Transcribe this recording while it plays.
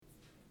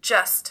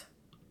Just.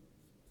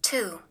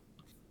 2.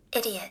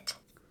 Idiot.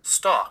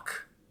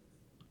 Stalk.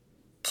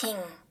 King.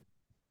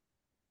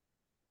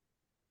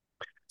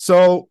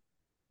 So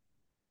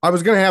I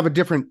was going to have a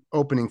different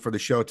opening for the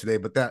show today,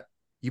 but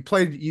you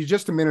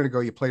just a minute ago,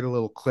 you played a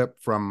little clip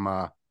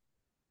from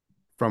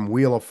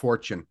Wheel of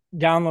Fortune.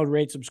 Download,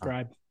 rate,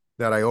 subscribe.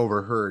 That I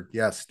overheard.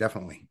 Yes,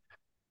 definitely.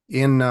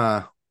 In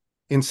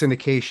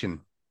syndication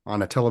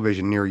on a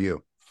television near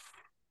you.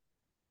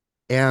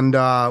 And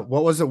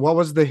what was it? What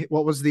was the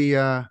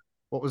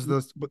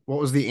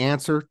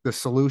answer? The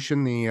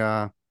solution?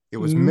 It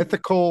was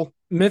mythological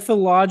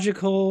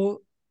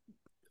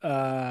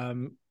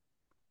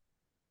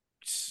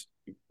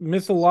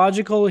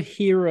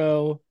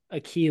hero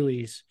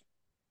Achilles.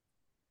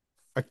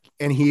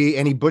 And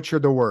he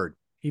butchered the word.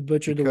 He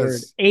butchered the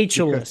word.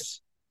 Aeschylus.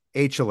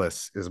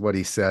 Aeschylus is what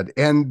he said.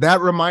 And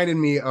that reminded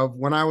me of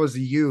when I was a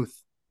youth,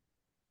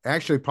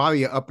 actually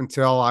probably up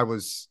until I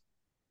was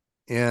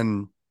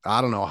in,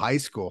 I don't know, high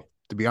school,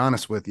 to be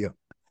honest with you.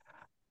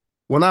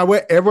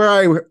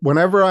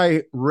 Whenever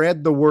I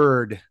read the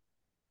word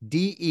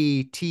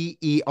Determined,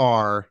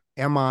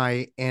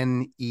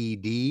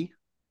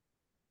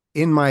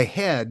 in my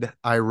head,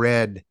 I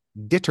read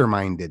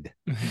determined.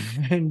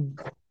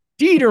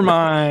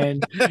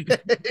 Determined.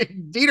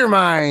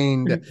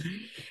 Determined.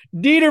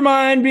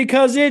 Determined,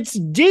 because it's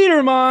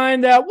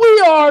determined that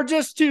we are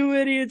just two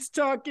idiots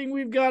talking.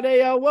 We've got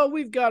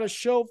a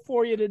show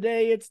for you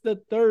today. It's the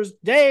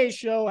Thursday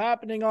show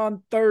happening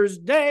on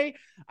Thursday.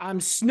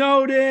 I'm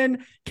snowed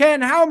in.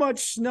 Ken, how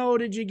much snow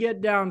did you get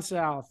down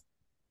south?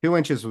 2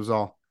 inches was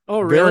all.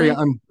 Oh, really?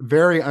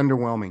 Very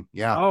underwhelming.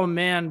 Yeah. Oh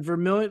man,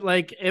 Vermilion,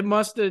 like it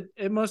must have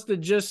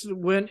just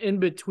went in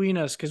between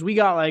us, because we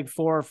got like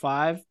 4 or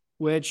 5,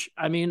 which,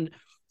 I mean,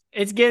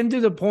 it's getting to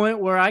the point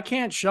where I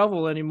can't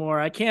shovel anymore.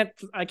 I can't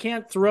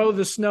throw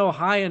the snow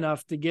high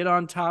enough to get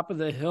on top of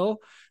the hill.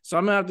 So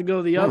I'm gonna have to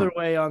go the other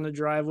way on the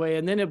driveway,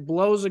 and then it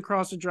blows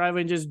across the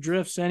driveway and just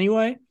drifts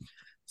anyway.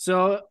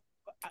 So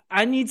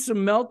I need some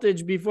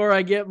meltage before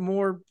I get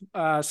more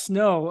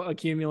snow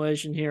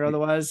accumulation here.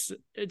 Otherwise,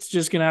 it's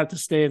just gonna have to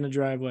stay in the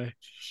driveway.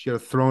 Should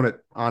have thrown it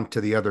onto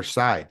the other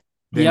side.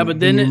 But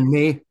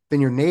then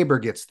your neighbor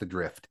gets the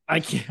drift. I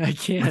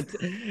can't.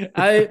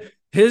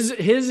 His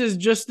is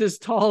just as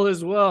tall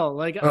as well.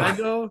 Like,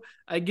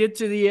 I get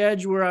to the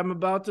edge where I'm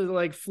about to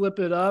like flip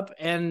it up,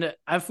 and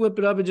I flip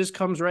it up, it just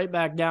comes right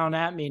back down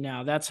at me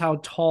now. That's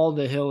how tall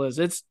the hill is.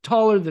 It's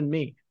taller than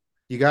me.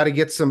 You got to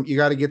get some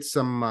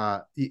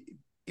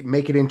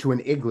make it into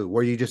an igloo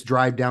where you just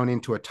drive down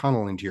into a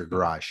tunnel into your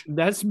garage.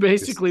 That's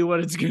basically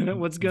what's gonna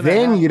then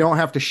happen. You don't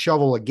have to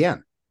shovel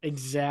again.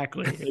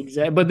 Exactly.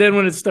 But then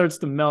when it starts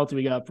to melt,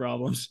 we got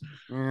problems.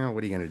 Yeah,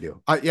 what are you gonna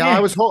do?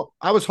 I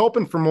was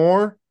hoping for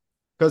more,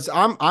 because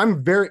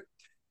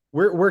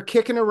we're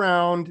kicking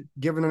around,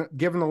 giving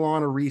the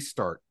lawn a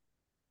restart,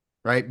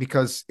 right?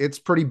 Because it's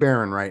pretty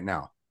barren right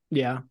now.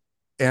 Yeah.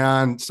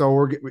 And so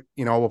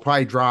we'll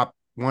probably drop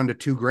 $1,000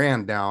 to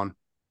 $2,000 down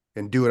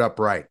and do it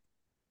upright,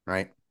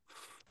 right?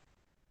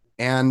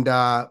 And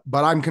but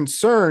I'm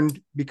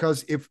concerned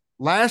because if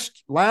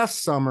last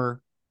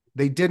summer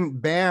they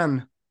didn't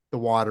ban the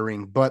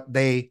watering, but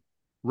they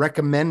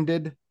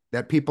recommended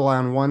that people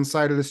on one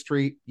side of the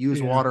street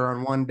use water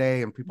on one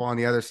day and people on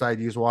the other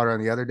side use water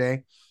on the other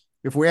day.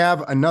 If we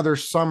have another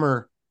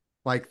summer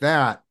like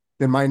that,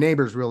 then my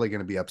neighbor's really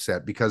going to be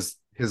upset, because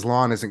his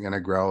lawn isn't going to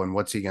grow, and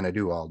what's he going to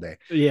do all day?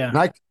 Yeah.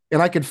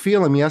 And I could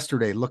feel him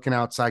yesterday looking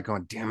outside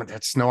going, damn it,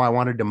 that's snow I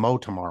wanted to mow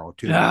tomorrow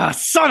too.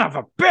 Son of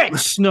a bitch,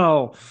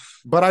 snow.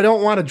 But I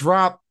don't want to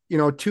drop,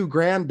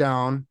 $2,000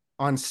 down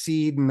on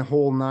seed and the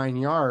whole 9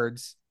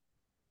 yards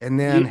and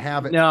then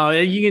have it. No,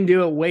 you can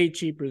do it way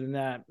cheaper than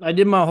that. I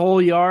did my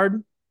whole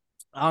yard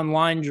on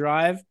Line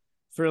Drive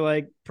for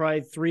like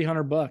probably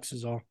 $300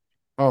 is all.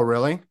 Oh,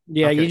 really?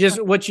 Yeah. Okay.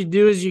 What you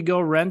do is you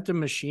go rent a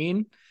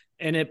machine,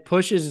 and it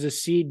pushes the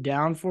seed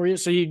down for you.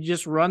 So you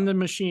just run the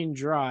machine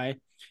dry,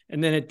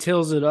 and then it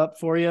tills it up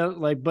for you,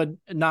 but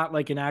not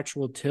like an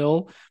actual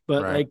till,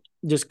 but like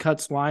just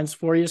cuts lines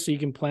for you so you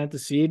can plant the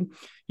seed.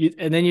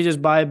 And then you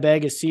just buy a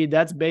bag of seed.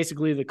 That's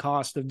basically the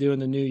cost of doing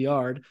the new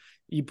yard.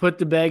 You put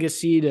the bag of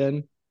seed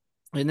in,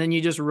 and then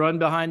you just run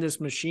behind this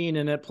machine,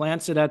 and it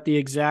plants it at the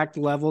exact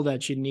level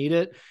that you need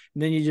it.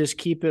 And then you just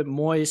keep it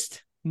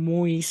moist,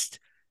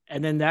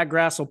 and then that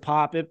grass will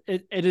pop.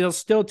 It'll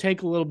still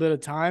take a little bit of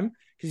time,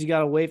 because you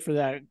got to wait for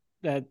that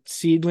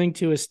seedling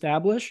to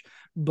establish.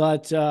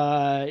 But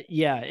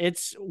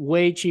it's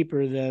way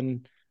cheaper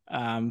than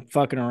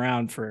fucking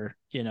around for,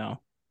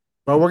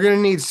 But we're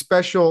gonna need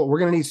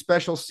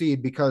special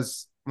seed,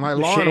 because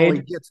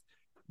the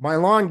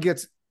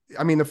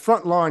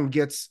front lawn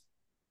gets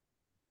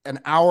an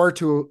hour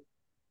to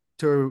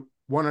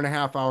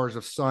 1.5 hours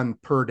of sun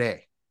per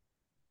day,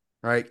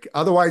 right?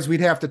 Otherwise,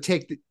 we'd have to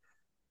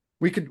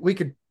we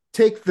could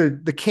take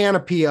the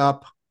canopy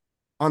up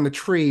on the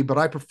tree, but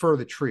I prefer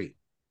the tree.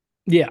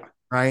 Yeah.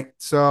 Right.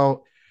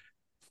 So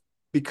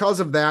because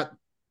of that,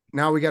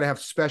 now we got to have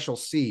special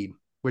seed,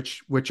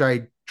 which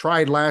I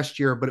tried last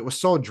year, but it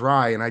was so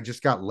dry and I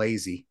just got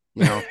lazy.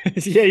 Yeah,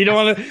 you don't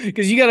want to,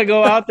 because you got to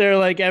go out there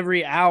like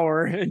every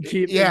hour and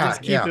keep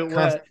it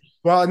wet.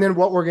 Well, and then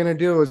what we're gonna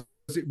do is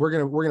we're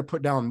gonna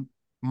put down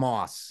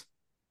moss.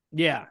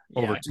 Yeah,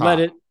 over top. Let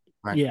it.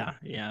 Right.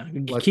 Yeah.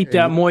 Keep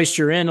that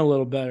moisture in a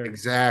little better.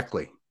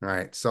 Exactly.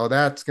 Right. So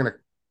that's gonna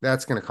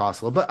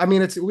cost a little. But I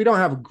mean, we don't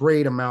have a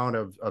great amount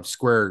of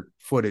square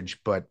footage,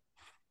 but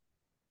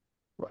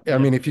I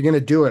mean, if you're gonna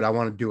do it, I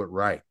want to do it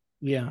right.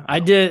 Yeah, I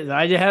did.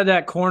 I had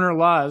that corner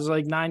lot. It was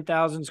like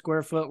 9,000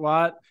 square foot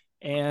lot.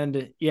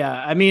 And yeah,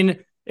 I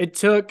mean, it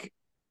took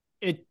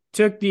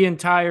the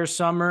entire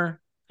summer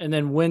and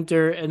then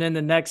winter. And then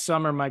the next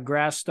summer, my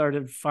grass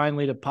started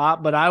finally to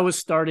pop, but I was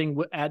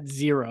starting at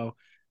zero,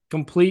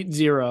 complete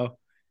zero.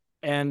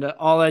 And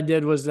all I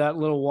did was that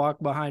little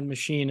walk behind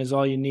machine is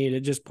all you need.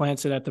 It just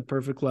plants it at the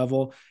perfect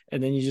level.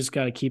 And then you just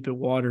got to keep it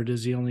watered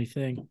is the only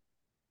thing.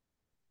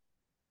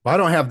 Well, I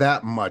don't have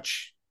that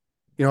much.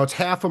 It's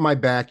half of my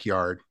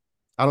backyard.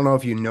 I don't know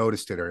if you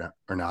noticed it or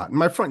not. And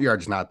my front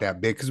yard's not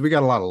that big because we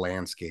got a lot of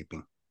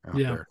landscaping out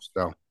there.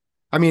 So,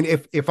 I mean,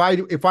 if I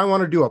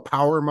want to do a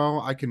power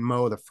mow, I can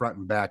mow the front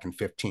and back in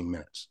 15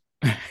 minutes.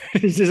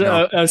 It's just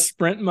a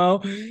sprint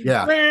mow.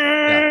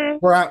 Yeah.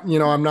 Where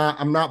I'm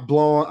not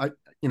blowing.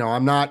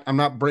 I'm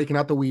not breaking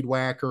out the weed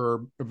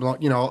whacker.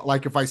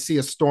 Like if I see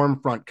a storm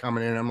front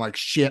coming in, I'm like,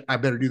 shit, I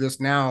better do this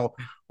now,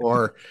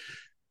 or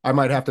I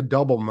might have to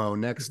double mow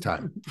next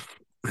time.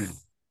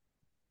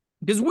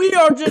 Because we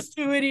are just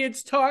two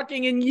idiots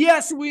talking, and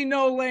yes, we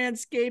know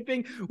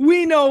landscaping,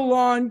 we know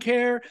lawn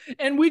care,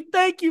 and we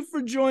thank you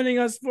for joining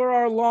us for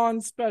our lawn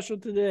special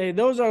today.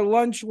 Those are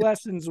lunch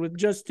lessons with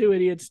Just Two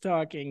Idiots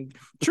Talking.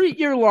 Treat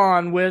your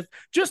lawn with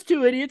Just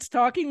Two Idiots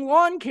Talking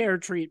lawn care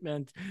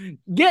treatment.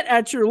 Get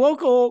at your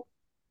local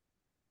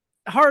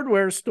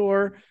hardware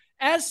store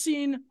as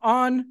seen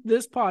on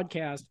this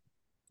podcast.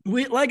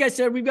 Like I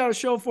said, we've got a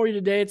show for you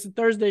today. It's a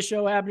Thursday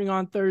show happening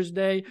on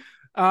Thursday.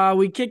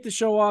 We kicked the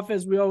show off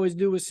as we always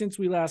do with Since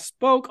We Last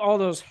Spoke, all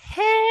those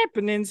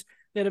happenings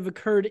that have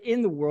occurred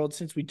in the world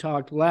since we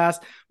talked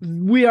last.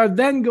 We are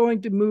then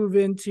going to move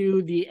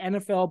into the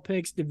NFL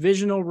picks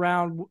divisional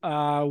round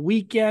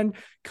weekend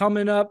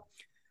coming up.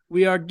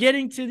 We are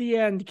getting to the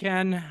end,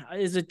 Ken.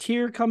 Is a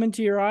tear coming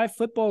to your eye?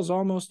 Football's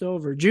almost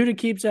over. Judah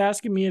keeps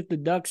asking me if the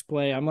Ducks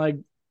play. I'm like,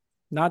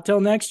 not till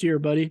next year,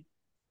 buddy.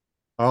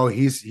 Oh,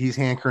 he's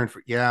hankering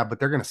for, but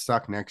they're going to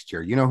suck next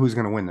year. You know who's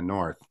going to win the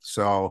North.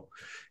 So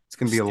it's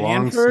going to be a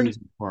long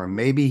season for him.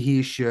 Maybe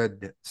he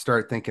should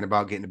start thinking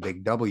about getting a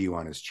big W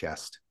on his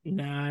chest.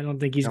 Nah, I don't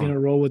think he's going to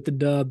roll with the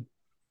dub.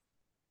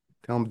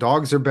 Tell him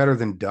dogs are better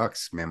than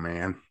ducks,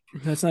 man.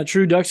 That's not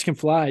true. Ducks can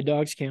fly.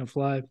 Dogs can't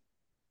fly.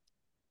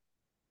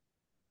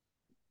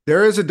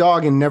 There is a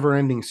dog in Never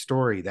Ending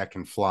Story that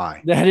can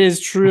fly. That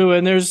is true.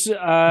 And there's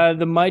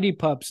the Mighty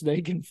Pups.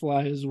 They can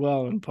fly as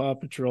well in Paw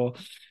Patrol.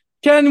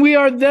 Ken, we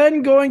are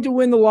then going to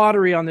win the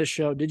lottery on this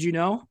show. Did you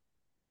know?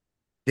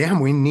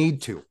 Damn, we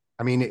need to.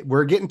 I mean,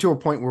 we're getting to a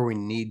point where we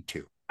need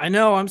to. I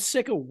know. I'm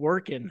sick of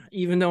working,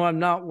 even though I'm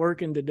not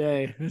working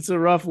today. It's a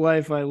rough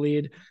life I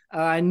lead.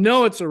 I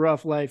know it's a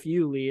rough life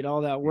you lead,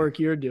 all that work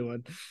you're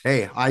doing.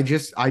 Hey, I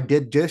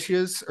did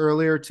dishes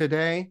earlier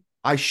today.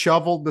 I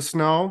shoveled the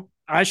snow.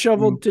 I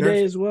shoveled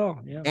today as well.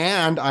 Yeah.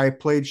 And I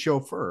played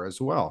chauffeur as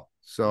well.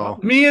 So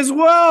me as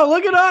well.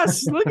 Look at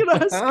us. Look at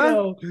us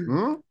go.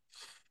 Hmm?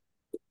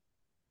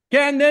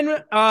 Yeah, and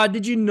then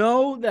did you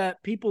know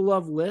that people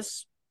love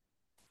lists?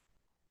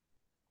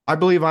 I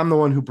believe I'm the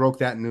one who broke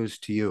that news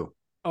to you.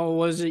 Oh,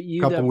 was it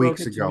you? A couple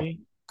weeks ago. A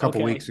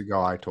couple weeks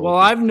ago, I told you. Well,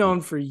 I've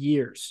known for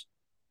years.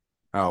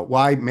 Oh,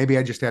 why? Maybe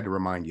I just had to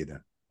remind you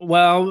then.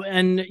 Well,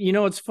 and you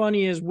know what's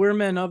funny is we're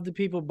men of the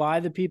people, by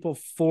the people,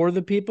 for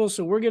the people.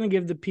 So we're going to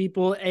give the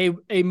people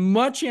a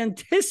much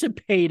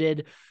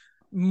anticipated,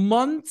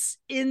 months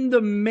in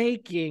the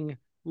making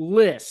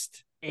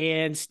list.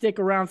 And stick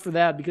around for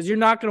that because you're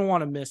not going to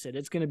want to miss it.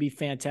 It's going to be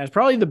fantastic.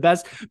 Probably the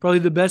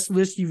best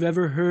list you've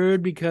ever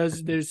heard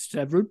because there's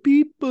several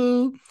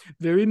people,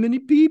 very many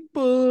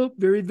people,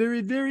 very,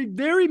 very, very,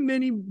 very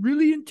many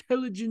really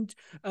intelligent,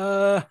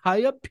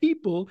 high up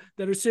people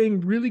that are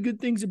saying really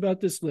good things about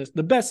this list,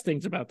 the best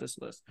things about this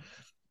list.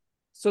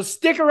 So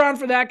stick around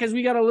for that because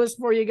we got a list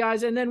for you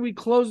guys. And then we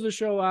close the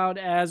show out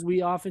as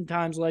we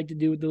oftentimes like to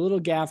do with the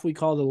little gaff we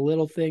call the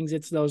little things.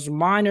 It's those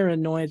minor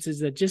annoyances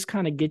that just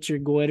kind of get your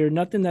goiter.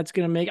 Nothing that's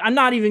going to make – I'm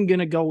not even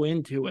going to go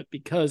into it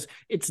because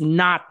it's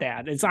not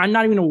that. I'm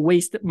not even going to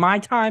waste my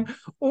time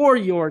or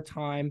your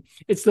time.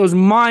 It's those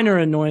minor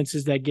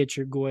annoyances that get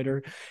your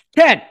goiter.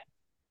 Ken,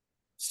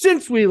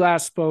 since we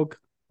last spoke,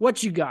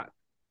 what you got?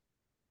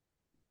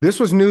 This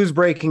was news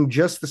breaking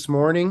just this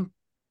morning.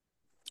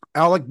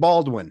 Alec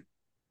Baldwin.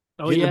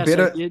 Oh, yes,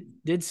 I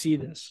did see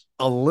this.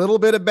 A little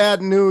bit of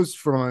bad news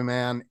from him,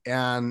 man.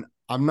 And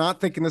I'm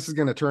not thinking this is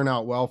going to turn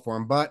out well for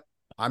him, but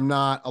I'm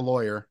not a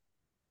lawyer.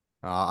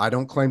 I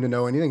don't claim to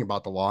know anything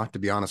about the law, to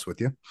be honest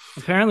with you.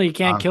 Apparently, you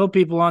can't kill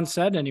people on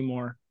set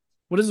anymore.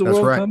 What does the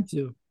world come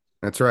to?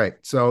 That's right.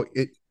 So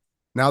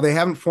now they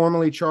haven't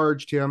formally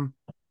charged him,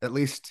 at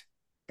least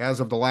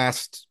as of the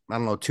last,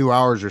 2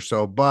 hours or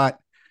so, but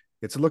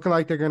It's looking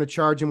like they're going to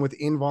charge him with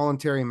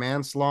involuntary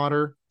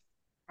manslaughter.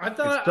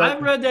 I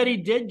read that he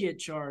did get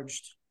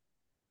charged.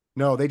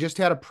 No, they just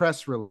had a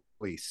press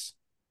release.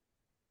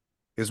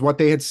 Is what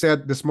they had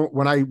said this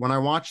when I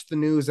watched the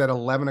news at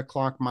 11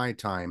 o'clock my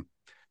time.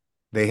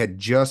 They had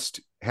just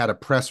had a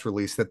press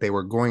release that they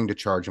were going to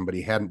charge him, but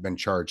he hadn't been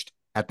charged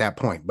at that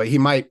point. But he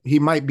might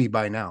be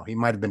by now. He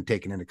might have been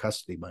taken into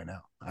custody by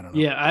now. I don't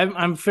know. Yeah,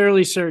 I'm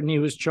fairly certain he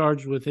was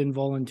charged with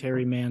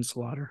involuntary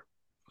manslaughter.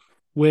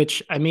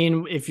 Which, I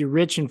mean, if you're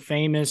rich and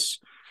famous,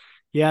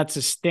 yeah, it's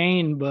a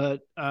stain, but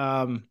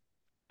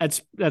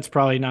that's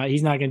probably not.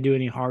 He's not going to do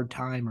any hard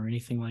time or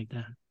anything like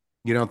that.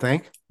 You don't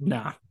think?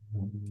 Nah.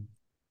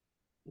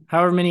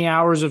 However many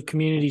hours of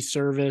community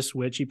service,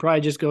 which he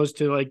probably just goes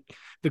to like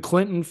the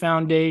Clinton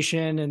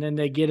Foundation, and then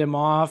they get him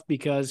off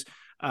because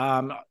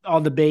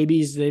all the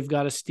babies they've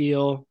got to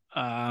steal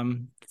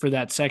for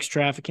that sex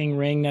trafficking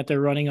ring that they're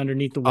running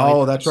underneath the White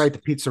House. That's right, the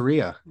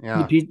pizzeria.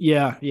 Yeah.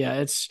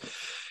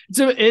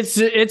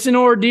 It's an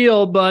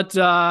ordeal, but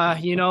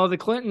the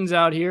Clintons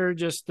out here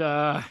just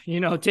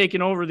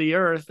taking over the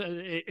earth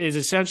is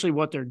essentially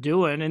what they're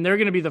doing, and they're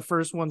going to be the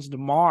first ones to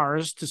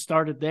Mars to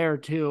start it there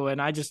too.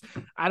 And I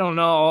don't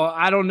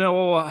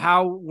know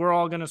how we're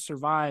all going to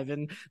survive.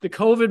 And the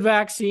COVID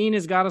vaccine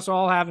has got us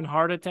all having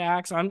heart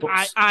attacks.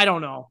 I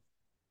don't know.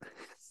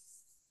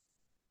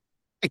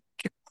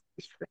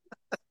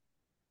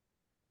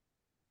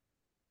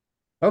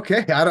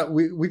 Okay,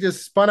 we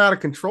just spun out of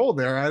control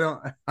there. I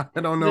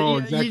don't know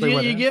exactly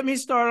what you get me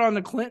started on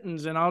the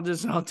Clintons, and I'll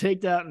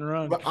take that and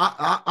run. But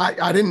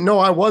I didn't know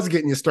I was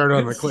getting you started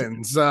on the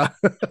Clintons.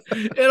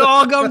 It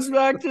all comes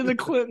back to the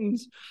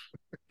Clintons.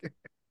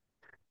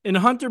 In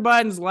Hunter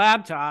Biden's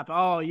laptop,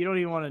 you don't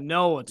even want to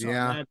know what's on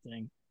that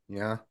thing.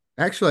 Yeah,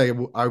 actually,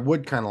 I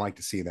would kind of like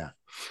to see that.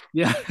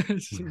 Yeah,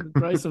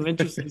 probably some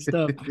interesting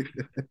stuff.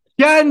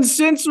 Ken,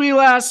 since we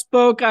last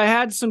spoke, I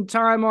had some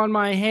time on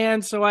my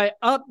hands, so I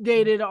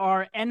updated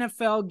our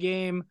NFL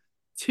game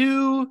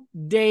to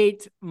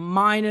date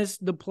minus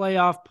the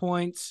playoff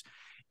points.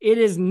 It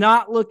is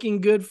not looking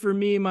good for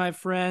me, my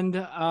friend.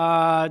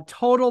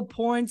 Total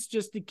points,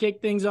 just to kick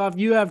things off,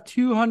 you have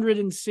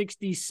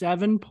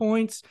 267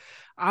 points.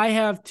 I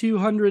have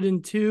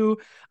 202.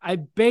 I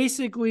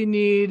basically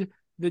need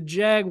the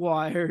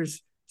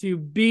Jaguars to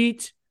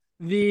beat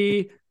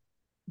the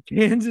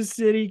Kansas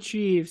City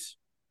Chiefs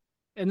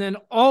and then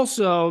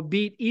also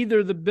beat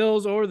either the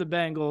Bills or the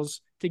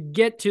Bengals to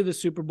get to the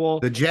Super Bowl.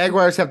 The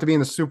Jaguars have to be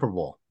in the Super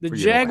Bowl. The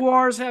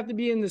Jaguars have to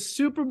be in the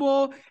Super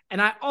Bowl. And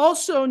I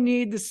also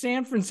need the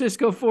San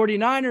Francisco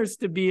 49ers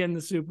to be in the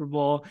Super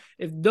Bowl.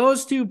 If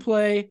those two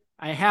play,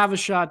 I have a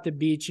shot to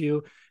beat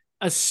you,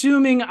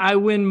 assuming I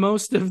win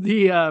most of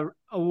the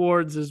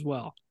awards as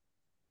well.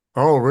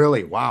 Oh,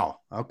 really? Wow.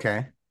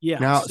 Okay. Yeah.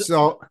 Now,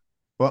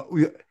 well,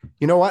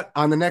 you know what?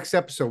 On the next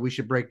episode, we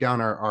should break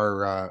down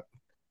our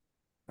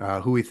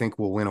who we think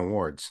will win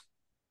awards.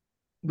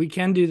 We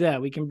can do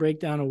that. We can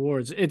break down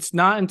awards. It's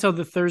not until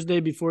the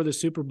Thursday before the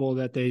Super Bowl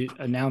that they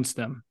announce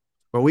them.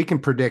 But we can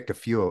predict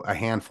a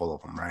handful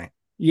of them, right?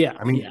 Yeah.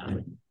 I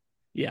mean,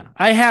 yeah.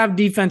 I have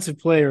Defensive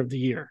Player of the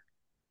Year.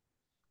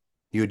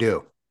 You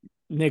do.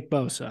 Nick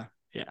Bosa.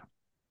 Yeah.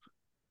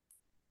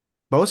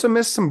 Bosa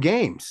missed some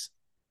games.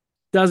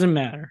 Doesn't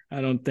matter, I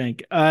don't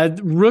think.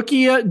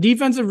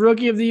 Defensive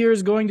Rookie of the Year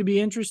is going to be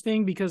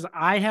interesting because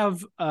I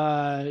have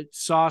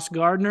Sauce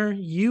Gardner.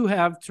 You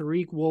have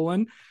Tariq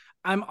Woolen.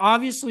 I'm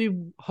obviously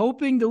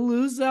hoping to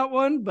lose that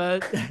one,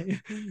 but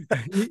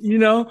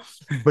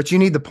But you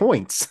need the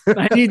points.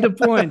 I need the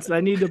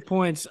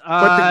points.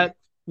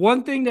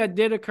 One thing that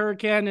did occur,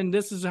 Ken, and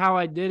this is how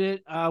I did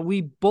it.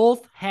 We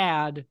both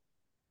had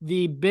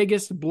the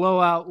biggest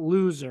blowout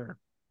loser.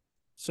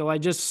 So I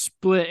just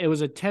split. It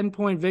was a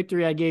 10-point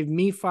victory. I gave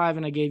me 5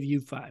 and I gave you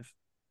 5.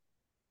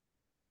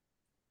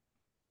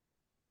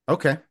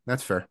 Okay,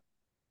 that's fair.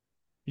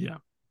 Yeah.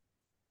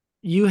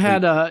 You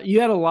had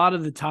a lot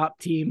of the top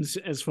teams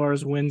as far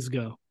as wins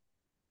go.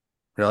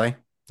 Really?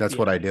 That's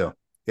what I do.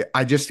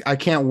 I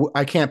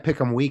can't pick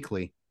them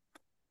weekly.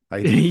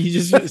 You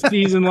just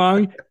season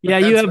long. Yeah,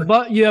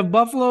 you have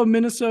Buffalo,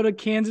 Minnesota,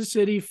 Kansas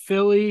City,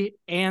 Philly,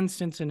 and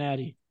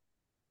Cincinnati.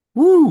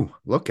 Woo!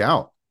 Look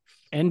out.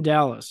 And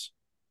Dallas.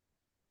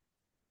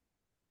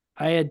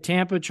 I had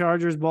Tampa,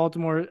 Chargers,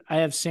 Baltimore. I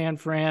have San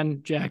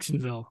Fran,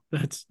 Jacksonville.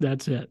 That's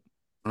it.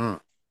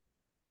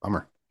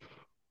 Bummer.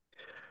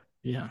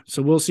 Yeah.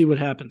 So we'll see what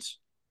happens.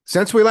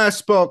 Since we last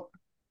spoke,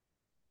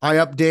 I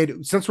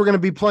updated. Since we're going to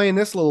be playing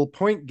this little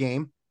point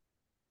game,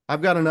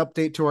 I've got an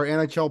update to our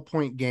NHL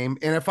point game.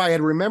 And if I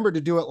had remembered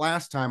to do it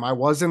last time, I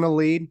was in the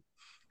lead,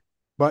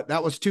 but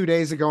that was 2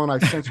 days ago, and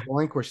I've since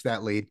relinquished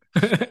that lead.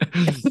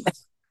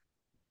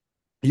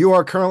 You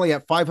are currently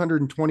at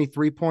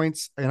 523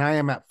 points, and I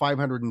am at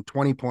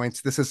 520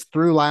 points. This is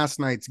through last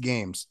night's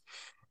games.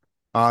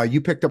 You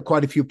picked up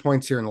quite a few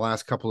points here in the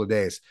last couple of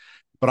days,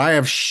 but I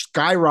have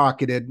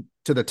skyrocketed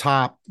to the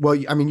top.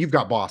 Well, I mean, you've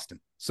got Boston,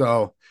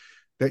 so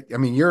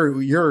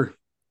you're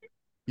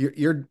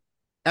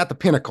at the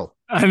pinnacle.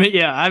 I mean,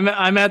 yeah,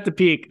 I'm at the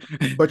peak.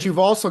 But you've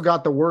also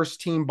got the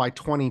worst team by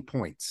 20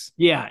 points.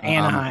 Yeah,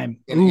 Anaheim.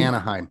 In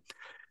Anaheim.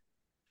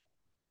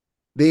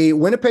 The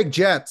Winnipeg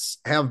Jets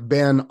have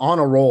been on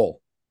a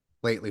roll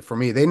lately for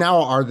me. They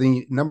now are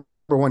the number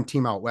one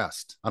team out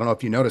west. I don't know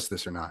if you noticed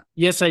this or not.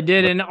 Yes, I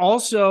did. And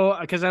also,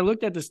 because I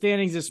looked at the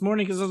standings this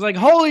morning, because I was like,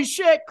 holy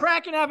shit,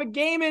 Kraken have a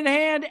game in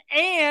hand,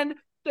 and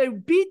they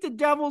beat the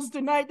Devils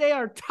tonight. They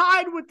are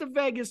tied with the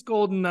Vegas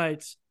Golden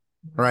Knights.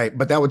 Right,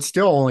 but that would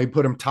still only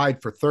put them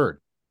tied for third.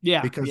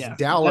 Yeah, because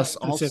Dallas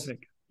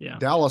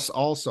Dallas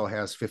also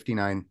has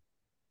 59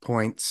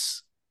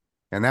 points,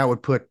 and that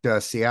would put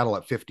Seattle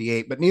at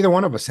 58. But neither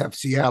one of us have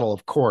Seattle,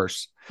 of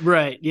course.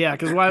 Right, yeah,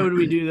 because why would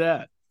we do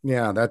that?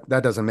 Yeah,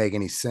 that doesn't make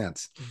any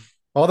sense.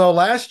 Although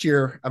last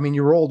year, I mean,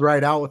 you rolled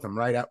right out with them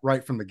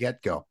right from the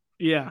get-go.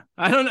 Yeah,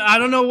 I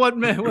don't know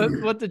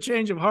what the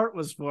change of heart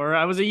was for.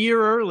 I was a year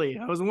early.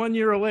 I was 1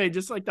 year away,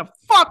 just like the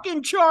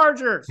fucking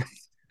Chargers.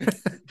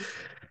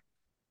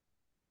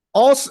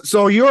 Also,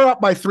 so you're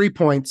up by 3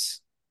 points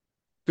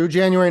through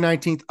January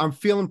 19th. I'm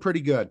feeling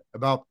pretty good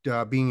about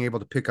being able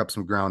to pick up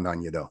some ground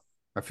on you, though.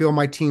 I feel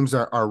my teams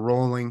are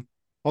rolling.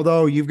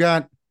 Although you've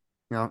got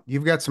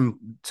some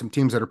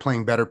teams that are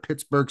playing better.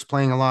 Pittsburgh's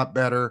playing a lot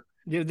better.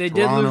 Yeah, they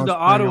did lose to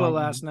Ottawa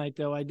last night,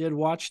 though. I did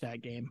watch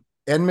that game.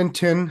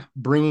 Edmonton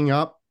bringing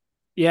up.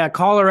 Yeah,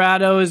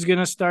 Colorado is going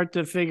to start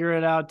to figure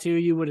it out too,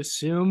 you would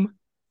assume.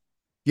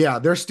 Yeah,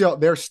 they're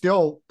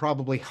still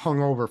probably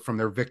hungover from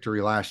their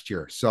victory last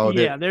year. So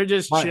yeah, they're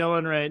just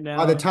chilling right now.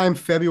 By the time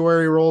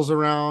February rolls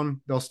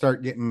around, they'll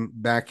start getting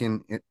back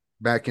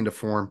into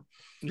form.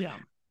 Yeah.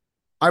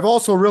 I've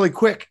also really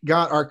quick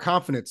got our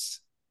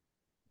confidence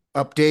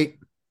update,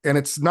 and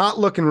it's not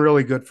looking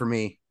really good for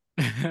me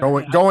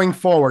going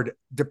forward,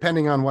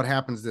 depending on what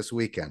happens this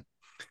weekend.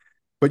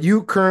 But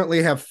you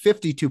currently have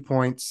 52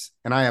 points,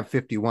 and I have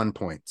 51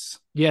 points.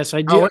 Yes,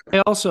 I do. I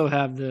also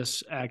have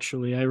this,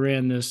 actually. I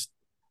ran this.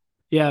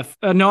 Yeah.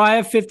 No, I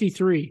have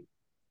 53.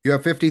 You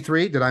have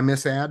 53? Did I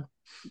misadd?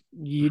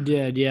 You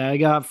did. Yeah. I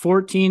got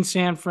 14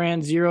 San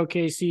Fran, 0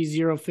 KC,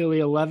 0 Philly,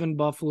 11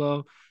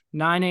 Buffalo,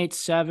 9, 8,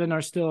 7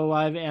 are still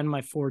alive, and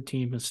my 4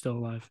 team is still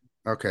alive.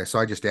 Okay. So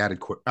I just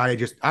added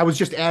I was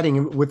just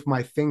adding with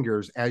my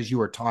fingers as you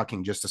were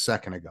talking just a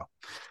second ago.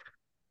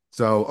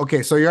 So,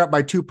 okay. So you're up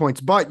by 2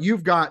 points, but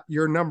you've got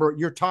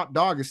your top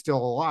dog is still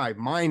alive.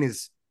 Mine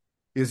is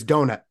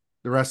Donut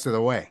the rest of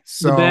the way.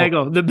 So the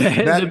bagel,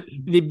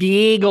 the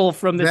bagel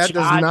from the that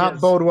Chargers. Does not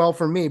bode well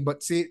for me.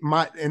 But see,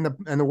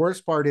 the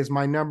worst part is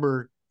my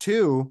number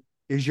 2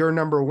 is your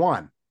number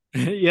 1.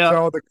 Yeah.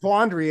 So the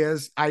quandary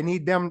is I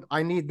need them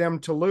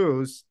to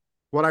lose.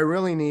 What I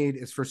really need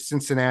is for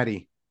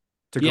Cincinnati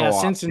to go off.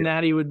 Yeah,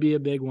 Cincinnati would be a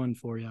big one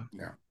for you.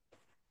 Yeah.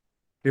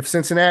 If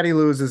Cincinnati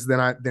loses,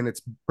 then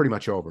it's pretty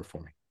much over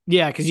for me.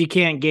 Yeah, because you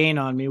can't gain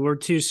on me. We're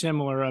too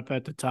similar up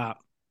at the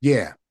top.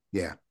 Yeah.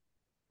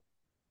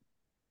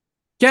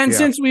 Ken,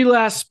 since we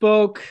last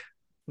spoke,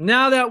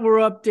 now that we're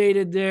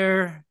updated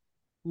there,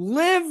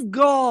 Live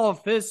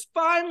Golf has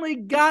finally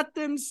got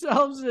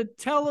themselves a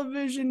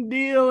television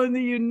deal in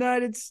the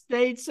United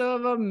States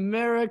of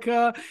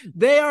America.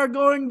 They are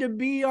going to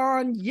be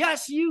on,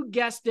 yes, you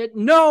guessed it.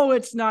 No,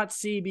 it's not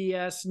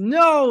CBS.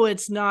 No,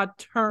 it's not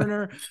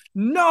Turner.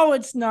 No,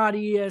 it's not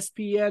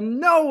ESPN.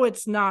 No,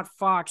 it's not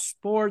Fox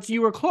Sports.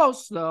 You were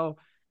close, though.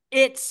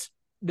 It's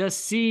the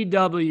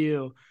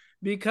CW.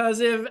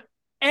 Because if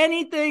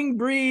anything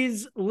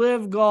breathes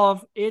Live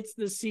Golf, it's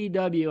the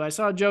CW. I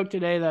saw a joke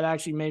today that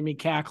actually made me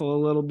cackle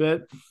a little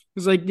bit. It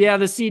was like, yeah,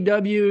 the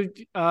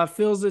CW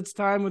fills its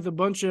time with a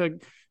bunch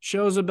of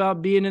shows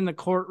about being in the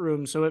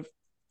courtroom, so it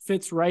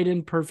fits right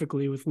in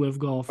perfectly with Live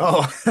Golf.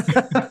 Oh,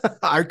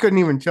 I couldn't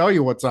even tell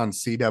you what's on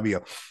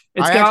CW.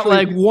 It's got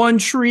like One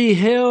Tree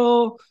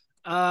Hill.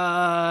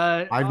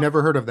 I've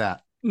never heard of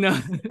that. No,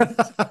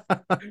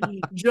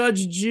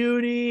 Judge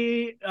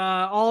Judy,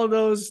 all of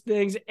those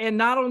things. And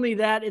not only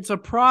that, it's a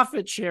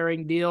profit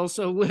sharing deal.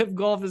 So Live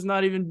Golf is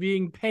not even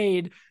being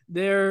paid.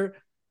 They're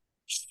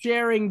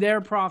sharing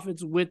their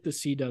profits with the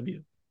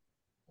CW.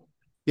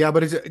 Yeah,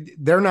 but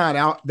they're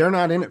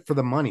not in it for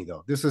the money,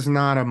 though. This is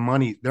not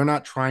they're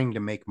not trying to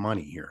make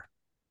money here.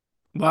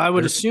 Well, I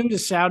would assume the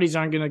Saudis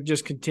aren't going to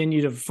just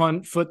continue to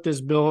foot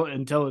this bill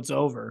until it's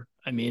over.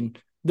 I mean,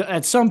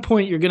 at some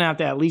point, you're going to have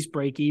to at least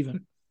break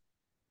even.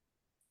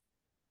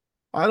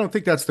 I don't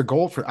think that's the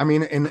goal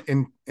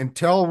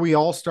until we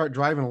all start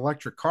driving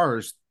electric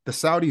cars, the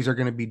Saudis are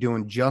going to be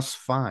doing just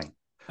fine.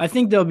 I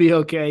think they'll be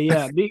okay.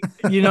 Yeah.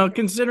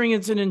 Considering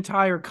it's an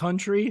entire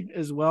country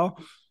as well.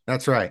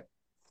 That's right.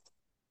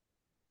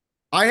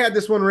 I had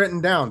this one written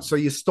down. So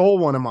you stole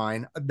one of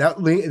mine.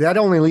 That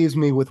only leaves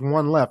me with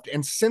one left.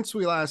 And since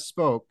we last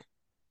spoke,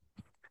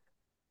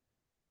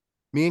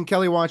 me and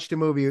Kelly watched a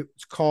movie.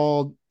 It's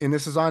called, and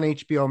this is on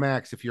HBO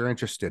Max if you're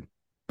interested,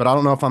 but I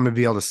don't know if I'm going to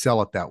be able to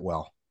sell it that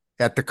well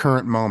at the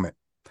current moment.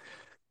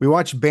 We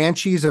watched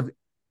Banshees of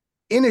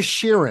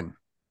Inisherin.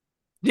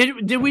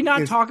 Did we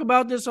not talk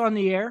about this on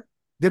the air?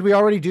 Did we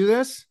already do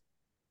this?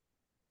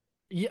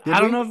 Yeah, I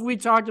don't know if we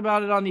talked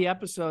about it on the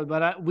episode,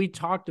 but we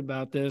talked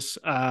about this.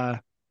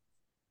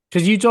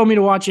 Because you told me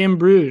to watch In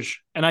Bruges,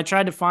 and I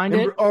tried to find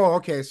it. Oh,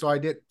 okay. So I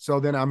did. So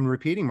then I'm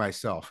repeating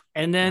myself.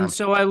 And then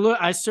so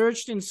I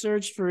searched and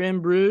searched for In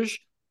Bruges.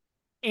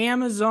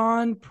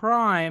 Amazon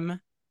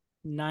Prime,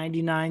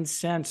 99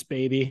 cents,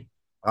 baby.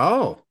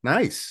 Oh,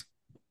 nice.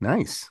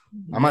 Nice.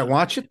 I might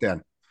watch it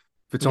then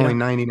if it's only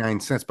 99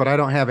 cents, but I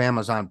don't have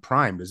Amazon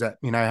Prime. Does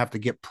that mean I have to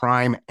get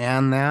Prime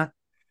and that?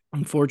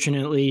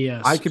 Unfortunately,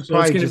 yes. I could so it's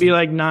probably going to be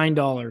like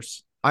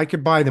 $9. I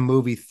could buy the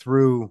movie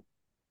through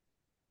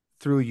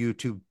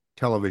YouTube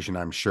television,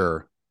 I'm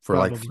sure, for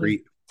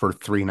Probably. like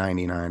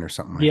 $3.99 or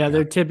something like Yeah, that.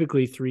 they're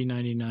typically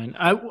 $3.99.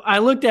 I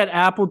looked at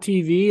Apple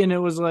TV and it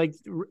was like,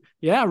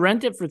 yeah,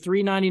 rent it for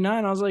 $3.99.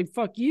 I was like,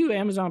 fuck you.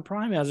 Amazon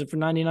Prime has it for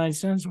 99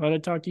 cents. Why'd I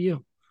talk to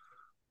you?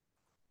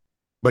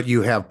 But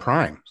you have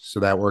Prime, so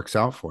that works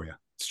out for you.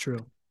 It's true.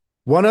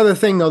 One other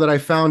thing though that I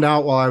found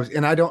out while I was,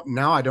 and I don't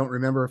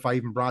remember if I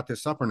even brought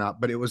this up or not,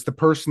 but it was the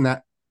person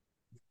that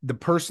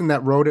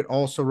wrote it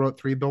also wrote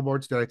Three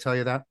Billboards. Did I tell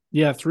you that?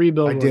 Yeah, 3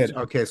 billboards. I did.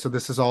 Okay, so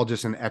this is all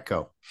just an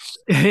echo.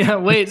 Yeah,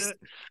 wait.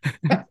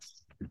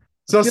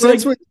 So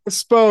since we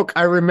spoke,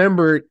 I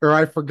remembered or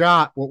I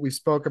forgot what we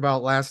spoke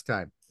about last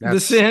time. The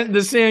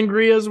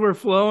sangrias were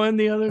flowing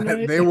the other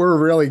night. They were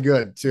really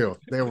good too.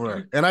 They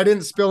were, and I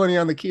didn't spill any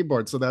on the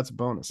keyboard, so that's a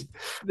bonus.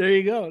 There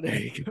you go. There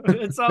you go.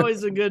 It's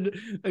always a good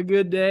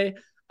day.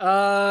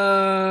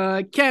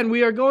 Ken,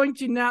 we are going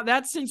to now.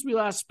 That's since we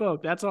last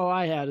spoke. That's all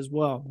I had as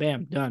well.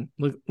 Bam, done.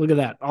 Look at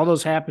that. All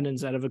those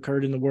happenings that have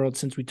occurred in the world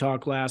since we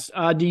talked last.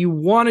 Do you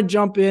want to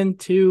jump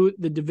into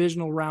the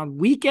divisional round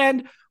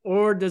weekend,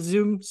 or does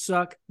Zoom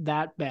suck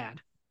that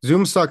bad?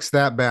 Zoom sucks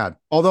that bad.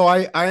 Although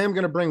I am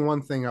going to bring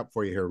one thing up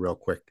for you here real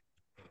quick.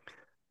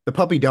 The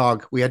puppy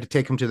dog, we had to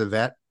take him to the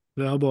vet.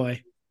 Oh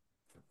boy.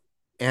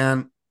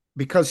 And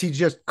because he's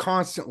just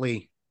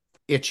constantly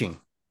itching.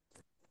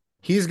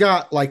 He's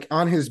got like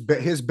on his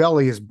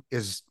belly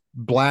is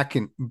black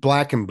and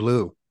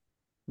blue.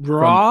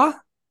 Raw?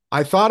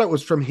 I thought it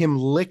was from him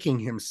licking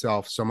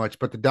himself so much,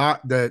 but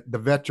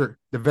the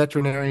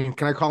veterinarian,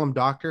 can I call him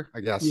doctor? I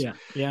guess. Yeah.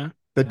 Yeah.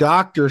 The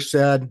doctor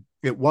said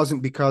it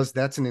wasn't because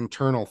that's an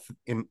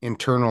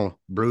internal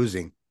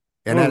bruising.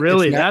 And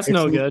really? That's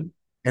no good.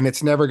 And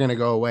it's never going to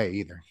go away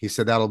either. He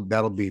said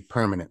that'll be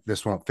permanent.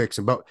 This won't fix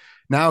it. But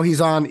now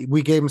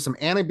we gave him some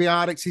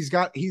antibiotics. He's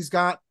got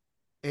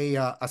a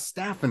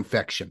staph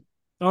infection.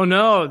 Oh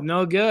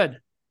no good.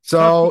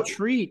 So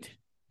treat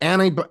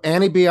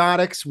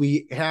antibiotics.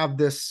 We have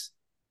this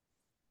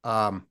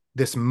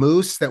this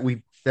mousse that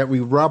we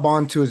rub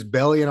onto his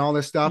belly and all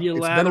this stuff.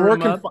 It's been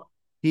working.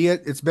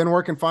 It's been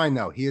working fine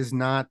though. He is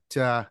not.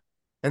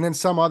 And then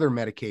some other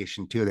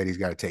medication too that he's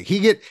got to take.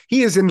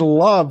 He is in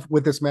love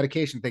with this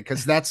medication thing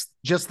because that's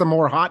just the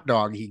more hot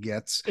dog he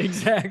gets.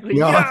 Exactly.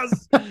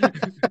 Yes.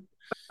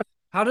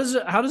 How does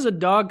a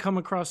dog come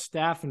across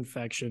staph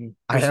infection?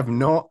 I have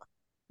no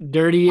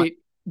dirty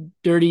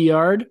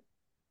yard.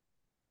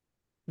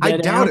 I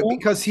doubt it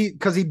because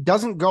he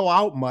doesn't go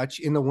out much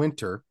in the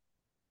winter,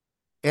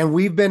 and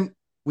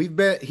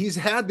he's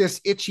had this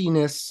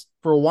itchiness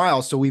for a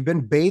while, so we've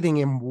been bathing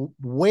him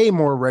way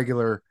more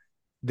regular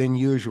than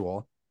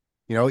usual.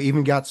 You know,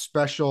 even got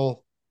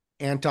special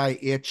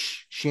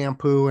anti-itch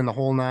shampoo and the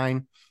whole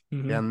nine,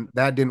 and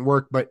that didn't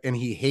work. And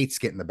he hates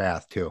getting the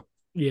bath too.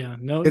 Yeah,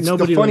 it's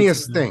the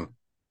funniest thing.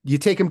 You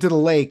take him to the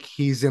lake,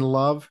 he's in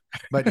love,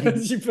 but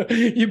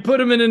you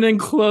put him in an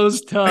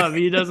enclosed tub.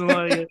 He doesn't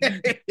like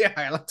it.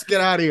 Yeah, let's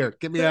get out of here.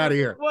 Get me out of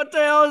here. What the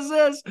hell is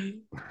this?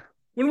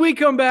 When we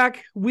come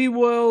back, we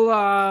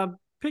will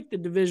pick the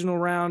divisional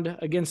round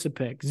against the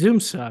pick. Zoom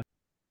sucks.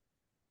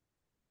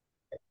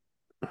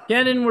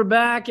 Kenan, we're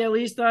back. At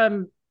least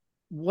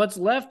what's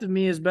left of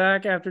me is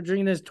back after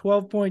drinking this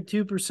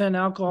 12.2%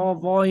 alcohol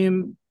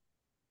volume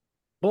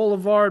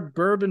Boulevard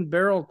Bourbon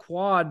Barrel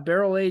Quad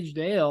Barrel Aged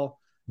Ale.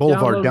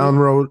 Boulevard,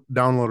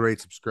 download, rate,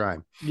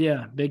 subscribe.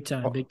 Yeah, big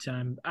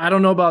time. I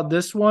don't know about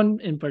this one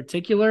in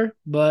particular,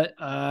 but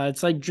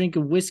it's like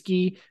drinking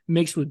whiskey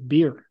mixed with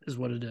beer is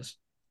what it is.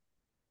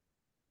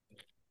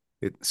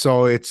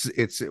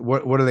 It's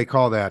what do they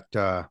call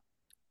that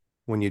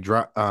when you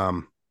drop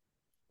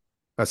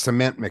a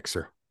cement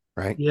mixer,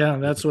 right? Yeah,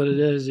 that's what it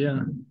is.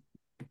 Yeah.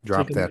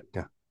 Drop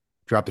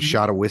the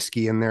shot of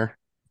whiskey in there.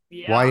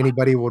 Yeah. Why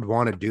anybody would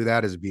want to do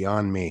that is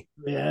beyond me.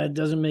 Yeah, it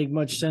doesn't make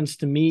much sense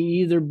to me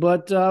either,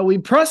 but we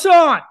press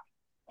on.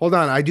 Hold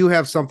on. I do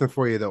have something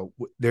for you, though.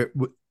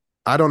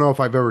 I don't know if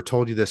I've ever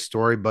told you this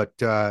story, but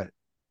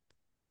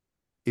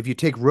if you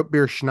take root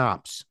beer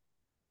schnapps.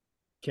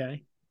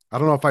 Okay. I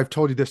don't know if I've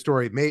told you this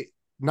story.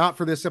 Not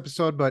for this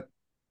episode, but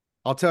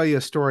I'll tell you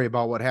a story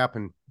about what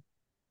happened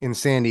in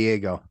San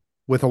Diego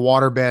with a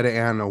waterbed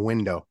and a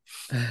window.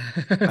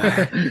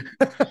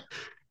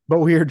 But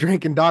we were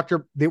drinking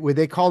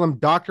they call them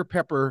Dr.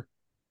 Pepper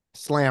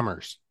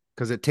slammers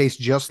because it tastes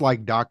just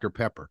like Dr.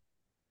 Pepper.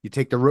 You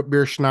take the root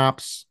beer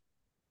schnapps,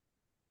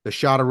 the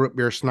shot of root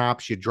beer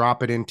schnapps, you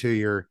drop it into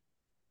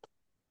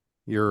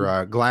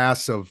your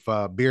glass of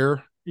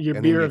beer.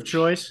 Your beer of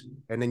choice.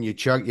 And then you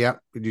chug. Yeah,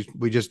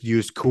 we just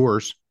used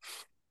Coors.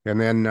 And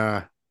then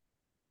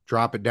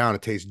drop it down.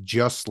 It tastes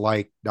just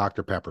like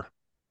Dr. Pepper.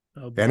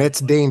 Oh, And it's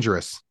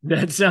dangerous.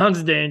 that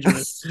sounds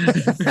dangerous.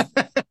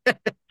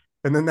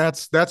 And then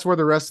that's where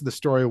the rest of the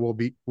story will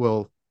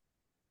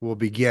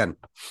begin.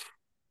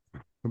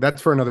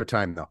 That's for another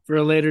time, though. For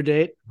a later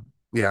date.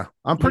 Yeah,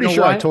 I'm pretty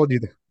sure I told you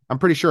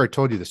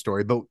the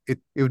story, but it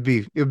would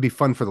be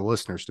fun for the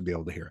listeners to be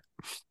able to hear it.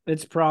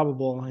 It's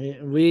probable.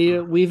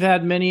 We've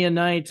had many a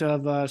night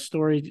of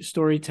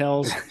story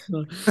tells.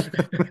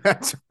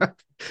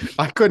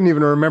 I couldn't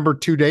even remember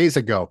 2 days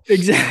ago.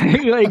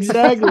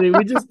 Exactly.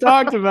 We just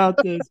talked about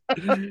this.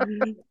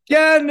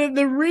 Yeah, and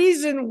the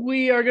reason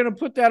we are going to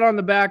put that on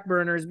the back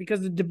burner is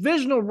because the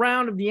divisional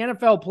round of the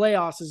NFL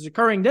playoffs is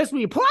occurring this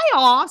week.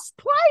 Playoffs,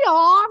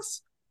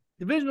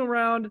 divisional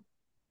round.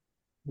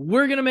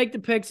 We're going to make the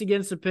picks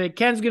against the pick.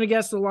 Ken's going to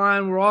guess the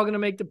line. We're all going to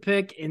make the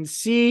pick and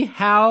see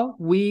how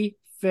we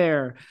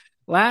fare.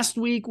 Last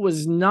week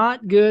was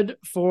not good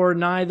for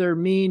neither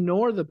me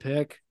nor the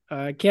pick.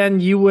 Ken,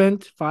 you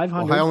went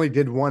 500. Well, I only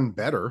did one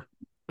better.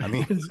 I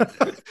mean,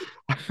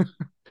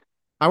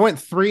 I went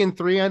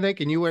 3-3, I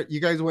think, and you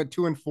guys went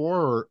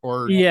 2-4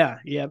 or yeah,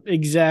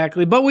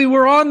 exactly. But we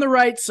were on the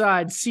right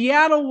side.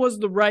 Seattle was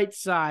the right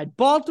side.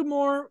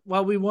 Baltimore,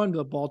 well, we won,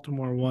 but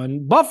Baltimore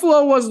won.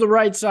 Buffalo was the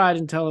right side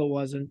until it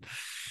wasn't.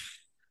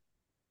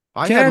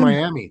 I had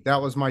Miami.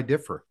 That was my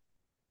differ.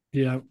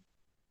 Yeah.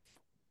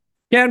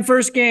 Ken,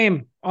 first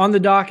game on the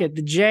docket.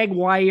 The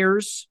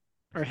Jaguars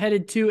are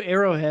headed to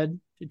Arrowhead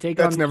to take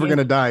on. That's never going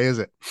to die, is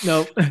it?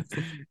 No.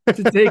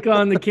 To take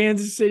on the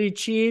Kansas City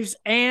Chiefs.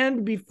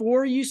 And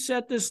before you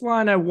set this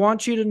line, I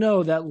want you to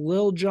know that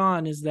Lil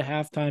Jon is the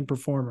halftime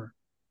performer.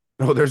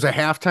 Oh, there's a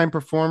halftime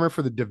performer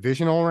for the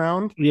divisional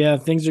round? Yeah,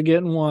 things are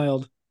getting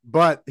wild.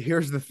 But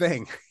here's the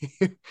thing.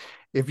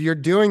 If you're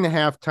doing the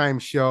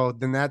halftime show,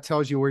 then that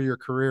tells you where your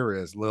career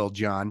is, Lil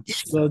Jon.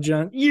 Lil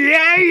Jon.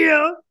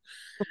 Yeah.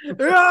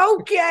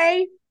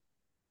 Okay.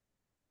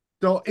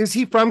 So is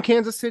he from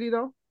Kansas City,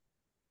 though?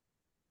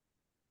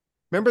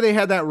 Remember they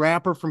had that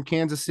rapper from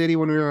Kansas City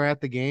when we were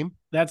at the game?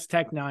 That's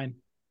Tech Nine.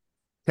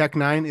 Tech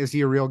Nine, is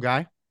he a real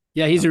guy?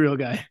 Yeah, he's a real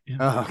guy. Yeah.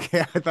 Oh,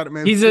 okay. I thought it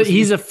meant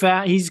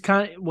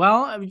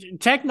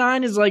Tech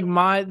Nine is like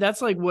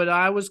that's like what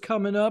I was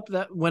coming up,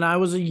 that when I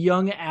was a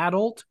young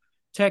adult,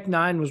 Tech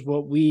Nine was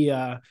what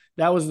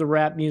that was the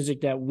rap music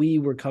that we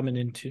were coming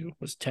into,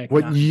 was Tech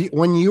Nine.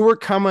 When you were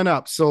coming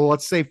up, so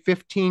let's say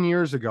 15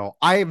 years ago,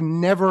 I have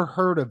never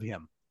heard of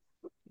him.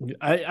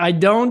 That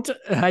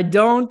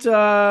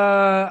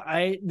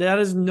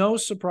is no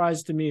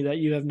surprise to me that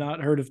you have not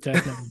heard of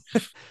Tech Nine.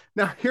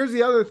 Now, here's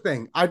the other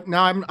thing.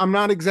 I'm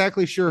not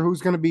exactly sure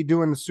who's going to be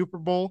doing the Super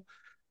Bowl.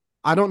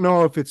 I don't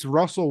know if it's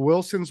Russell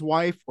Wilson's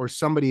wife or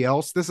somebody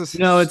else.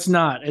 No, it's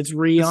not. It's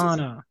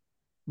Rihanna.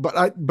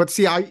 But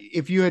see,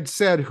 if you had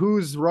said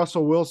who's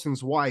Russell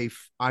Wilson's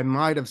wife, I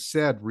might have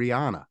said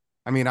Rihanna.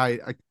 I mean,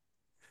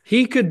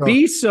 he could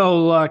be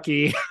so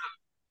lucky.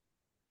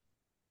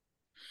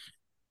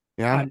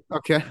 Yeah.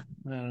 Okay. I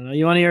don't know.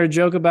 You want to hear a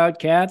joke about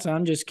cats?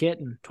 I'm just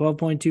kidding.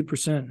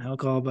 12.2%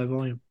 alcohol by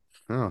volume.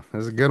 Oh,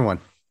 that's a good one.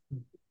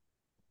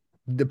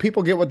 The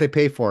people get what they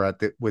pay for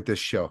with this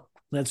show.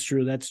 That's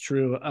true. That's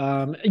true.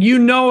 You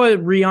know a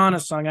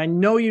Rihanna song. I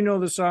know you know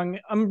the song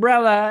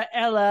Umbrella,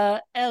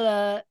 Ella.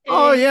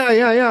 Oh,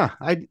 yeah.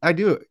 I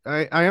do.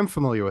 I am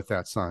familiar with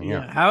that song.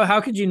 Yeah.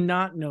 How could you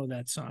not know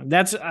that song?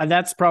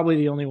 That's probably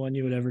the only one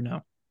you would ever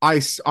know. I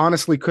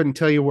honestly couldn't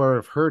tell you where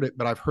I've heard it,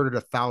 but I've heard it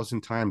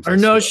 1,000 times. Or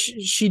no,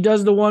 she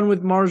does the one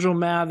with Marshall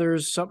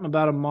Mathers, something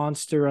about a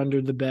monster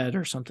under the bed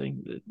or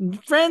something.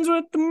 Friends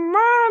with the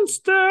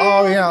monster.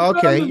 Oh yeah,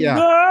 okay, yeah.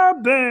 The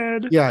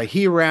bed. Yeah,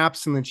 he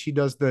raps and then she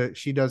does the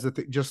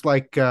just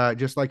like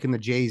in the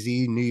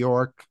Jay-Z New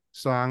York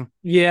song.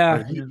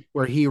 Yeah,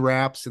 where he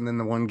raps and then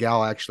the one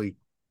gal actually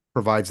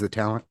provides the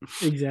talent.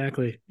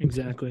 Exactly.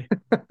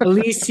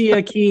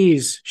 Alicia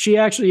Keys. She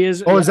actually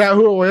is. Oh, is that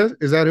who it is?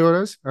 Is that who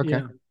it is? Okay.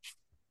 Yeah.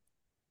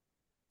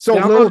 So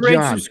Lil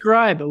Jon.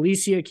 Subscribe,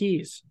 Alicia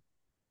Keys.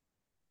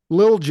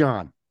 Lil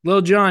Jon.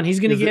 He's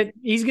gonna get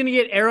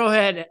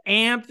Arrowhead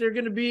amped.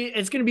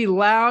 It's gonna be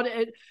loud.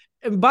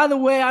 And by the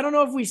way, I don't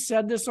know if we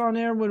said this on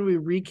air when we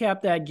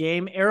recapped that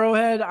game.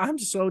 Arrowhead, I'm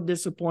so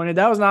disappointed.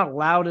 That was not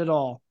loud at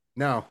all.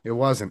 No, it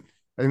wasn't.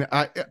 And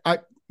I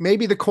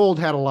maybe the cold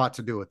had a lot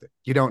to do with it.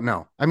 You don't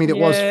know. I mean, it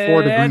was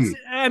 4 degrees.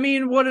 I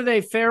mean, what are they?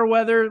 Fair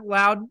weather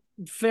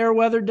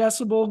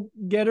decibel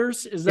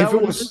getters? Is that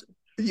what it was?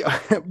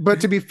 Yeah, but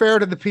to be fair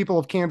to the people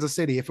of Kansas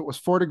City, if it was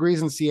 4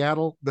 degrees in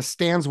Seattle, the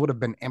stands would have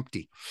been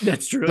empty.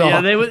 That's true. So,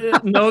 yeah, they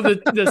would. No,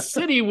 the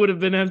city would have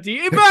been empty.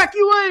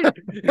 Evacuate!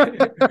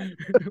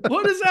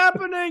 What is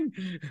happening?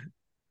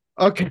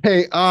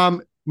 Okay.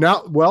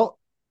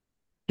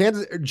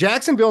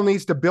 Jacksonville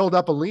needs to build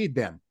up a lead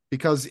then,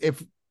 because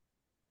if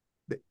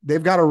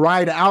they've got to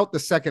ride out the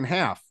second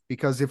half,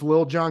 because if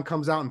Lil Jon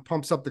comes out and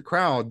pumps up the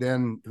crowd,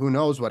 then who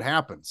knows what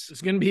happens.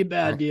 It's going to be a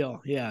bad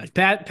deal. Yeah.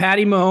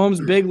 Patty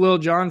Mahomes, big Lil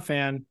Jon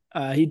fan.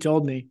 He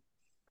told me.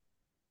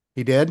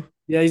 He did?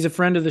 Yeah, he's a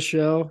friend of the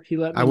show. He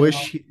let me know.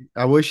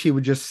 I wish he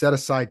would just set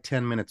aside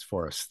 10 minets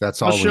for us.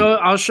 That's all.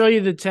 I'll show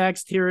you the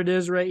text. Here it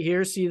is right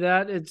here. See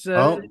that? It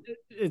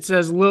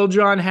says Lil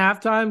Jon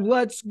halftime.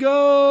 Let's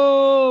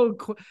go!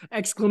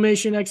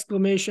 Exclamation,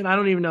 exclamation. I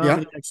don't even know how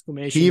many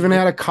exclamations. He even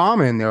had a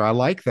comma in there. I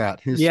like that.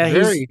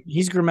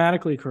 He's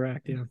grammatically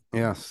correct. Yeah.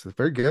 Yes,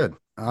 very good.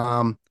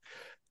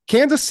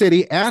 Kansas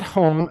City at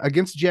home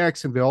against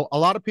Jacksonville. A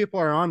lot of people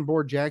are on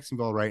board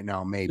Jacksonville right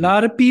now, maybe. A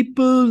lot of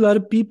people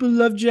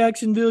love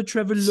Jacksonville.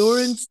 Trevor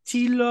Lawrence,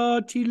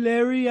 T-Law, T.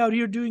 Larry out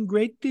here doing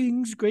great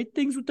things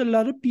with a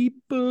lot of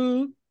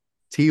people.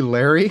 T.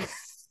 Larry?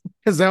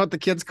 Is that what the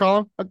kids call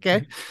him?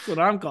 Okay. That's what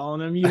I'm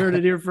calling him. You heard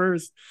it here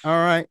first. All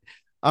right.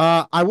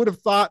 I would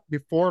have thought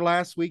before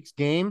last week's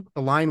game,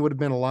 the line would have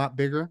been a lot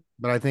bigger,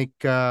 but I think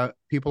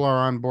people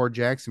are on board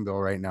Jacksonville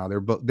right now.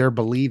 They're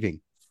believing.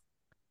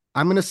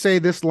 I'm going to say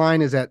this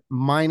line is at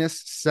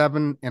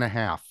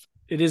 -7.5.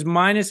 It is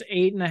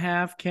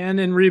 -8.5, Ken.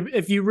 And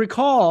if you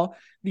recall,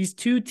 these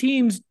two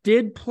teams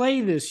did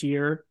play this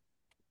year.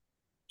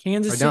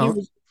 Kansas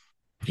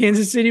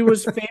City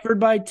was favored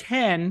by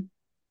 10.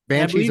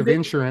 Banshees of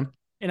Inisherin.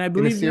 And I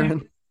believe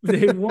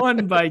they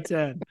won by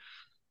 10.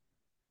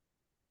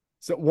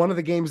 So one of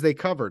the games they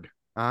covered,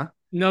 huh?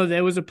 No,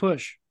 that was a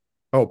push.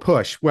 Oh,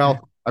 push.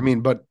 Well, I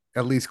mean, but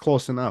at least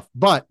close enough.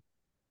 But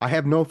I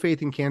have no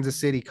faith in Kansas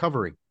City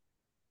covering.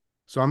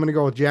 So I'm going to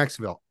go with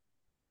Jacksonville.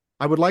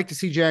 I would like to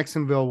see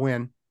Jacksonville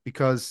win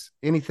because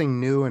anything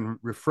new and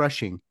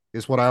refreshing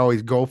is what I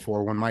always go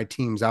for when my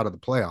team's out of the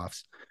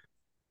playoffs.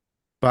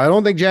 But I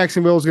don't think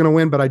Jacksonville is going to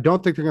win, but I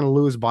don't think they're going to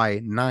lose by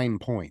 9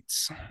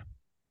 points.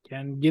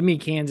 Ken, give me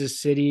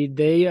Kansas City.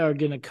 They are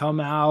going to come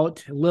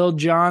out. Lil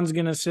Jon's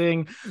going to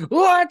sing,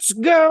 "Let's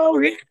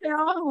go."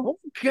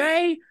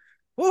 Okay.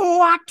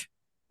 What?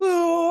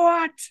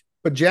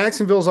 But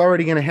Jacksonville's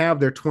already going to have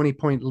their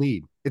 20-point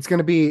lead. It's going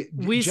to be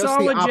we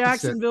saw what opposite.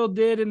 Jacksonville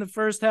did in the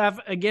first half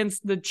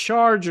against the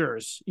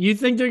Chargers. You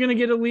think they're going to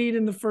get a lead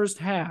in the first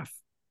half?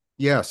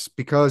 Yes,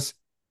 because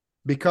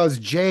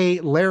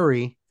Jay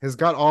Larry has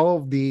got all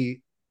of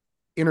the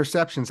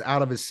interceptions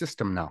out of his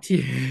system now.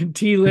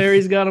 T.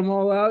 Larry's got them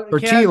all out. Or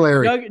T.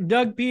 Larry.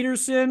 Doug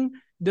Peterson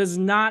does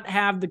not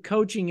have the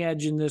coaching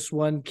edge in this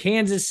one.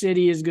 Kansas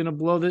City is going to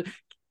blow the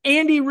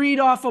Andy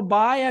Reid off a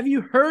bye. Have you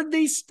heard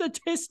these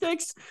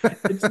statistics?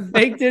 It's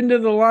baked into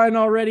the line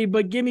already,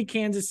 but give me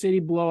Kansas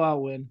City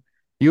blowout win.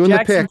 You and the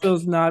pick.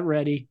 Jacksonville's not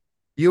ready.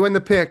 You and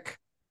the pick.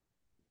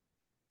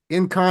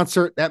 In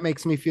concert, that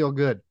makes me feel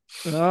good.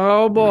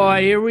 Oh,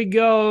 boy. Here we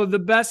go. The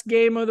best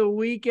game of the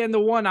weekend, the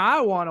one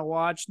I want to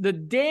watch. The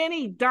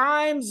Danny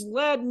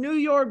Dimes-led New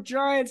York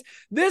Giants.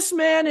 This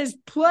man is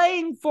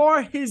playing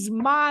for his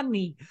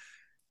money.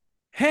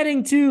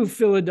 Heading to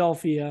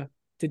Philadelphia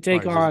to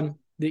take on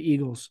the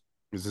Eagles.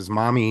 Is his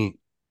mommy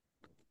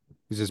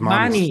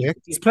money sick?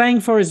 He's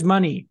playing for his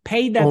money.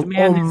 Pay that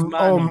man his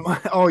money.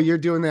 You're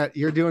doing that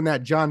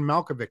John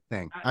Malkovich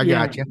thing. I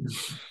got you.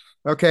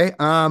 Okay.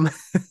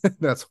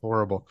 That's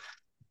horrible.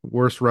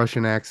 Worst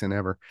Russian accent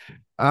ever.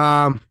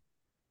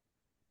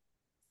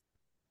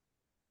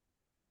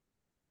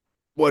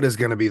 What is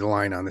going to be the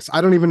line on this? I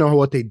don't even know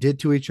what they did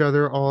to each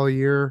other all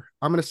year.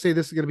 I'm going to say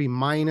this is going to be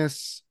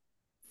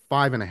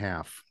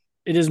 -5.5.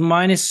 It is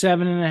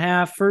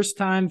 -7.5. First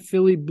time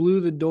Philly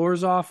blew the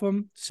doors off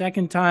them.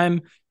 Second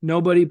time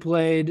nobody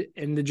played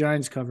and the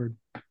Giants covered.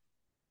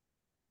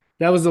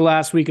 That was the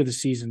last week of the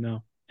season,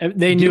 though.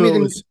 They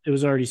knew it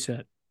was already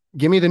set.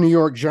 Give me the New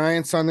York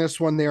Giants on this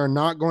one. They are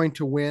not going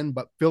to win,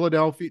 but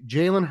Philadelphia,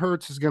 Jalen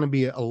Hurts is going to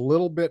be a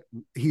little bit.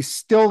 He's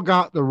still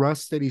got the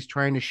rust that he's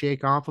trying to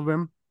shake off of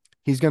him.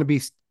 He's going to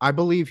be, I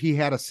believe he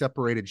had a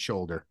separated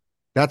shoulder.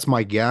 That's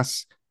my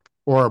guess.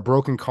 Or a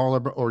broken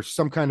collarbone or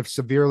some kind of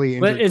severely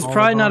injured But it's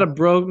probably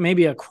not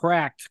maybe a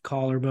cracked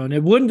collarbone.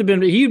 It wouldn't have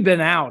been, he'd been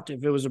out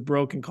if it was a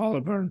broken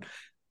collarbone.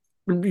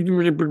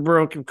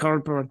 Broken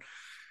collarbone.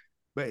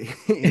 But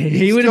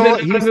he would have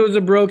been if it was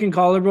a broken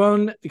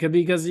collarbone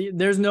because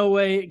there's no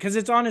way, because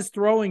it's on his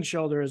throwing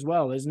shoulder as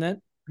well, isn't it?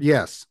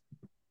 Yes.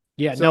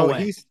 Yeah, so no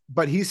way.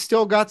 But he's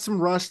still got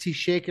some rust he's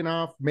shaking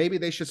off. Maybe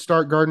they should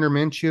start Gardner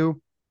Minshew.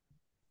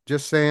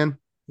 Just saying.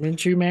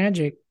 Minshew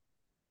magic.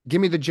 Give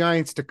me the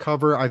Giants to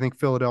cover. I think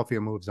Philadelphia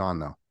moves on,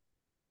 though.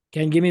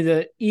 Can give me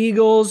the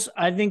Eagles.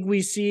 I think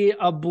we see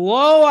a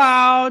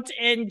blowout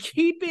in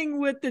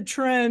keeping with the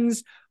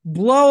trends.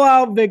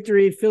 Blowout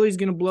victory. Philly's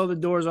going to blow the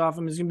doors off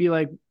them. It's going to be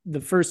like the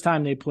first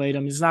time they played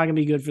them. It's not going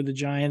to be good for the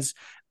Giants,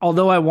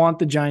 although I want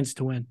the Giants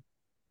to win.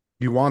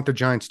 You want the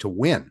Giants to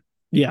win?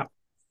 Yeah.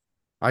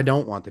 I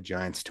don't want the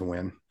Giants to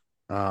win.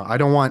 I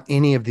don't want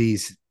any of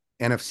these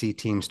NFC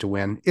teams to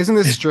win. Isn't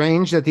this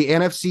strange that the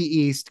NFC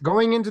East,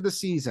 going into the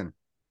season,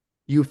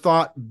 you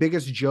thought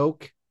biggest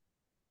joke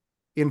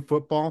in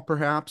football,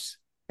 perhaps,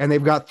 and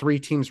they've got 3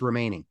 teams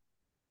remaining.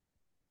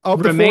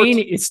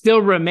 It's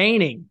still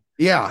remaining.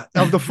 Yeah.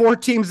 Of the 4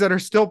 teams that are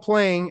still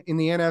playing in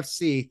the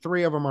NFC,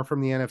 3 of them are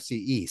from the NFC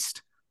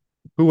East.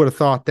 Who would have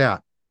thought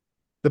that?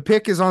 The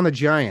pick is on the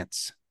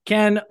Giants.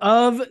 Ken,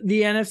 of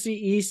the NFC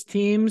East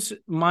teams,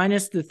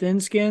 minus the thin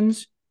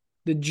skins,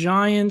 The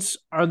Giants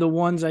are the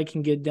ones I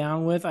can get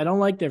down with. I don't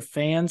like their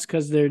fans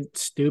because they're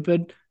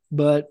stupid,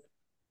 but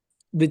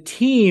the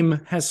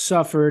team has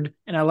suffered,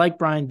 and I like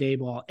Brian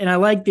Daboll, and I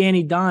like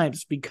Danny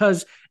Dimes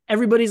because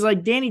everybody's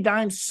like, Danny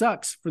Dimes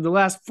sucks for the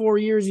last 4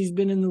 years he's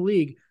been in the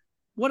league.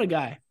 What a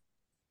guy.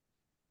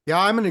 Yeah,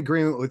 I'm in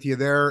agreement with you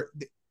there.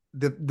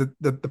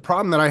 The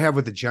problem that I have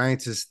with the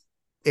Giants is,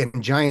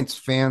 and Giants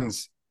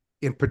fans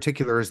in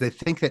particular, is they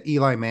think that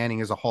Eli Manning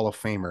is a Hall of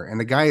Famer, and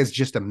the guy is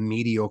just a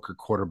mediocre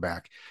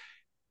quarterback.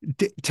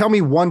 Tell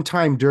me one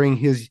time during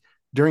his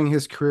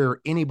career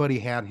anybody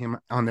had him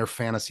on their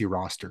fantasy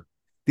roster.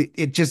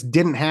 It just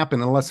didn't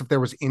happen unless if there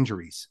was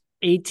injuries.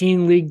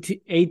 18 league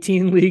teams,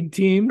 18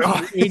 team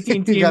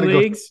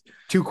leagues,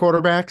 2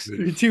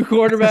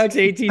 quarterbacks,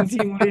 18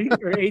 team leagues,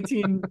 or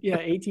 18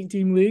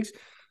 team leagues.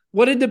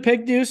 What did the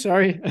pick do?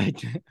 Sorry, I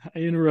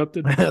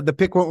interrupted. The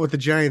pick went with the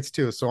Giants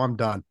too, so I'm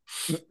done.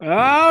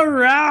 All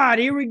right,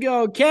 here we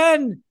go.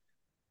 Ken,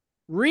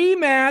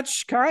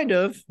 rematch, kind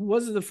of.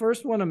 Was it the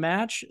first one a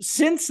match?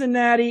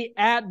 Cincinnati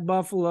at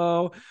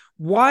Buffalo.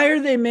 Why are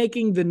they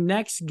making the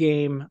next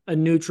game a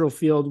neutral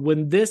field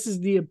when this is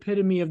the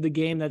epitome of the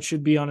game that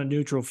should be on a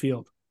neutral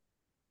field?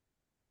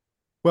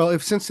 Well,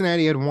 if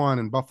Cincinnati had won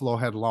and Buffalo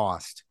had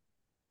lost,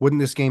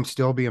 wouldn't this game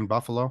still be in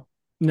Buffalo?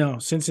 No,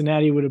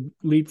 Cincinnati would have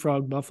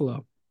leapfrogged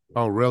Buffalo.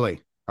 Oh,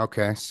 really?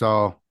 Okay,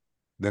 so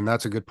then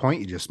that's a good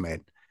point you just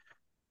made.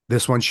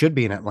 This one should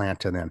be in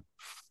Atlanta then.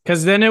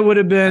 Because then it would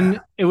have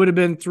been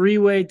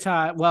 3-way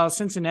tie. Well,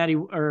 Cincinnati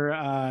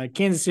or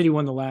Kansas City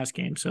won the last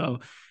game, so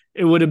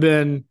it would have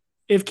been,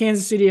 if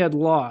Kansas City had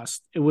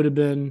lost, it would have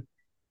been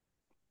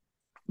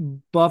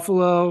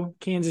Buffalo,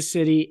 Kansas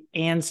City,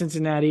 and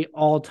Cincinnati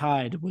all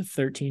tied with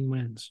 13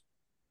 wins.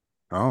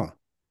 Oh,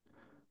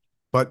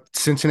 but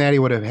Cincinnati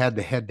would have had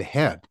the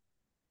head-to-head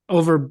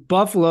over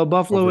Buffalo.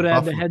 Buffalo would have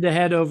had the Buffalo.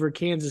 head-to-head over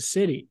Kansas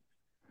City.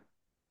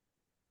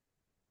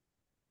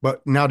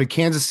 But now, did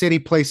Kansas City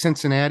play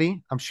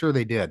Cincinnati? I'm sure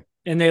they did.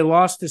 And they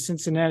lost to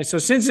Cincinnati. So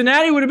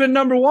Cincinnati would have been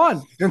number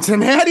 1.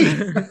 Cincinnati.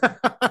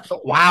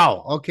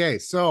 Wow. Okay.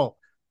 So,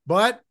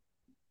 but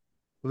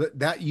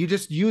that you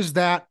just use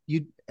that,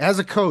 you as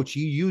a coach,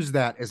 you use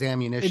that as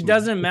ammunition. It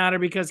doesn't matter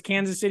because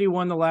Kansas City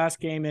won the last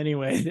game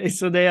anyway.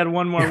 So they had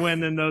one more win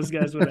than those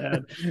guys would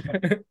have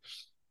had.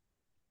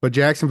 But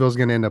Jacksonville's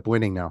going to end up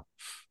winning now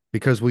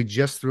because we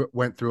just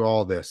went through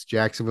all this.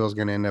 Jacksonville's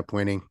going to end up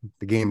winning.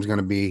 The game's going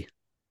to be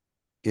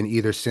in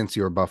either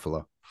Cincy or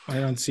Buffalo. I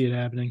don't see it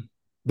happening.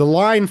 The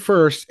line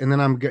first, and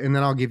then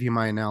I'll give you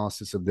my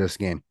analysis of this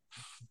game.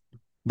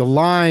 The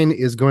line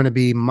is going to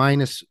be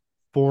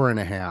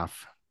 -4.5.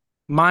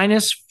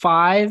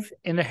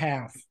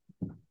 -5.5.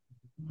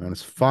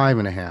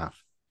 -5.5.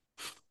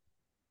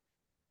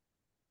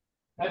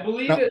 I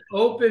believe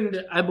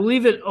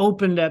it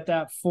opened at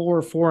that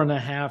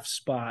 4.5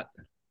 spot.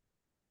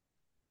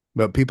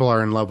 But people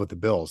are in love with the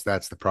Bills.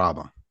 That's the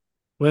problem.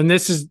 When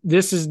this is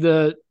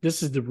the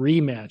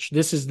rematch.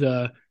 This is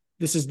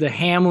the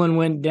Hamlin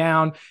went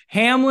down.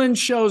 Hamlin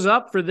shows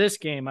up for this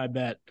game, I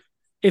bet,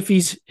 if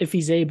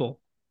he's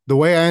able. The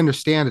way I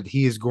understand it,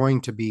 he is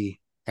going to be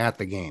at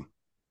the game.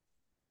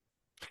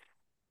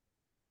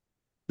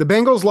 The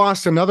Bengals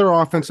lost another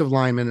offensive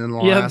lineman in the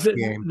last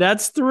game.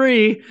 That's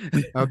 3.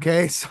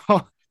 Okay, so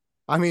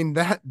I mean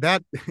that.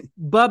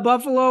 But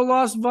Buffalo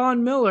lost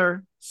Von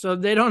Miller, so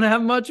they don't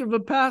have much of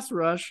a pass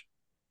rush.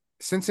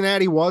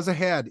 Cincinnati was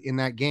ahead in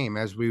that game,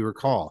 as we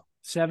recall.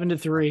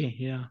 7-3,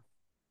 yeah.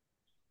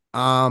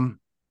 I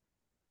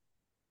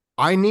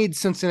need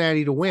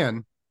Cincinnati to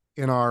win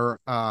in our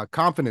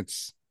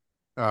confidence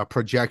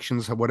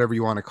projections, whatever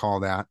you want to call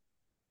that.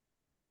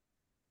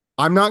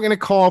 I'm not going to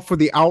call for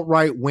the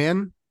outright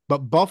win,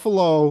 but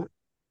Buffalo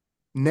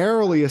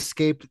narrowly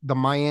escaped the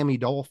Miami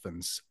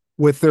Dolphins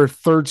with their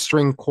third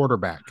string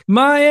quarterback.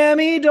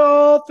 Miami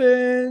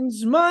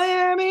Dolphins.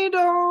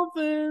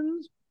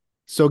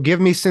 So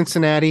give me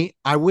Cincinnati.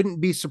 I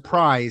wouldn't be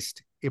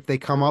surprised if they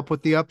come up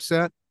with the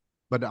upset,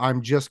 but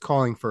I'm just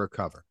calling for a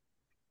cover.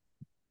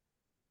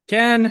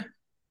 Ken,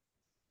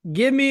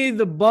 give me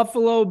the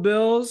Buffalo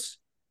Bills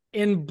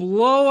in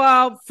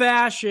blowout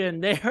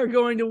fashion. They are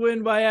going to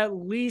win by at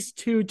least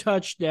 2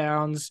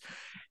 touchdowns.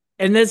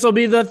 And this will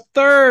be the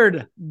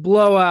 3rd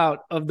blowout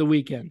of the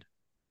weekend.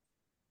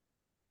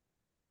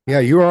 Yeah,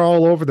 you are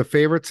all over the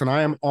favorites, and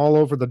I am all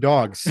over the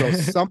dogs. So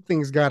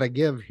something's got to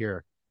give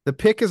here. The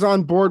pick is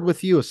on board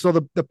with you. So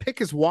the pick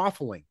is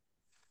waffling.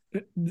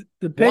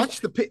 The pick,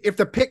 watch the pick. If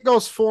the pick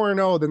goes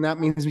 4-0, then that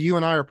means you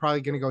and I are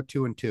probably going to go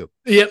 2-2.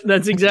 Yep,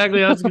 that's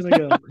exactly how it's going to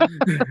go.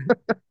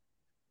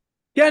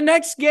 Yeah,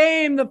 next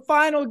game, the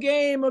final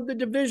game of the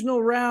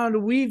divisional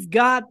round, we've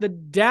got the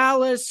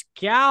Dallas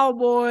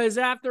Cowboys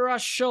after a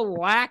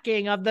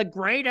shellacking of the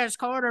greatest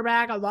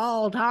quarterback of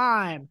all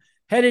time,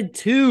 headed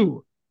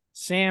to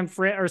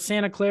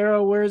Santa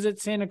Clara. Where is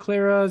it? Santa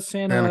Clara,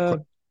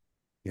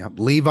 Yeah,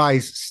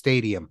 Levi's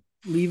Stadium.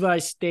 Levi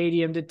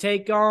Stadium to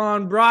take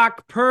on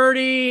Brock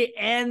Purdy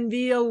and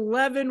the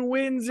 11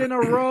 wins in a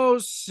row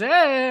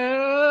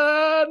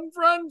San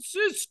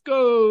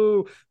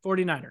Francisco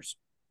 49ers.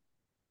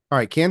 All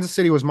right. Kansas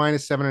City was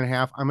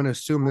 -7.5. I'm going to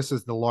assume this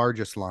is the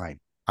largest line.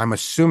 I'm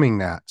assuming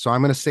that. So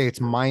I'm going to say it's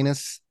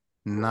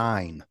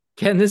 -9.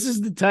 Ken, this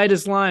is the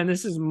tightest line.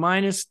 This is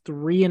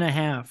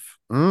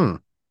 -3.5.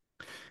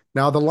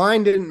 Now, the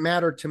line didn't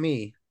matter to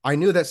me. I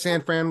knew that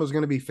San Fran was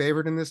going to be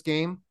favored in this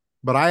game,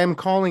 but I am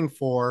calling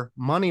for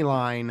money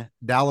line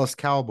Dallas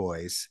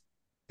Cowboys.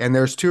 And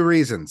there's two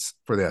reasons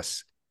for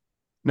this.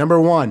 Number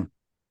one,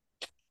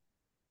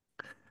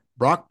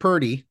 Brock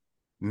Purdy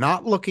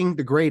not looking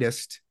the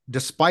greatest,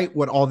 despite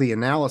what all the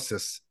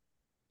analysis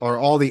or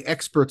all the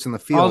experts in the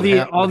field,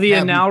 all the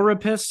anal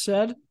rapists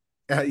said.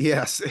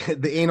 Yes,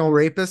 the anal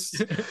rapists.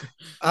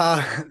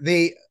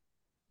 The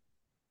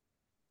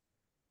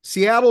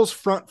Seattle's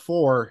front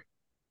four.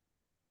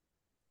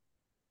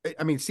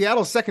 I mean,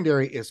 Seattle's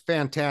secondary is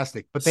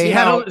fantastic, but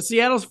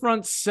Seattle's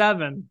front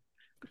seven.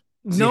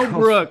 No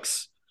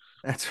Brooks.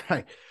 That's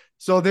right.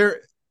 So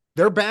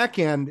their back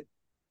end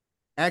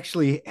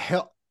actually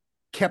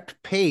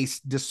kept pace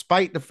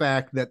despite the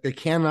fact that they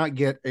cannot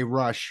get a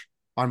rush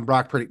on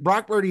Brock Purdy.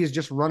 Brock Purdy is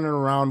just running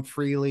around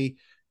freely,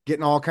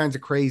 getting all kinds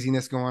of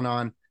craziness going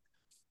on,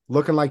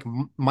 looking like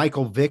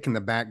Michael Vick in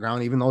the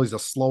background, even though he's a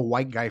slow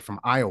white guy from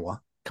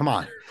Iowa. Come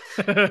on.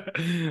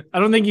 I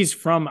don't think he's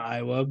from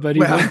Iowa, but he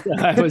went to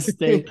Iowa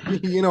State.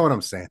 You know what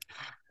I'm saying?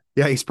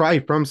 Yeah, he's probably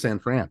from San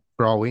Fran,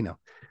 for all we know.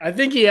 I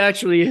think he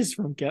actually is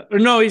from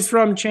he's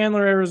from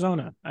Chandler,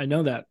 Arizona. I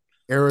know that.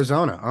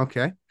 Arizona,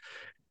 okay.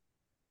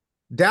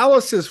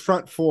 Dallas's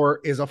front four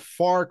is a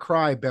far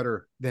cry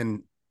better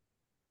than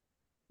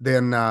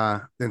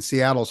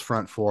Seattle's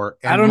front four.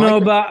 And I don't know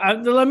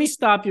about. Let me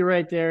stop you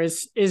right there.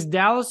 Is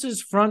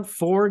Dallas's front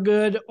four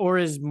good, or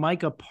is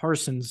Micah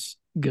Parsons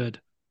good?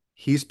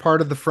 He's part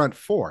of the front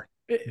four.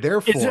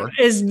 Therefore,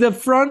 is the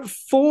front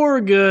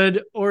four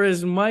good, or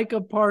is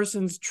Micah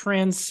Parsons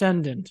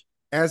transcendent?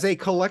 As a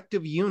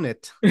collective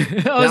unit,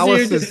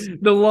 the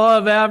law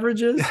of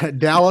averages.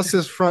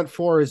 Dallas's front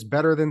four is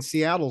better than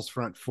Seattle's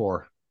front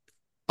four.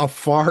 A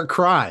far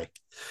cry.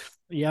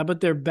 Yeah,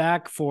 but their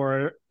back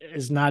four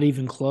is not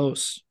even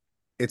close.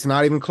 It's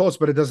not even close,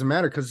 but it doesn't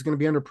matter because it's going to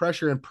be under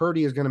pressure and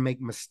Purdy is going to make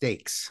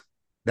mistakes.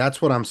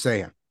 That's what I'm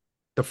saying.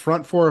 The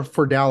front four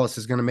for Dallas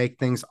is going to make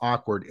things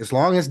awkward. As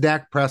long as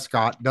Dak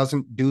Prescott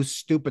doesn't do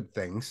stupid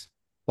things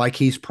like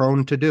he's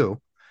prone to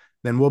do,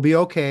 then we'll be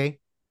okay.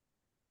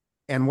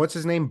 And what's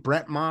his name?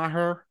 Brett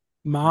Maher.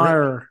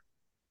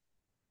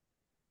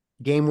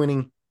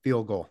 Game-winning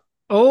field goal.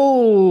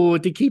 Oh,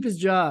 to keep his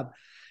job.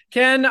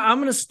 Ken, I'm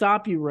going to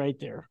stop you right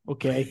there,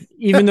 okay?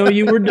 Even though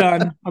you were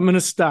done, I'm going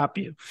to stop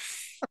you.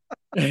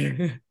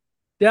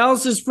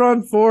 Dallas's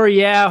front four,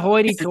 yeah,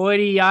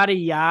 hoity-toity, yada,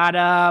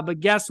 yada. But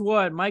guess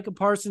what? Micah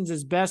Parsons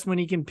is best when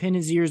he can pin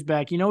his ears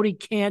back. You know what he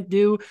can't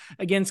do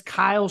against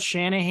Kyle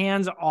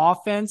Shanahan's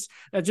offense?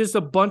 That's just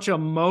a bunch of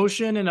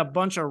motion and a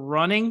bunch of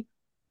running.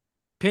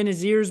 Pin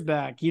his ears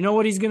back. You know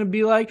what he's going to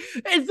be like?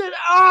 Is it,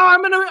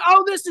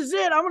 this is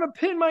it. I'm going to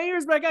pin my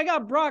ears back. I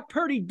got Brock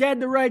Purdy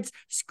dead to rights.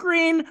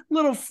 Screen,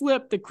 little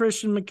flip to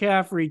Christian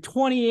McCaffrey.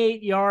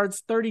 28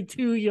 yards,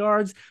 32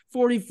 yards,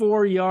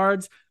 44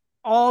 yards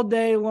all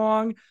day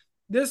long.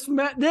 This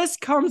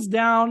comes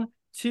down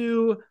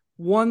to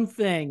one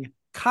thing.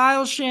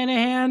 Kyle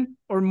Shanahan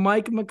or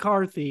Mike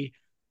McCarthy?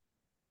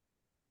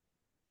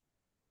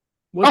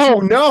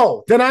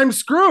 No. Then I'm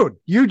screwed.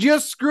 You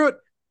just screwed.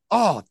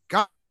 Oh,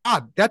 God.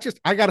 I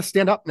got to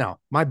stand up now.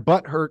 My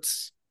butt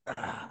hurts.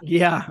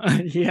 Yeah.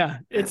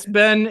 It's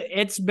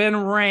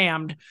been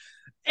rammed.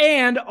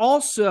 And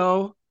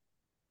also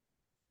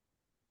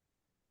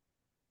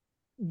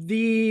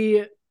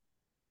the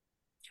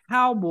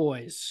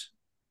Cowboys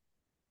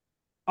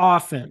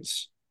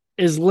offense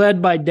is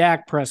led by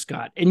Dak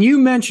Prescott. And you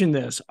mentioned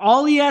this.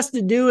 All he has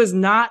to do is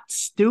not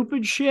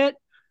stupid shit.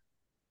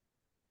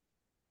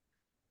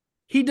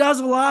 He does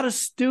a lot of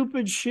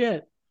stupid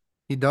shit.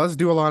 He does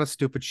do a lot of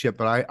stupid shit,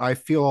 but I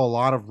feel a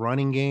lot of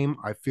running game.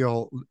 I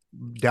feel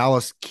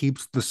Dallas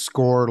keeps the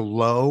score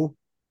low,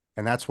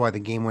 and that's why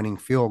the game-winning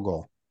field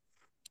goal.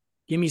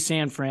 Give me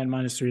San Fran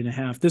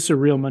 -3.5. This is a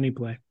real money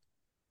play.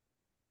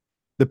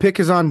 The pick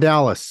is on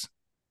Dallas.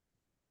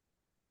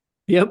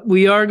 Yep,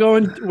 we're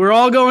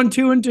all going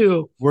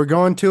 2-2. We're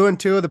going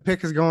 2-2. The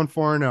pick is going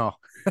 4-0.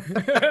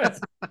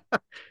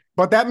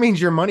 But that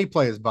means your money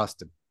play is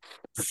busted.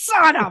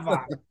 Son of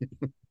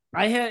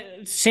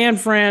a. San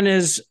Fran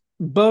is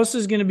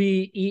Bosa's going to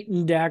be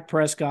eating Dak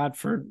Prescott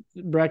for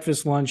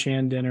breakfast, lunch,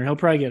 and dinner. He'll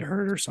probably get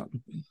hurt or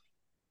something.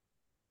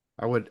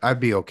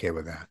 I'd be okay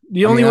with that.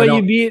 Only way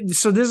you beat,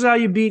 so this is how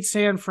you beat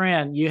San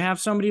Fran. You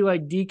have somebody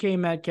like DK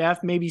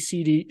Metcalf, maybe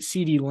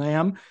CeeDee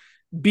Lamb,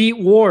 beat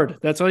Ward.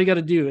 That's all you got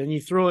to do. And you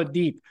throw it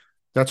deep.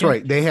 That's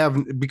right.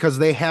 Because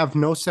they have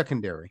no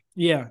secondary.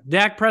 Yeah.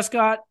 Dak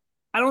Prescott,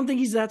 I don't think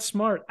he's that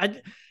smart.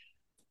 I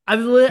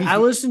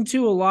listen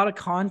to a lot of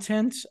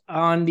content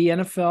on the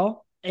NFL,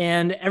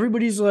 and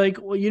everybody's like,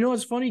 well, you know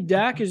what's funny?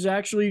 Dak is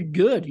actually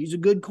good. He's a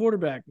good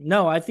quarterback.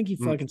 No, I think he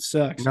fucking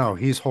sucks. No,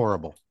 he's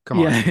horrible. Come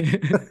on. Like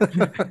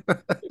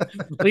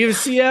if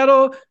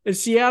Seattle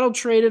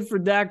traded for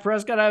Dak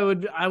Prescott,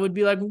 I would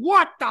be like,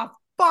 what the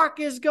fuck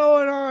is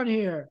going on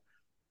here?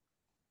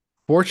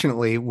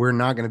 Fortunately, we're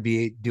not going to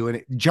be doing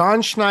it.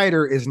 John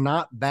Schneider is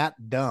not that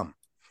dumb.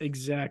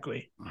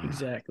 Exactly.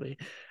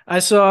 I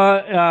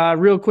saw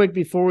real quick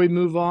before we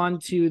move on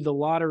to the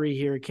lottery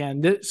here,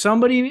 Ken,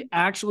 somebody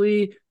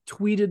actually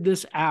tweeted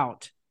this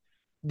out.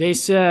 They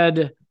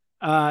said,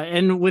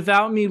 and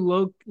without me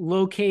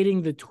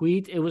locating the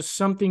tweet, it was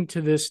something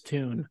to this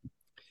tune.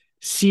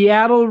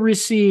 Seattle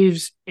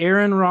receives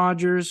Aaron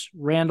Rodgers,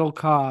 Randall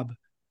Cobb.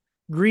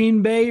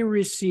 Green Bay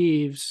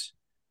receives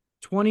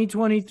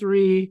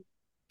 2023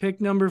 pick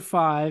number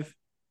 5,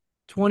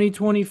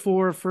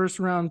 2024 first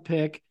round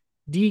pick,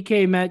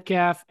 DK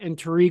Metcalf and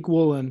Tariq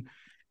Woolen.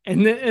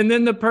 And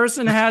then the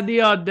person had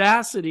the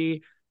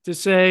audacity to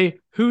say,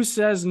 who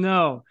says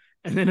no?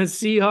 And then a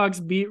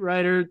Seahawks beat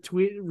writer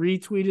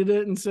retweeted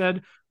it and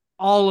said,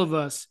 all of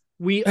us.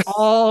 We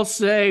all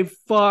say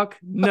fuck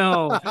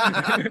no.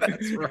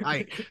 That's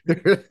right.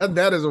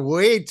 That is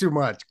way too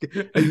much.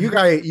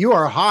 You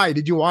are high.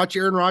 Did you watch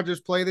Aaron Rodgers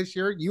play this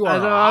year? You are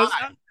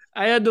high.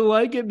 I had to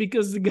like it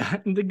because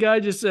the guy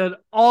just said,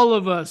 all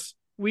of us.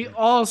 We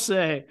all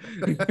say.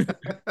 I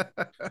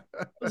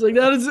was like,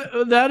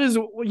 that is,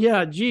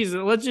 yeah, geez,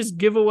 let's just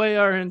give away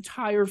our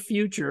entire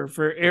future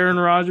for Aaron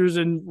Rodgers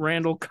and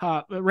Randall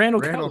Cobb.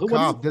 Randall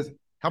Cobb.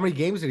 How many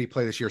games did he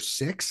play this year?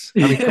 6? I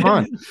mean, come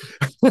on.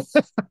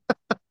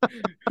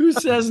 Who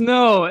says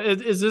no?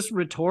 Is this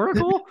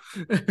rhetorical?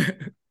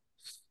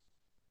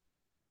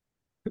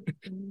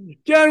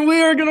 Ken,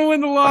 we are going to win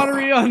the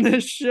lottery on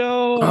this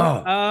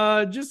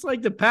show. Just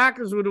like the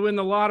Packers would win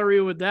the lottery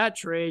with that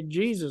trade.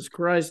 Jesus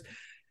Christ.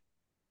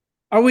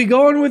 Are we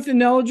going with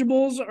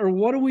ineligibles or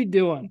what are we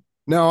doing?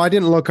 No, I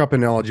didn't look up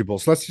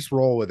ineligibles. Let's just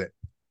roll with it.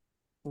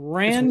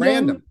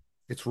 Random.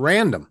 It's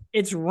random.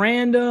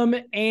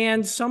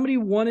 And somebody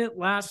won it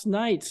last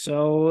night.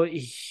 So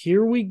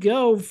here we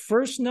go.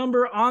 First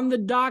number on the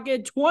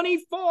docket,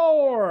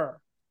 24.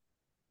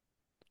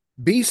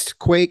 Beast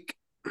Quake.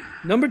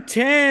 Number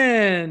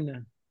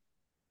 10.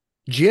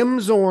 Jim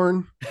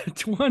Zorn.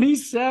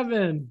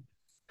 27.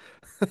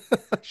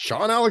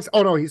 Sean Alex.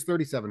 Oh, no, he's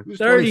 37. Who's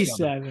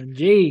 37?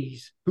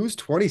 Jeez. Who's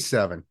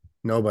 27?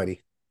 Nobody.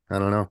 I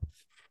don't know.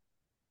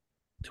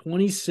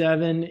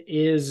 27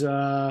 is,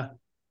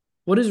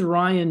 what is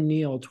Ryan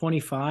Neal?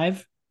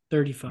 25?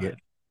 35. Yeah.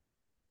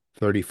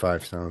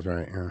 35 sounds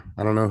right. Yeah.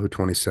 I don't know who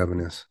 27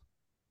 is.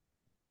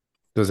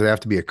 Does it have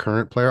to be a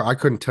current player? I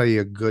couldn't tell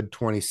you a good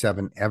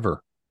 27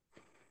 ever.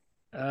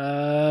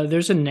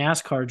 There's a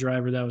NASCAR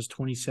driver that was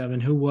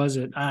 27. Who was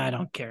it? I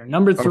don't care.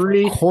 Number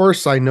 3. Of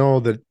course I know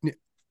the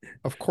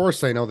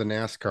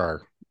NASCAR.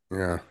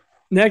 Yeah.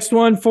 Next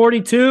one,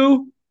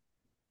 42.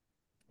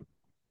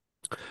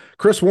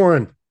 Chris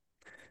Warren.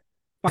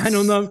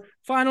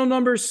 Final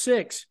number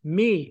 6.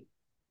 Me.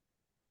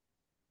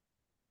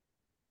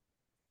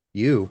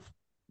 You.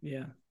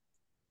 Yeah.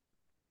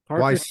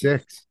 Why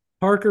 6?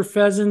 Parker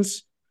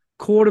Pheasants,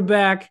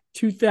 quarterback,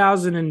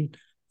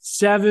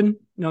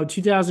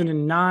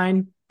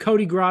 2009.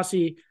 Cody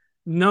Grossi,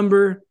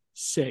 number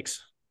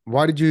 6.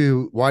 Why did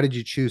you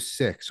choose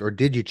 6, or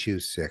did you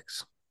choose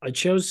 6? I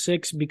chose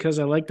 6 because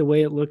I liked the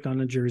way it looked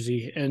on a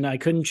jersey, and I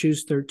couldn't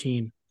choose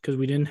 13 because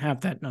we didn't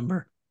have that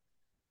number.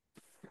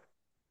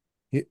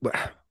 What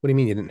do you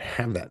mean you didn't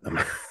have that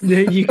number?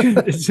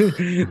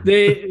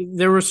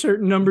 There were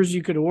certain numbers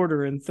you could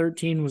order, and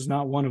 13 was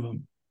not one of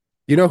them.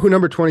 You know who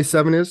number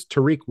 27 is?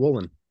 Tariq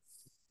Woolen.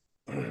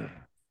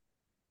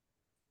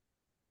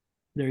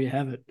 There you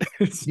have it.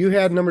 You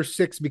had number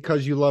 6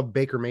 because you love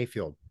Baker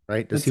Mayfield,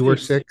 right? Does he wear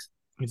 6?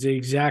 It's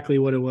exactly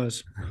what it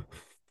was.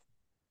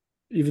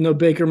 Even though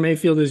Baker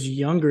Mayfield is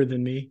younger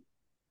than me.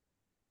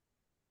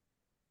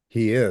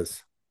 He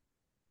is.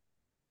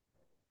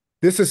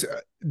 This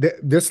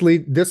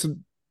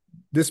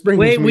brings.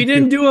 Wait, we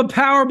didn't do a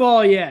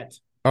Powerball yet.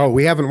 Oh,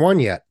 we haven't won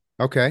yet.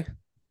 Okay.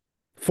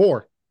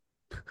 4.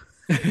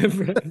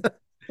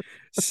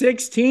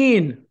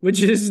 16,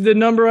 which is the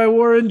number I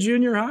wore in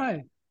junior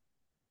high.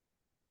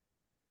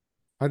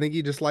 I think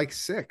you just like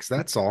 6.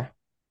 That's all.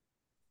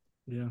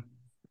 Yeah.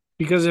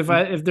 Because if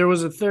there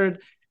was a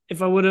third,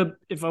 if I would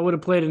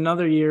have played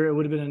another year, it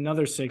would have been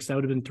another 6. That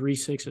would have been 3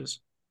 6s.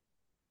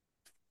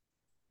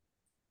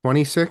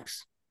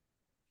 26?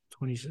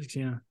 26,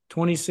 yeah.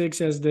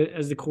 26 as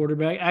the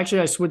quarterback.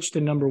 Actually, I switched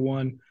to number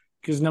 1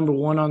 because number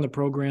 1 on the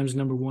program is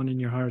number 1 in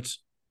your hearts.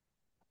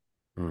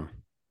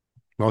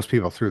 Most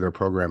people threw their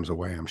programs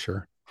away, I'm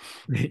sure.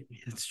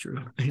 It's true.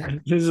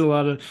 There's a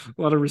lot of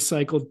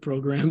recycled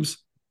programs.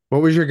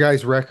 What was your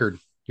guys' record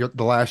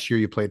the last year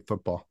you played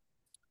football?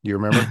 Do you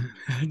remember?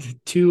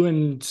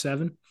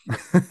 2-7.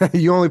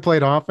 You only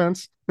played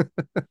offense?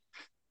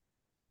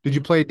 Did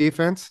you play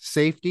defense?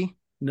 Safety?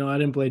 No, I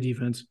didn't play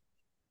defense.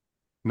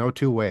 No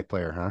two-way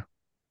player, huh?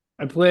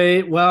 I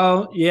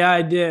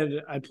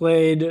did. I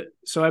played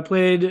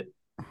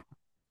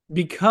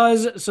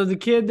because the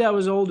kid that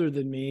was older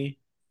than me,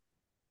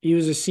 he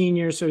was a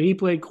senior, so he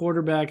played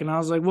quarterback, and I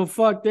was like, well,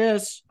 fuck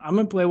this. I'm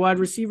going to play wide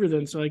receiver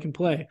then so I can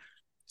play.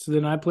 So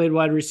then I played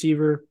wide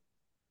receiver,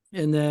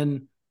 and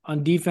then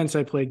on defense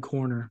I played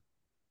corner.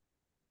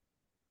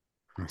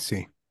 Let's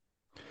see.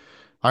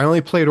 I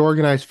only played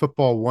organized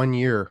football 1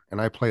 year, and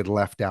I played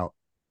left out.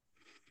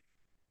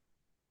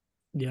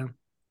 Yeah.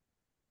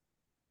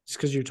 It's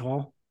because you're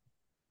tall.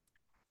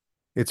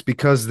 It's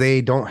because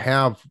they don't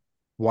have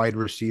wide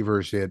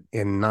receivers in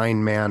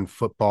 9-man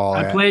football.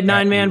 I played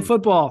 9-man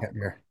football.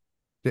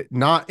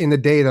 Not in the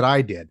day that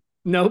I did.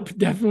 Nope,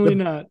 definitely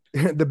not.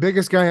 The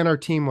biggest guy on our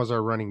team was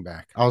our running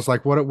back. I was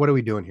like, what are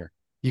we doing here?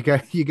 You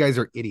guys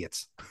are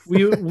idiots.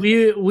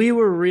 we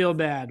were real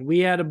bad. We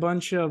had a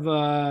bunch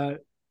of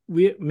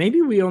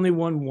we only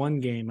won one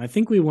game. I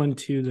think we won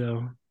two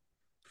though.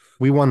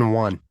 We won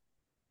one.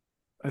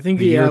 I think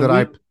the year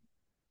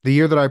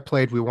that I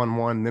played, we won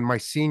one. And then my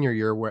senior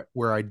year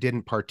where I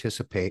didn't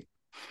participate,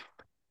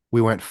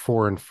 we went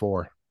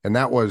 4-4. And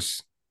that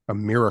was a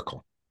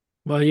miracle.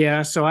 Well,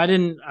 yeah. So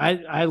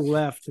I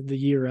left the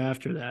year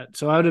after that.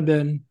 So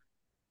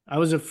I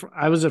was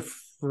a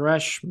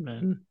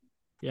freshman.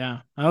 Yeah.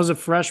 I was a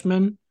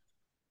freshman.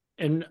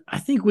 And I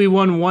think we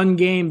won one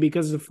game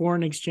because the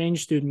foreign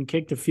exchange student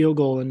kicked a field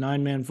goal in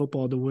 9-man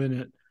football to win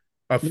it.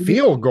 A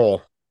field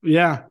goal?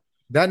 Yeah.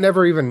 That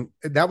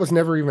was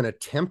never even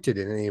attempted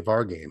in any of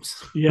our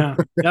games. Yeah.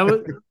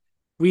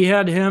 We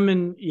had him,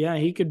 and yeah,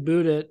 he could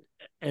boot it.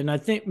 And I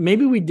think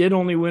maybe we did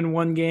only win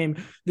one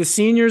game. The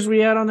seniors we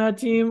had on that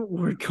team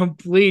were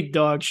complete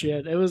dog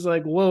shit. It was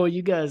like, whoa,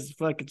 you guys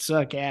fucking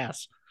suck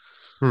ass.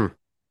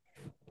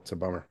 It's a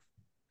bummer.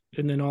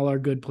 And then all our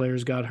good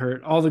players got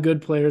hurt. All the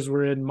good players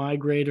were in my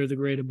grade or the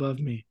grade above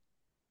me.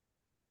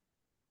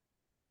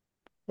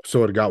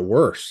 So it got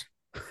worse.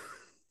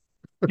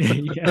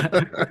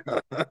 Yeah.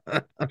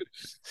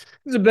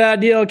 It's a bad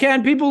deal.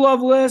 Ken, people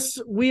love lists.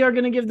 We are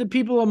going to give the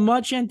people a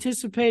much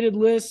anticipated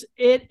list.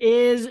 It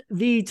is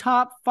the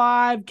top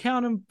 5,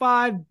 count them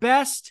 5,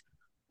 best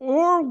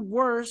or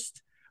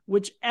worst,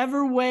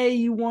 whichever way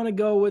you want to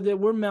go with it.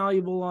 We're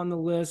malleable on the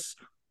list.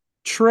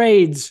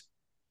 Trades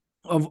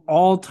of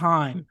all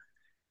time.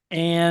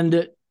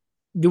 And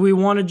do we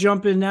want to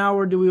jump in now,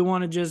 or do we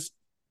want to just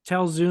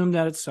tell Zoom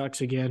that it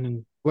sucks again?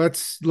 And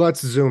let's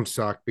Zoom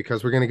suck,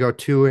 because we're going to go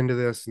 2 into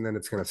this and then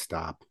it's going to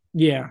stop.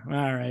 Yeah.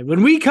 All right.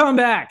 When we come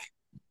back,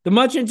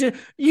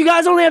 you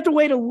guys only have to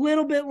wait a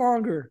little bit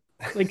longer,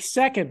 like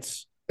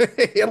seconds.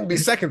 It'll be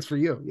seconds for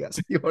you. Yes.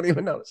 You won't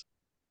even notice.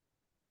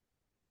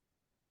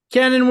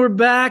 Ken, and we're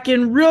back.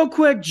 And real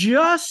quick,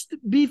 just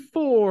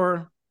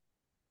before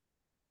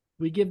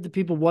we give the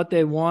people what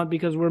they want,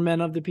 because we're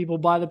men of the people,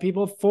 by the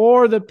people,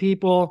 for the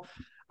people,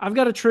 I've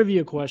got a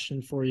trivia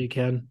question for you,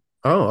 Ken.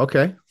 Oh,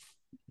 okay.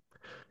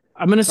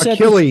 I'm going to set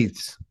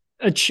Achilles.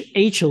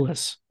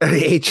 Achilles.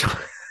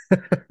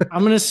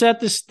 I'm going to set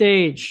the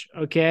stage,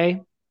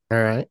 okay?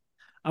 All right.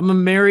 I'm a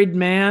married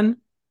man,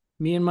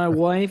 me and my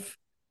wife.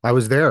 I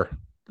was there.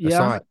 Yeah. I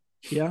saw it.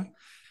 Yeah.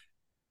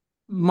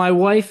 My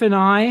wife and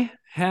I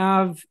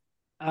have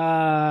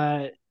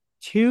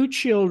 2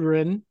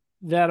 children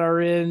that are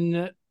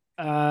in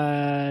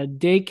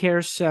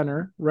daycare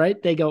center,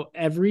 right? They go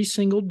every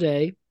single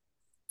day.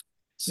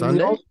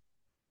 Sunday?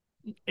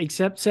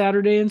 Except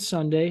Saturday and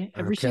Sunday,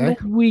 every single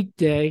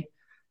weekday.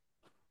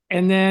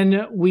 And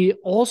then we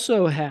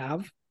also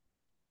have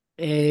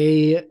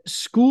a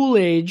school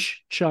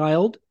age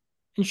child,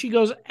 and she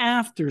goes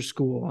after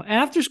school.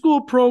 After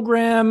school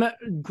program,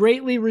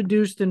 greatly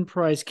reduced in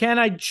price. Ken,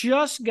 I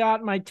just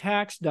got my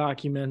tax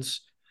documents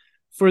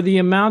for the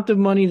amount of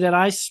money that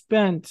I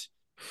spent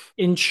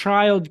in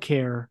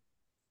childcare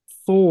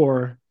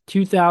for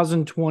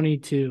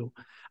 2022.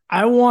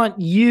 I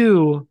want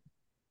you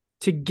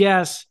to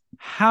guess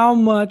how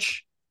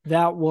much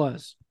that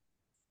was.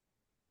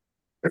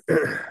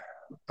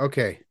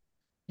 Okay.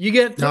 You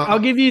get, I'll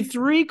give you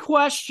 3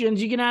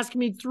 questions. You can ask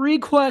me 3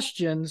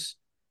 questions.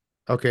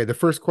 Okay. The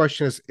first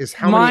question is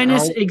how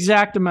minus many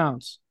exact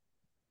amounts.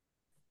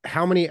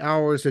 How many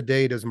hours a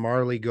day does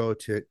Marley go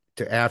to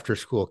after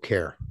school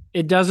care?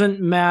 It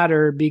doesn't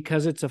matter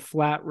because it's a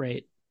flat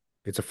rate.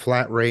 It's a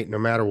flat rate. No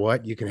matter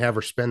what, you can have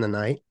her spend the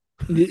night.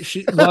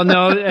 Well,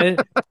 no,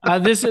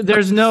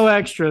 there's no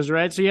extras,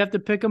 right? So you have to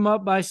pick them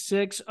up by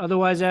 6.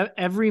 Otherwise,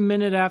 every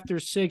minute after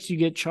 6, you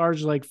get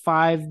charged like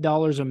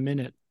 $5 a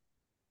minute.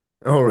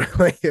 Oh,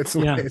 really? It's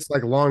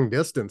like long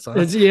distance, huh?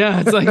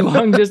 It's like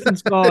long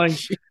distance calling.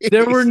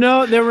 There were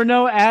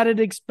no added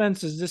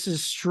expenses. This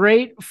is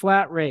straight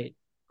flat rate.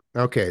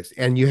 Okay,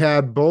 and you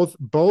had both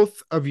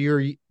of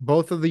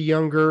the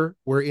younger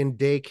were in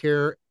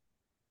daycare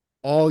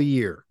all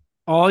year.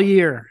 All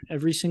year,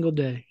 every single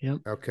day.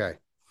 Yep. Okay.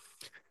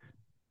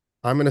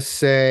 I'm going to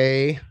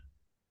say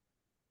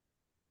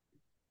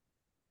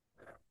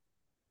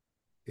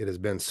it has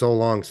been so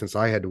long since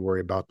I had to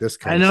worry about this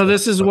kind of stuff. I know,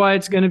 this is why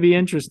it's going to be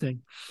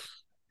interesting.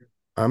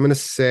 I'm going to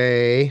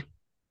say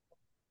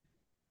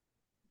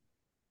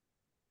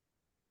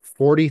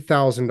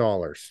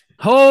 $40,000.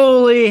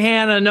 Holy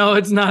Hannah. No,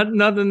 it's not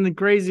nothing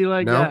crazy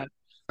like that.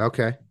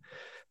 Okay.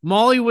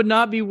 Molly would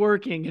not be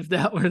working if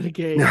that were the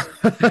case.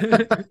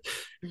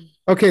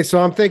 Okay. So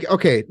I'm thinking,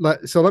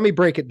 so let me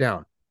break it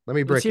down.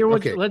 Let's hear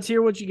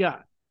what you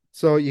got.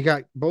 So you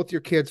got both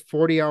your kids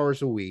 40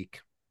 hours a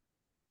week.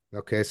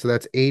 Okay, so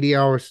that's 80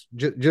 hours.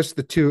 Just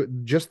the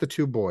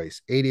two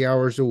boys, 80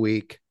 hours a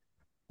week.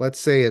 Let's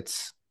say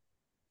it's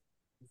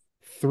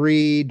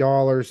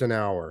 $3 an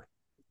hour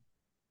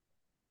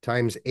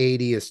times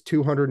 80 is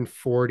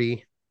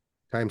 240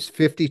 times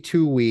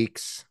 52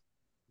 weeks.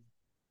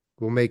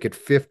 We'll make it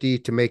 50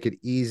 to make it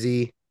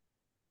easy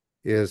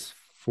is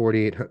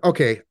 4,800.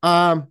 Okay.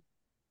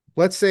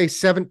 Let's say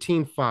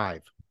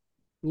 17.5.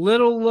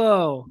 Little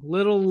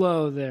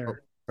low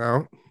there.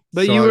 Oh,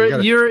 But so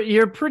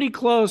you're pretty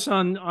close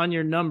on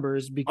your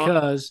numbers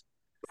because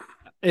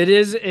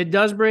it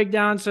does break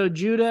down. So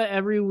Judah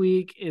every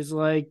week is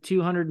like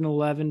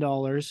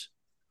 $211.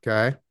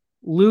 okay.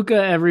 Luca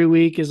every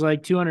week is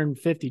like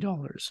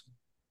 $250.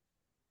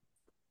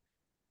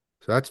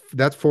 So that's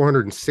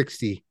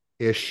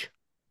 460-ish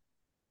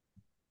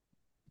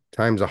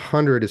times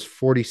 100 is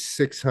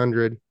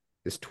 4,600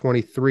 is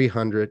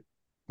 2,300.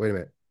 Wait a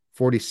minute.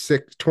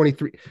 46,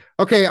 23.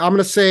 Okay, I'm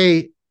gonna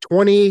say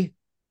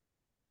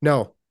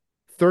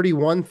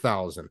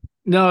 31,000.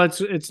 No,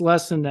 it's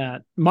less than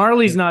that.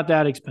 Marley's not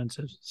that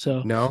expensive.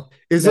 So No.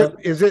 Is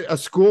it a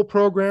school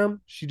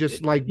program? She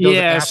just like does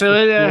yeah, it so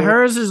after school?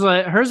 hers is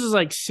like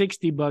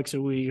 $60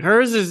 a week.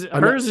 Hers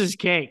is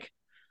cake.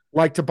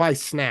 Like to buy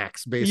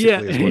snacks, Yeah,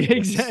 basically. Is what it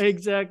is.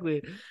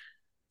 exactly.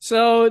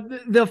 So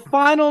the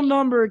final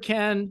number,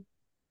 Ken,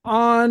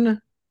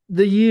 on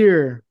the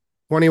year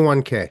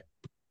 21K.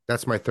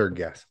 That's my third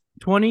guess.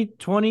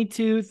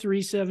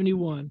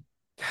 371.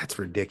 That's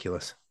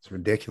ridiculous. It's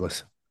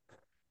ridiculous.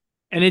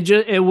 And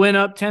it went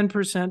up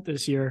 10%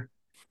 this year.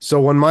 So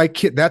when my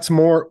kid, that's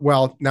more,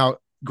 well, now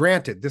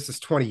granted, this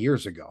is 20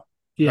 years ago,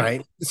 Yeah.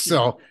 right?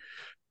 So,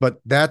 but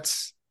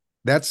that's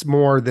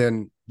more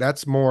than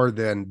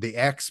the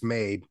X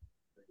made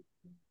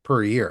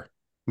per year.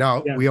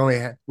 Now Yeah. we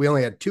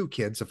only had two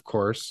kids, of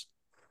course.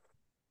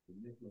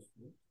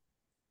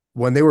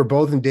 When they were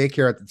both in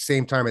daycare at the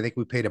same time, I think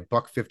we paid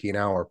 $1.50 an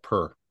hour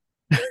per.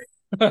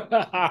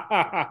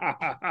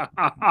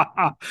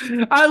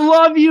 I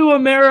love you,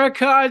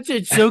 America.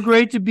 It's so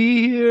great to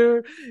be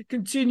here.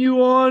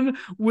 Continue on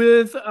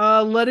with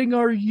letting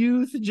our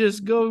youth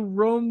just go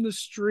roam the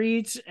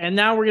streets. And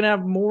now we're going to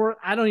have more.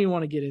 I don't even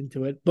want to get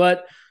into it,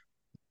 but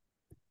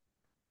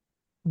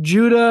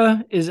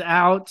Judah is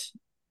out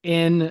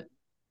in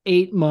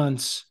 8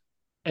 months.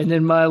 And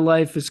then my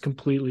life is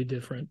completely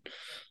different.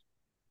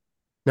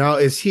 Now,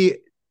 I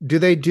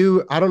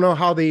don't know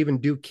how they even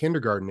do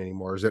kindergarten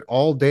anymore. Is it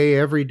all day,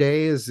 every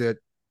day? Is it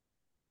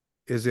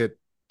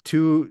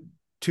 3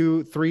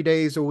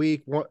 days a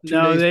week?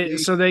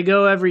 So they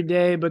go every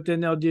day, but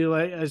then they'll do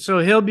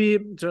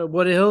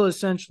what he'll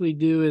essentially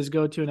do is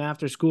go to an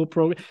after school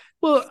program.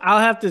 Well,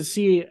 I'll have to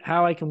see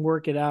how I can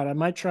work it out. I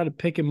might try to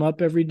pick him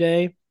up every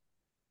day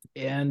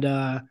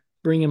and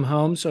bring him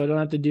home so I don't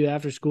have to do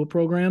after school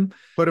program.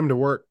 Put him to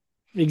work.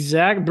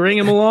 Exactly. Bring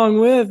him along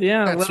with.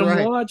 Yeah. That's let him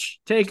right. watch.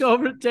 Take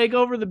over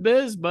the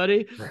biz,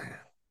 buddy.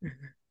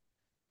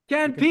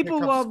 Ken, people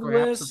love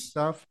lists.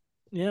 Stuff.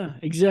 Yeah,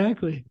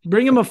 exactly.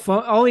 Bring him a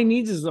phone. All he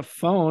needs is a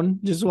phone.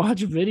 Just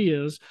watch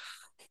videos.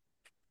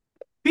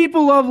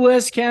 People love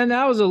lists, Ken.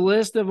 That was a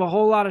list of a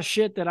whole lot of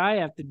shit that I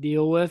have to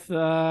deal with.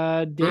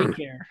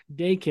 Daycare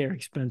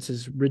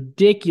expenses,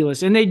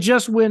 ridiculous. And they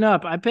just went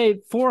up. I paid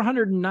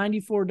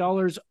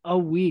 $494 a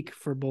week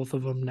for both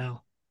of them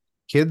now.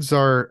 Kids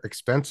are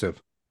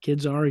expensive.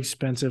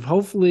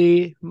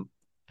 Hopefully,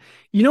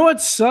 you know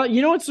what's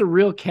the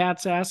real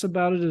cat's ass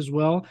about it as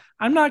well?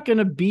 I'm not going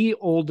to be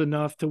old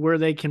enough to where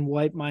they can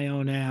wipe my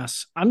own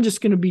ass. I'm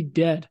just going to be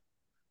dead.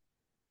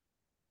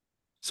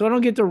 So I don't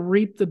get to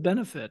reap the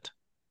benefit.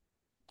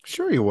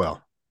 Sure you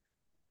will.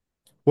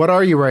 What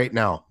are you right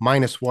now?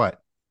 Minus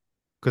what?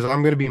 Because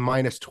I'm going to be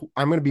minus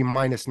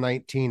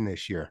 19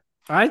 this year.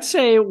 I'd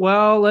say,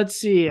 well, let's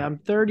see. I'm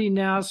 30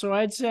 now, so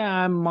I'd say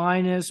I'm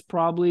minus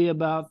probably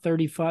about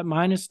 35,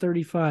 minus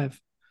 35.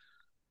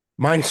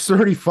 Minus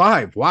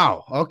 35.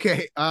 Wow.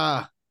 Okay.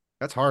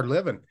 That's hard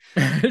living.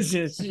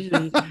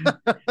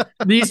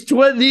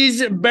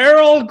 These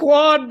barrel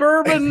quad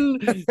bourbon.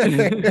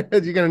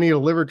 You're gonna need a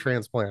liver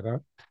transplant, huh?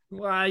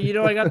 Well,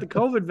 I got the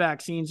COVID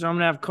vaccine, so I'm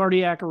gonna have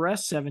cardiac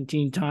arrest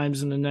 17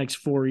 times in the next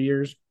 4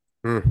 years.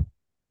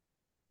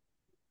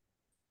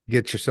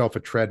 Get yourself a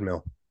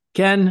treadmill.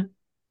 Ken,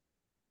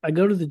 I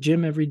go to the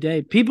gym every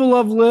day. People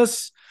love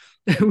lists.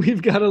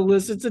 We've got a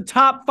list. It's a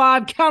top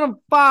 5, count them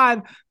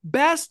 5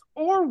 best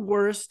or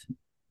worst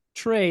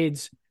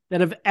trades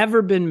that have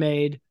ever been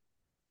made.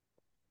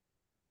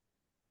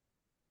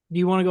 Do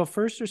you want to go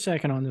first or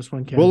second on this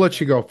one, Ken? We'll let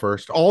you go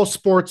first. All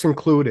sports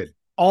included.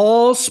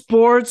 All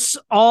sports,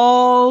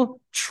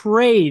 all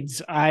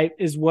trades.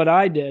 Is what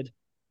I did.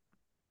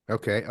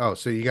 Okay. Oh,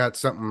 so you got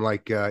something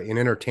like in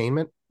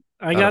entertainment?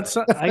 I got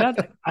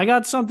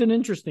something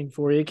interesting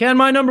for you, Ken.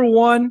 My number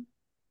 1.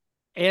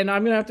 And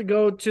I'm going to have to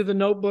go to the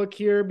notebook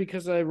here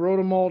because I wrote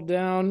them all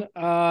down.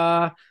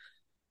 The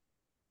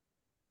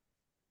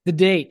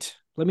date.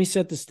 Let me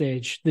set the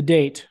stage. The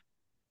date.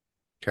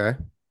 Okay.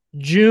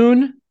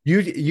 June.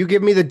 You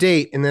give me the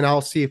date, and then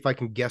I'll see if I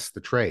can guess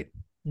the trade.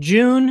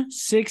 June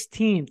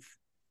 16th,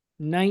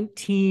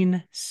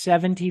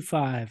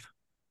 1975.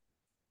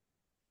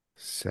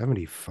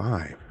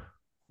 75.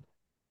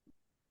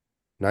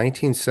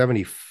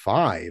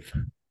 1975.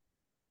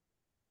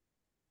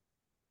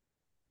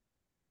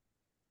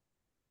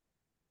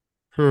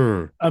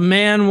 A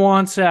man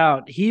wants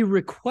out. He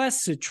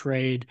requests a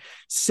trade,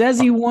 says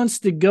he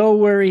wants to go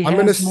where he I'm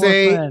going to has more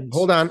say, friends.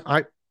 hold on.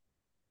 I'm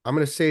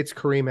going to say it's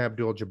Kareem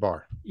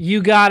Abdul-Jabbar.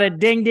 You got it.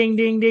 Ding, ding,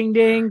 ding, ding,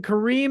 ding.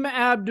 Kareem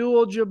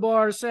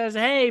Abdul-Jabbar says,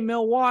 hey,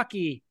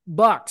 Milwaukee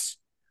Bucks,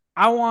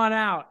 I want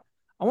out.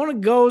 I want to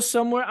go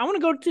somewhere. I want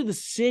to go to the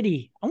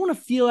city. I want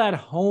to feel at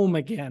home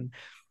again.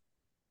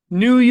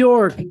 New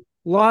York,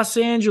 Los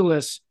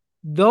Angeles,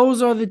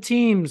 those are the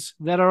teams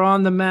that are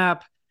on the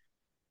map.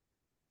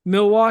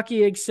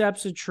 Milwaukee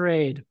accepts a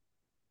trade.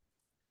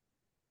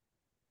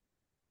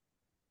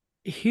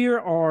 Here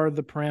are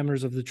the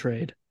parameters of the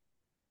trade.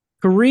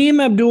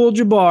 Kareem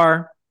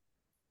Abdul-Jabbar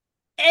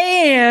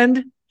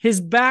and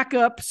his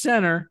backup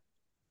center,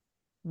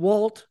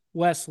 Walt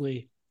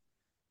Wesley,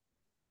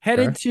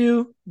 headed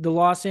to the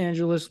Los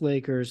Angeles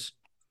Lakers.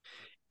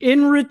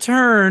 In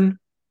return,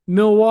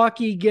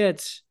 Milwaukee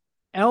gets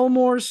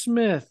Elmore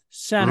Smith,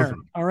 center.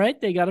 All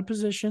right, they got a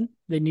position.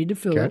 They need to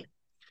fill it.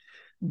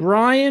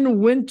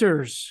 Brian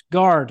Winters,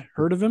 guard.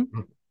 Heard of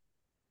him?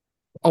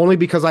 Only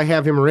because I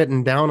have him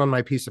written down on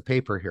my piece of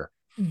paper here.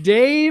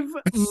 Dave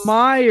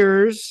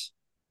Myers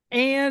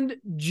and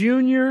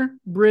Junior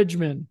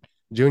Bridgman.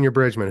 Junior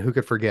Bridgman, who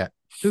could forget?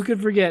 Who could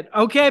forget?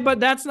 Okay, but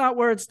that's not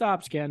where it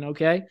stops, Ken,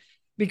 okay?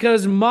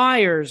 Because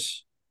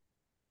Myers,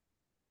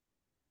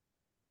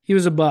 he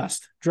was a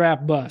bust,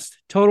 draft bust,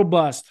 total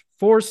bust.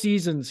 4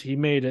 seasons he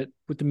made it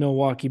with the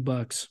Milwaukee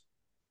Bucks.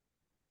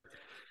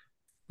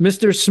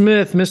 Mr.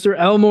 Smith, Mr.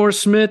 Elmore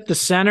Smith, the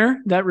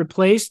center that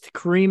replaced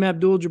Kareem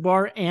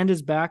Abdul-Jabbar and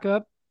his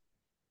backup,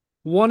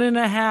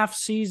 1.5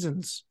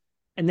 seasons,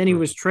 and then he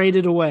was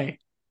traded away.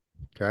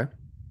 Okay.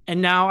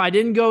 And now I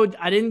didn't go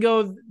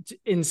to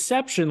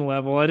inception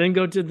level. I didn't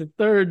go to the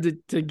third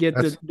to get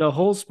the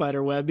whole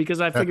spider web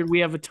because I figured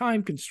we have a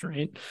time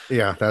constraint.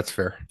 Yeah, that's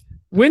fair.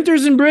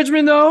 Winters and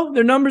Bridgman, though,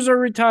 their numbers are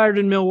retired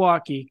in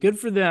Milwaukee. Good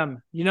for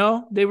them. You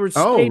know, they were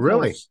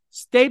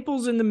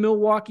staples in the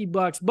Milwaukee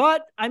Bucks.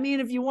 But, I mean,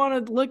 if you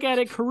want to look at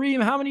it,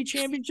 Kareem, how many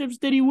championships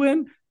did he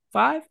win?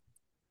 5?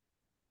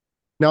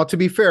 Now, to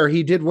be fair,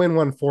 he did win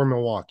one for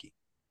Milwaukee.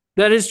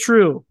 That is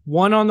true.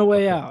 One on the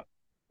way out.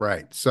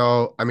 Right.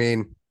 So, I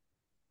mean,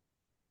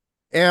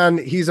 and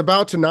he's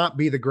about to not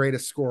be the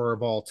greatest scorer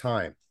of all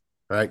time,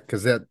 right?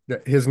 Because that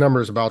his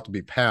number is about to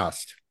be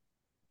passed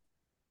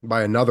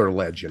by another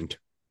legend.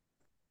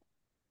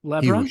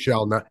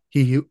 LeBron?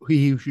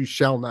 He who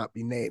shall not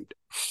be named.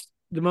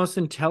 The most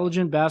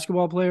intelligent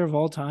basketball player of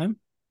all time?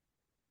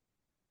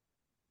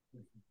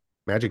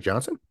 Magic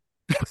Johnson?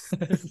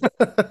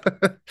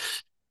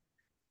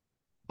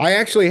 I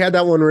actually had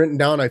that one written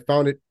down. I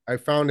found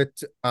it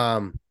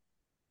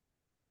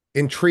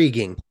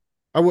intriguing.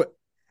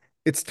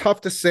 It's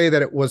tough to say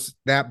that it was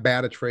that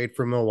bad a trade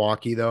for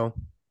Milwaukee, though,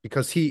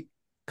 because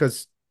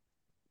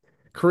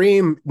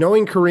Kareem,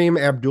 knowing Kareem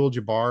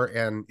Abdul-Jabbar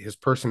and his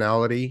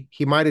personality,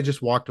 he might have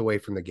just walked away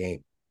from the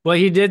game. Well,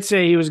 he did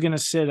say he was going to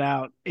sit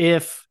out.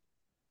 If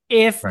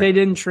they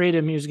didn't trade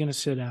him, he was going to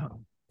sit out.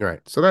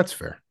 Right. So that's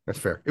fair. That's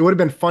fair. It would have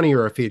been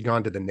funnier if he had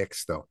gone to the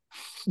Knicks, though.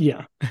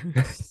 Yeah.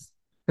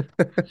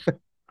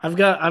 I've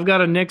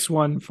got a Knicks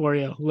one for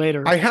you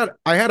later. I had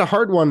a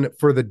hard one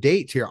for the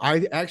date here.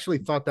 I actually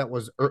thought that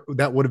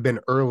would have been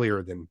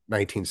earlier than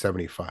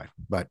 1975,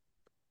 but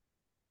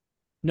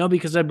no,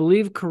 because I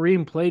believe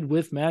Kareem played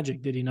with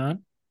Magic, did he not?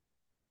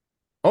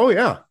 Oh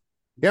yeah.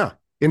 Yeah.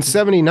 In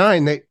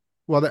 79, that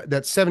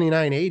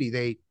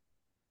 79-80,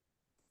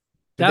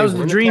 that was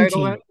the dream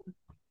team.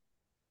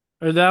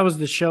 Or that was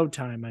the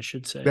Showtime, I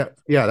should say.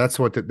 That's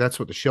what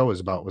the show is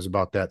about, was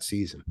about that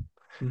season.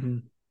 Mm-hmm.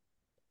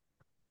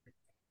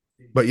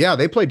 But yeah,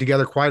 they played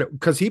together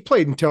because he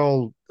played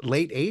until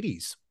late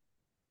 80s.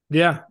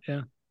 Yeah,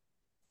 yeah.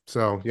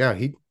 So yeah,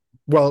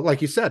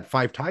 like you said,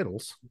 5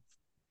 titles.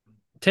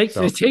 It takes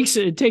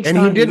and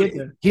time to get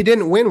there. He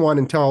didn't win one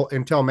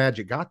until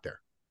Magic got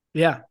there.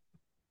 Yeah.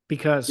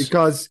 Because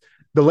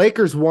the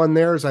Lakers won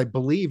theirs, I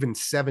believe, in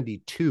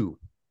 72.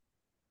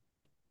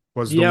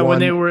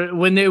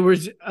 When they were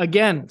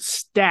again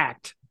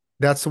stacked.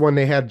 That's the one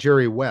they had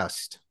Jerry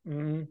West.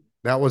 Mm-hmm.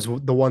 That was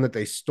the one that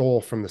they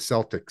stole from the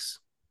Celtics.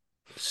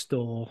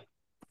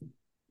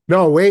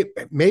 No, wait,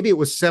 maybe it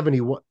was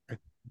 71. I'm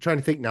trying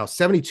to think now.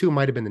 72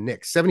 might have been the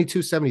Knicks.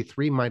 72,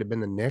 73 might have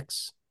been the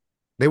Knicks.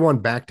 They won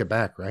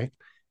back-to-back, right?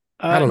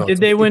 I don't know. Did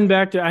they win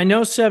back-to-back? I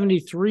know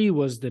 73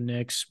 was the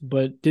Knicks,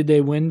 but did they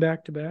win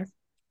back-to-back?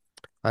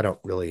 I'm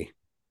not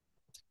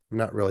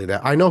really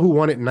that. I know who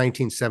won it in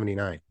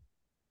 1979.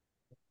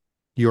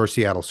 Your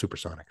Seattle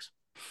Supersonics.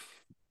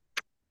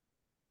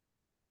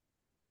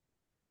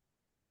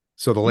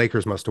 So the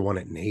Lakers must have won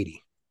it in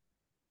 80.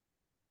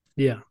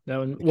 Yeah, that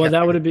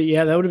would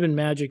have been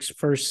Magic's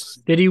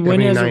first. Did he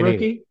win as a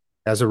rookie?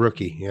 As a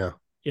rookie, yeah.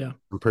 Yeah.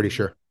 I'm pretty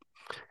sure.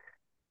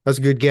 That's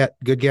a good get.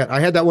 Good get. I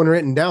had that one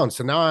written down.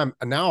 So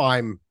now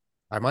I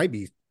might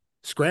be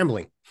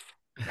scrambling.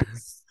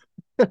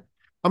 I'm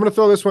going to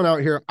throw this one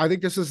out here. I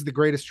think this is the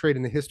greatest trade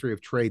in the history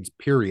of trades,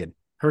 period.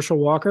 Herschel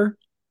Walker.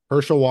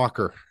 Herschel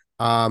Walker.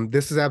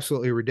 This is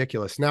absolutely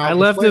ridiculous. Now I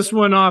left this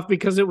one off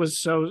because it was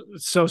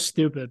so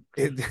stupid.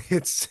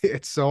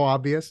 It's so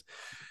obvious.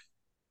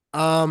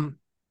 The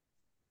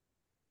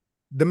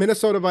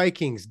Minnesota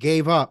Vikings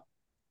gave up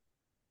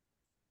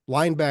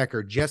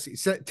linebacker Jesse.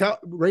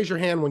 Raise your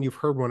hand when you've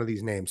heard one of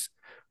these names.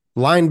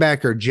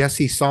 Linebacker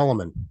Jesse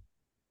Solomon.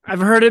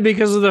 I've heard it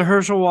because of the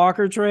Herschel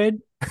Walker trade.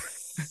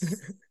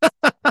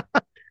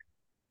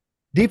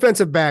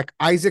 Defensive back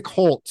Isaac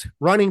Holt.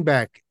 Running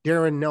back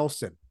Darren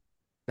Nelson.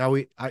 Now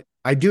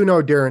I do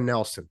know Darren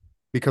Nelson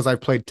because I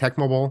played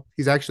Tecmo Bowl.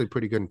 He's actually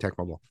pretty good in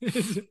Tecmo Bowl.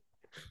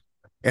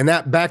 And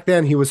that back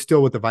then he was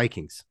still with the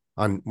Vikings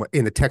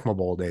in the Tecmo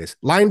Bowl days.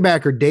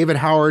 Linebacker David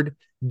Howard,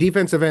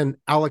 defensive end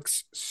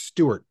Alex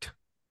Stewart.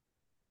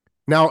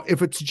 Now,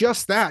 if it's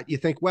just that, you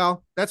think,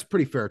 well, that's a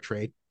pretty fair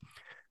trade.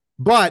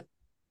 But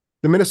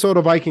the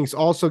Minnesota Vikings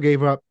also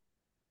gave up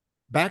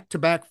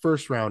back-to-back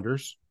first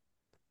rounders.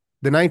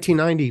 The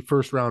 1990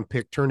 first round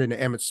pick turned into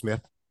Emmitt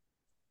Smith.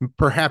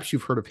 Perhaps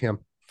you've heard of him.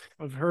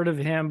 I've heard of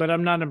him, but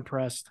I'm not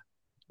impressed.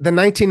 The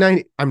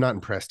 1990, I'm not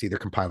impressed either,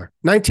 compiler.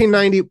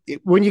 1990,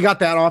 when you got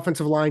that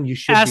offensive line, you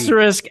should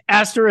asterisk.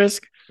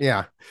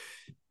 Yeah.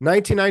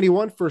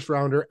 1991 first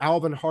rounder,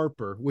 Alvin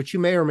Harper, which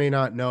you may or may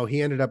not know.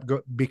 He ended up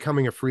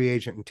becoming a free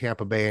agent in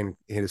Tampa Bay, and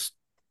his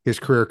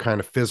career kind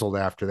of fizzled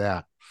after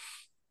that.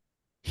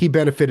 He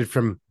benefited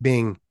from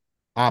being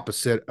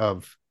opposite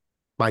of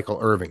Michael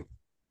Irving.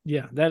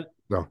 Yeah, that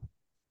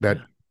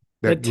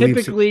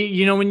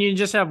typically, when you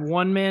just have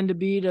one man to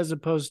beat as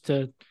opposed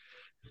to.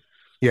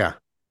 Yeah.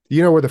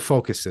 You know where the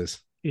focus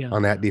is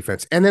on that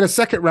defense. And then a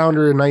second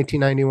rounder in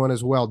 1991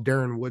 as well,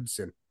 Darren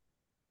Woodson,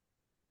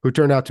 who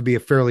turned out to be a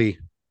fairly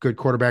good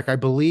quarterback. I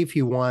believe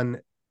he won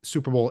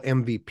Super Bowl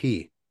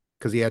MVP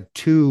because he had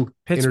 2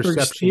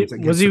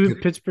 interceptions. Was he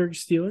with Pittsburgh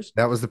Steelers?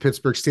 That was the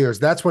Pittsburgh Steelers.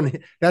 That's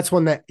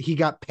when that he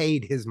got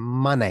paid his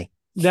money.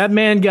 That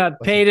man got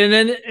paid,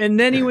 and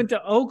then he went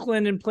to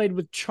Oakland and played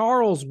with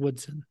Charles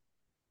Woodson.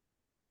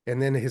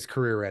 And then his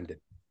career ended.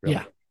 Really.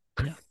 Yeah,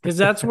 because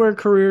that's where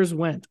careers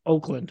went.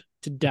 Oakland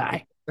to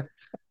die.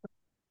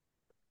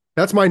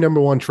 That's my number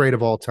 1 trade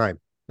of all time.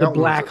 The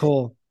black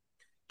hole.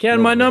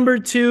 Ken, my number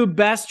 2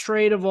 best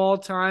trade of all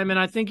time, and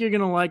I think you're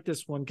gonna like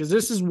this one because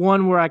this is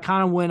one where I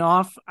kind of went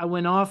off. I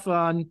went off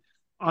on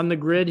the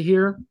grid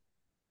here.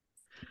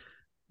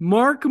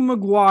 Mark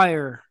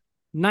McGwire,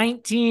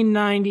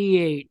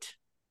 1998.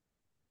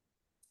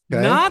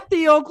 Okay. Not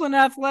the Oakland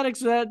Athletics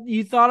that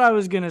you thought I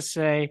was going to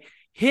say.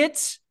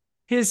 Hits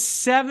his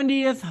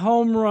 70th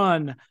home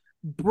run.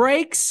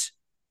 Breaks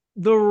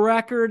the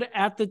record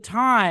at the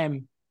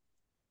time.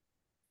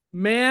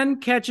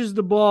 Man catches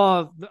the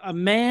ball. A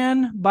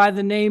man by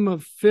the name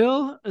of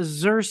Phil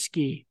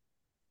Ozerski.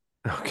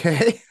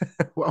 Okay.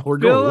 Well, we're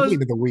going way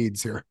into the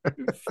weeds here.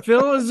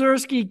 Phil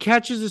Ozerski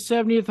catches a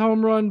 70th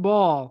home run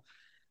ball.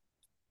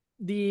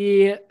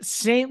 The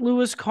St.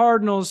 Louis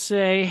Cardinals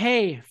say,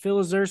 hey, Phil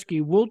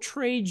Ozerski, we'll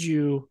trade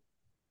you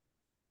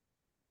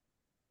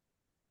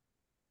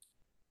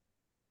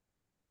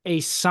a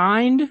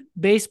signed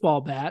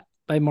baseball bat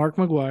by Mark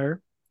McGwire.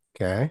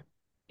 Okay.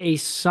 A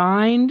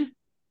signed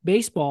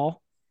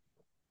baseball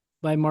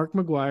by Mark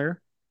McGwire.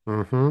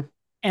 Mm-hmm.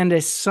 And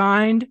a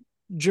signed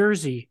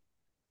jersey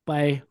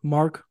by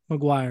Mark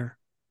McGwire.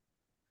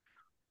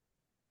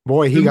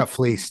 Boy, he got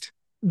fleeced.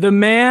 The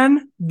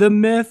man, the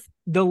myth,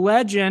 the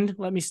legend,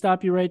 let me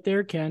stop you right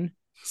there, Ken,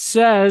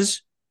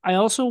 says, I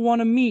also want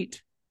to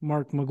meet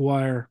Mark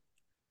McGwire.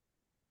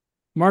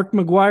 Mark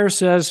McGwire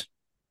says,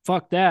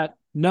 fuck that.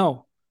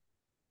 No.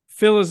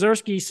 Phil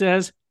Ozerski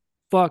says,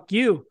 fuck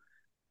you.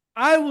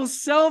 I will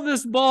sell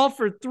this ball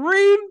for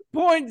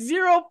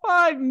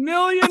 $3.05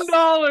 million.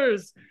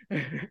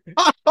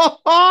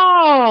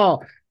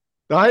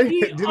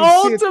 The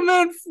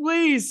ultimate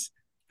fleece.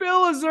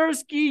 Phil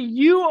Ozerski,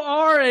 you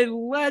are a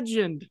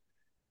legend.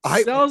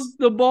 Sells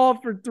the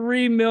ball for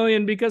 $3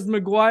 million because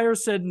McGwire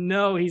said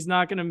no, he's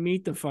not going to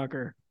meet the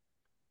fucker.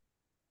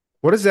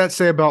 What does that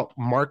say about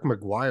Mark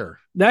McGwire?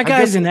 That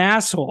guy's an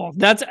asshole.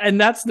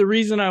 That's the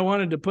reason I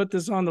wanted to put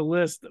this on the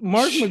list.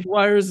 Mark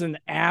McGwire's an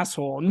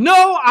asshole.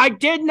 No, I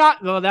did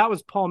not. Well, that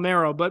was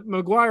Palmeiro, but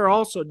McGwire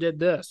also did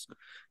this,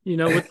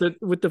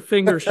 with the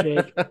finger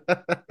shake.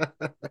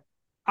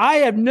 I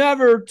have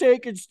never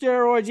taken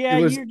steroids. Yeah,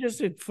 you're just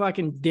a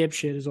fucking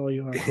dipshit is all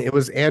you are. It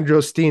was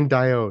androstenedione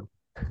diode.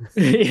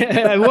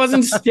 Yeah, it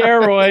wasn't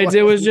steroids.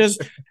 It was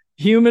just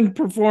human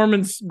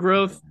performance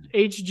growth,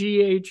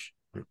 HGH.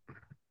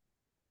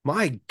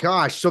 My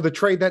gosh. So the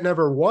trade that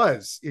never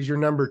was is your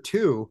number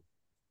 2.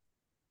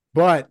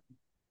 But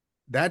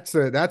that's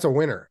a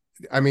winner.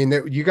 I mean,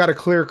 you got a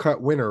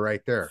clear-cut winner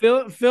right there.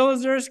 Phil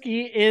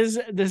Ozerski is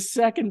the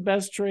second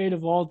best trade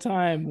of all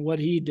time, what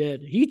he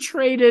did. He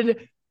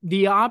traded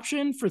the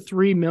option for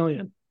 $3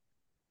 million.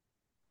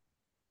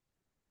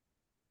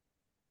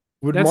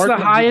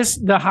 That's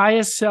the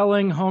highest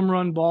selling home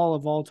run ball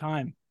of all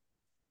time.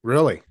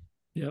 Really?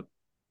 Yep.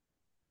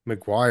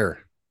 McGwire.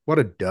 What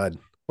a dud.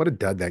 What a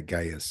dud that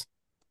guy is.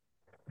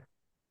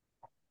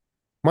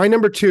 My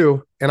number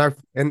 2,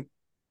 and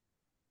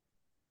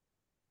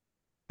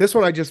this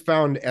one I just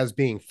found as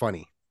being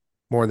funny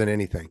more than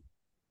anything,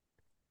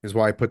 is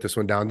why I put this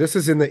one down. This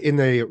is in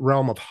the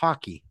realm of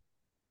hockey.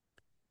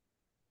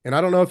 And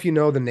I don't know if you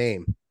know the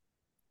name,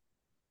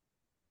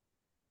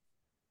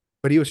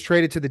 but he was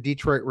traded to the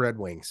Detroit Red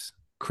Wings.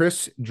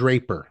 Chris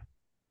Draper.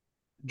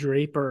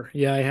 Draper.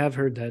 Yeah, I have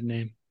heard that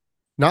name.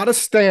 Not a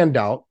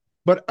standout,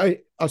 but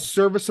a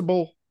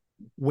serviceable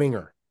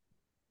winger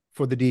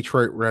for the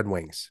Detroit Red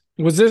Wings.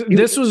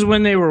 This was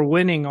when they were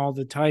winning all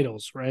the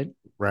titles, right?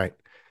 Right.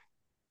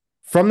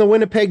 From the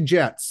Winnipeg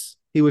Jets,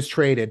 he was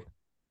traded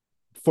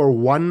for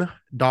 $1.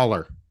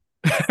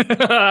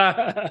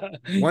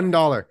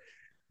 $1.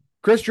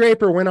 Chris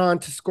Draper went on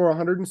to score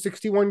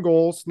 161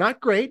 goals. Not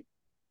great,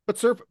 but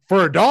for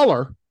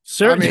 $1.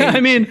 Certainly,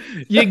 I mean,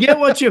 you get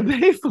what you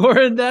pay for,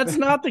 and that's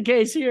not the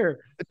case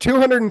here.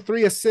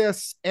 203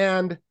 assists,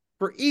 and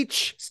for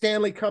each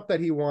Stanley Cup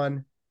that he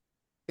won,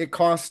 it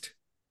cost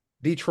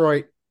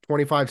Detroit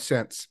 25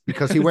 cents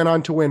because he went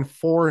on to win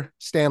 4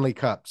 Stanley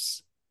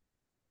Cups.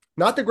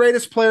 Not the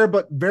greatest player,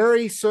 but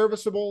very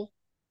serviceable.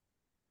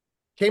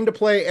 Came to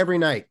play every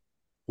night.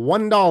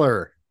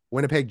 $1.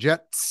 Winnipeg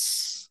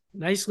Jets.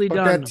 Nicely But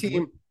done.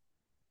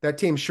 that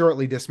team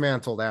shortly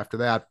dismantled after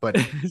that, but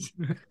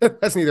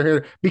that's neither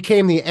here.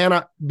 Became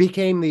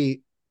the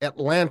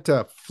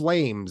Atlanta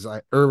Flames.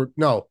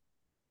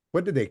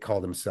 What did they call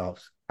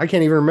themselves? I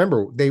can't even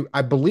remember.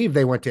 I believe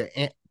they went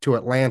to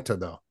Atlanta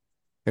though,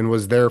 and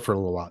was there for a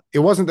little while. It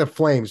wasn't the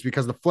Flames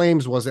because the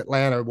Flames was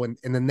Atlanta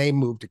and then they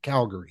moved to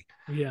Calgary.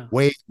 Yeah,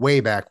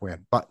 way back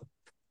when. But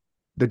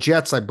the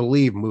Jets, I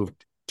believe,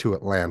 moved to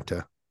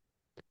Atlanta.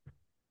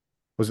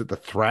 Was it the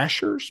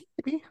Thrashers?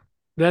 Maybe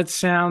that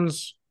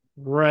sounds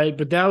right.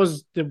 But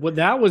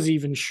that was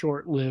even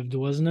short lived,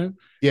 wasn't it?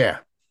 Yeah.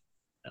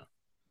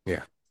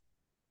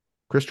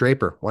 Chris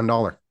Draper,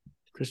 $1.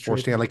 Chris 4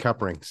 Draper. Stanley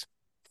Cup rings.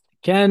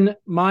 Ken,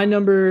 my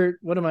number.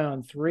 What am I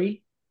on?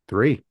 3.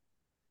 3.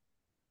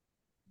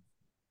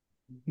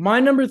 My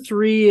number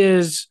 3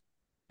 is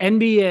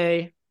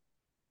NBA.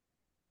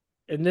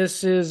 And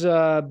this is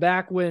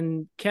back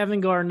when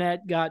Kevin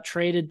Garnett got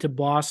traded to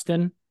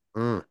Boston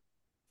to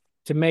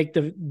make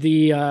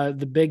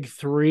the big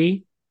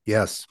 3.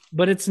 Yes.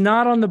 But it's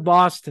not on the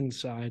Boston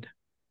side.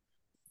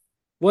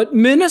 What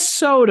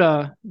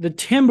Minnesota, the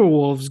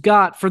Timberwolves,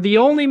 got for the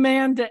only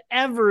man to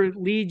ever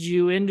lead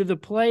you into the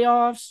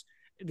playoffs,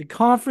 the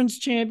conference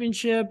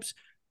championships,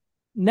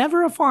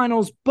 never a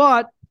finals,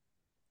 but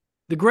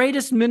the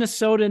greatest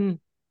Minnesotan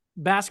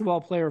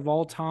basketball player of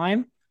all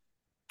time,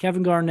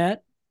 Kevin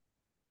Garnett.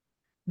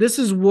 This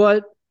is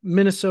what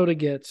Minnesota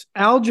gets.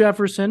 Al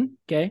Jefferson,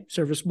 okay,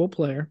 serviceable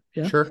player.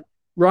 Yeah. Sure.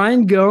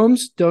 Ryan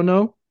Gomes, don't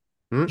know.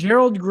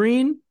 Gerald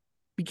Green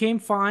became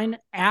fine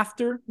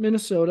after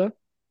Minnesota.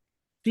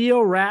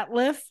 Theo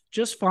Ratliff,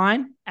 just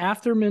fine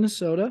after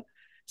Minnesota.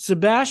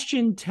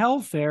 Sebastian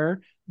Telfair,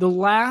 the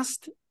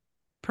last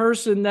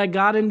person that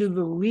got into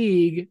the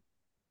league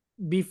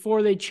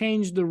before they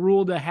changed the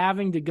rule to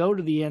having to go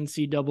to the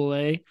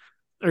NCAA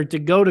or to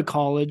go to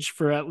college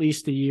for at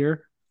least a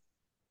year.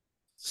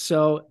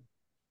 So,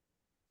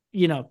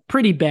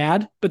 pretty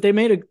bad, but they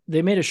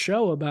made a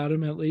show about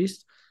him at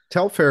least.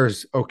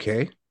 Telfair's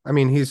okay. I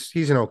mean,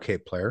 he's an okay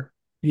player.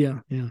 Yeah.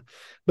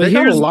 But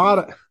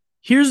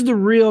here's the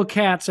real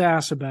cat's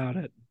ass about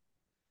it.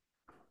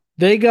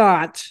 They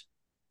got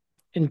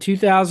in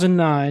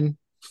 2009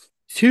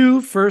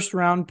 2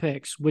 first-round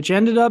picks, which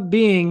ended up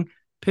being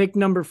pick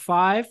number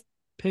 5,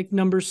 pick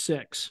number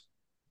 6.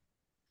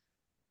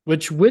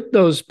 Which with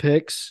those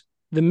picks,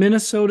 the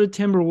Minnesota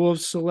Timberwolves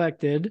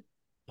selected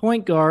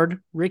point guard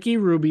Ricky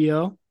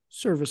Rubio,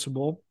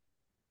 serviceable.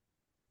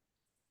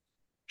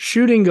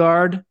 Shooting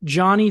guard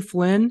Johnny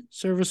Flynn,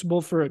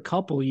 serviceable for a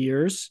couple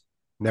years.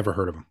 Never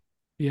heard of him.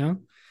 Yeah.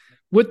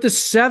 With the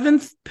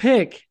 7th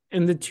pick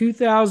in the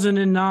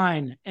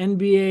 2009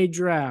 NBA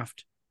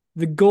draft,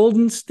 the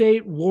Golden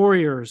State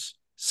Warriors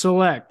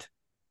select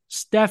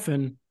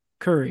Stephen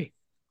Curry.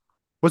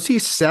 Was he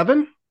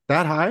 7?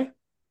 That high?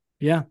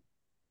 Yeah.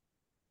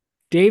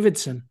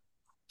 Davidson.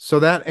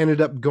 So that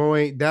ended up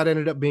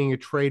being a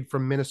trade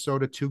from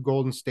Minnesota to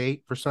Golden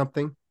State for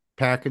something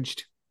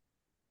packaged.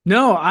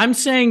 No, I'm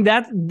saying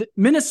that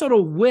Minnesota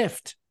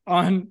whiffed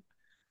on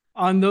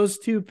those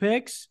 2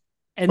 picks.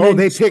 And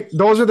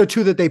those are the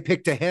 2 that they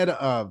picked ahead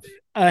of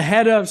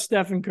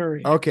Stephen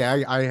Curry. Okay,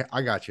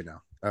 I got you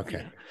now.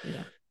 Okay.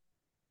 Yeah.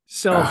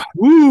 So,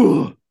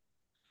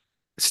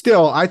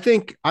 still, I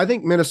think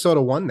Minnesota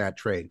won that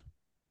trade,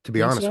 to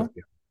be honest with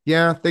you.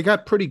 Yeah, they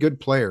got pretty good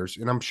players,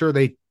 and I'm sure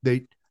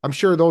I'm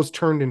sure those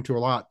turned into a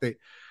lot.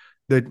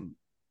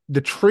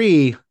 The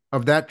tree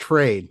of that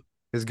trade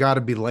has got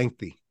to be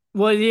lengthy.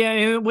 Well,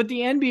 yeah, with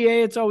the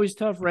NBA, it's always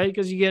tough, right?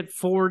 Because you get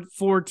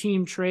four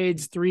team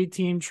trades, 3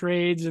 team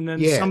trades, and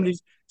then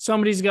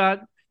somebody's got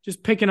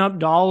just picking up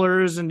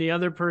dollars, and the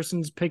other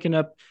person's picking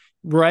up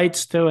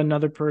rights to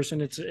another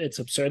person. It's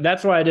absurd.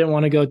 That's why I didn't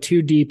want to go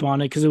too deep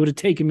on it because it would have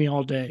taken me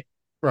all day.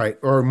 Right.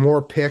 Or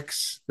more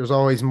picks. There's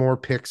always more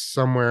picks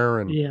somewhere.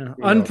 And Yeah,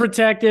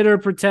 unprotected or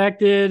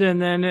protected, and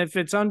then if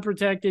it's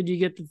unprotected, you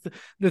get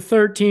the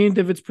 13th.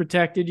 If it's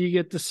protected, you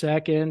get the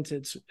second.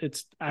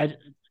 It's I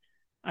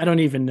don't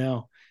even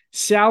know.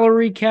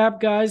 Salary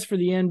cap guys for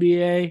the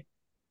NBA.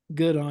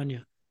 Good on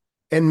you.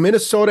 And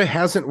Minnesota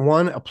hasn't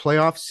won a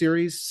playoff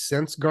series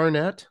since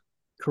Garnett.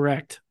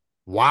 Correct.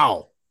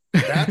 Wow.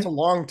 That's a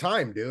long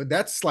time, dude.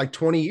 That's like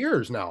 20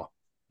 years now.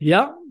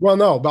 Yeah. Well,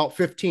 no, about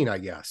 15, I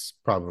guess,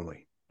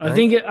 probably.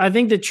 Right? I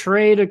think the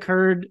trade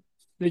occurred.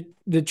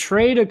 The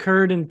trade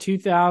occurred in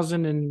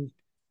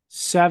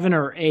 2007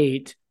 or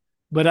 8,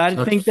 but I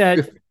don't think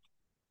that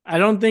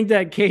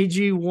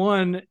KG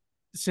won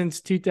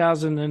since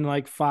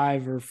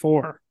 2005 or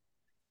 4.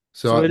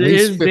 So at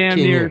least 15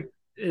 years.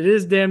 It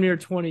is damn near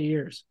 20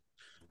 years.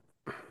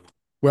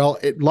 Well,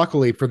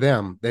 luckily for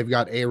them, they've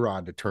got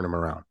A-Rod to turn them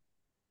around.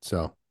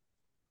 So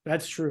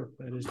that's true.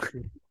 That is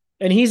true.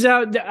 And he's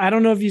out. I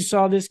don't know if you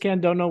saw this, Ken.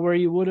 Don't know where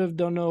you would have.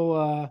 Don't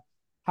know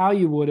how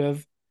you would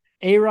have.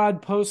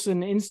 A-Rod posts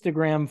an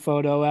Instagram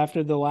photo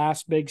after the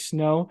last big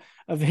snow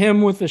of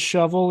him with a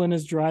shovel in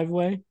his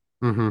driveway.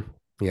 Mm-hmm.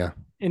 Yeah.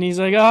 And he's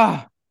like,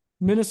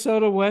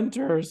 Minnesota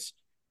winters.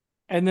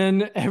 And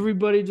then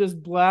everybody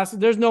just blasted.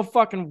 There's no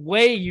fucking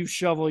way you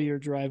shovel your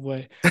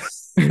driveway.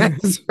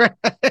 That's right.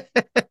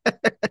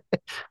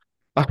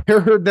 I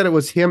heard that it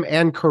was him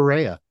and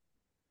Correa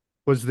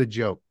was the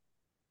joke.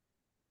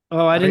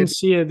 Oh, I didn't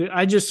see it.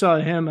 I just saw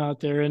him out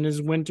there in his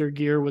winter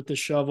gear with the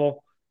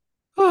shovel.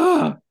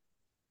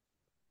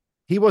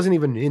 He wasn't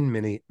even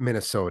in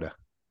Minnesota.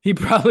 He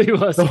probably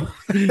wasn't.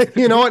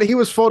 You know what? He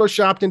was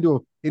photoshopped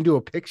into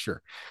a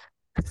picture.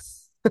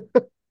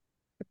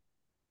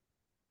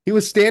 He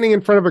was standing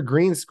in front of a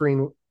green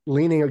screen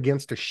leaning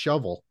against a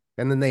shovel,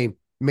 and then they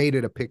made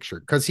it a picture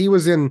because he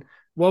was in.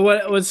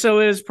 Well, so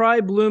it was probably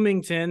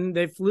Bloomington.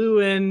 They flew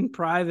in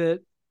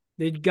private.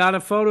 They got a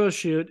photo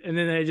shoot, and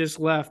then they just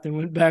left and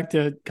went back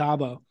to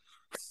Cabo.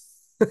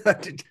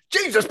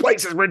 Jesus,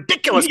 place is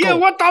ridiculous. Yeah,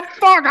 what the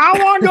fuck? How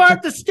long do I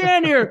have to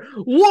stand here?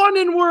 One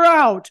and we're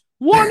out.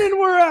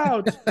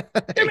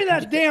 Give me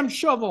that damn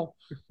shovel.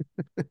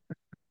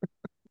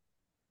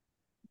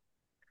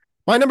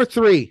 My number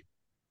 3.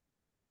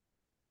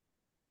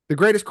 The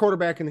greatest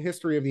quarterback in the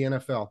history of the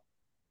NFL.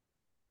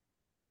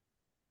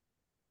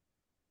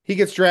 He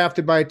gets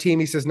drafted by a team.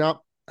 He says,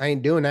 "Nope, I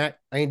ain't doing that.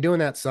 I ain't doing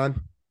that,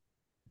 son.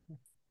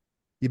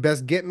 You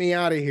best get me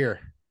out of here."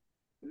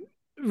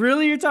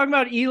 Really? You're talking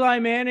about Eli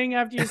Manning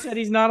after you said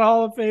he's not a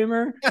Hall of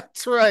Famer?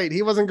 That's right.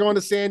 He wasn't going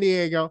to San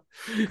Diego.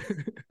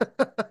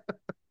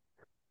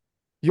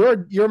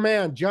 Your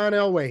man, John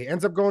Elway,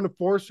 ends up going to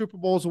 4 Super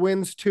Bowls,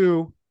 wins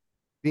 2.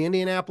 The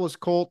Indianapolis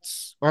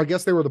Colts, or I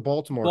guess they were the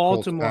Baltimore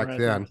Colts back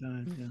then.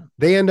 Time, yeah.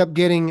 They end up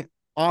getting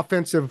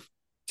offensive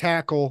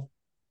tackle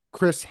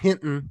Chris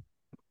Hinton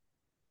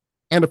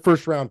and a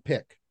first-round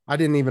pick. I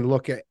didn't even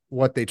look at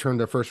what they turned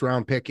their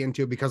first-round pick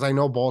into because I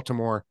know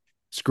Baltimore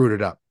screwed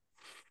it up.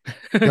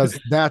 Because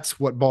that's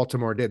what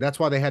Baltimore did. That's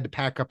why they had to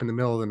pack up in the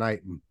middle of the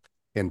night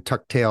and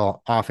tuck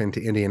tail off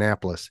into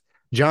Indianapolis.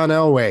 John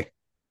Elway,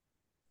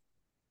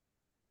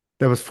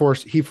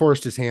 he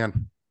forced his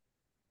hand.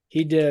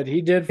 He did.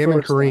 Him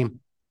and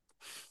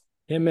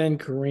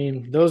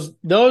Kareem.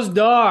 Those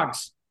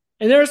dogs.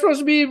 And they're supposed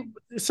to be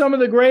some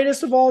of the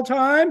greatest of all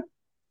time.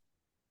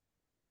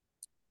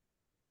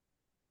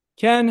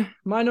 Ken,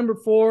 my number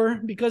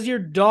 4, because you're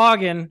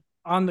dogging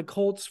on the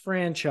Colts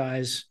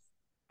franchise,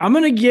 I'm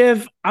gonna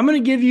give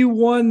you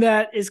one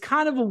that is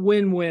kind of a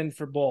win-win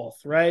for both,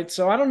 right?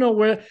 So I don't know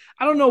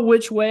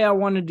which way I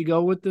wanted to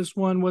go with this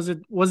one. Was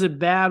it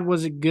bad?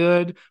 Was it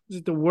good? Was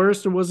it the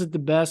worst or was it the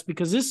best?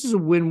 Because this is a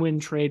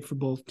win-win trade for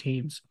both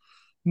teams.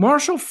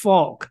 Marshall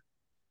Faulk,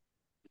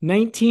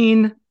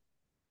 19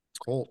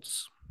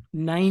 Colts.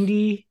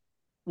 90,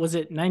 was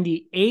it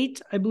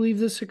 98? I believe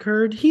this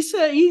occurred. He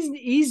said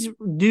he's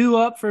due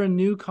up for a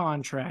new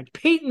contract.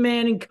 Peyton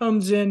Manning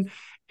comes in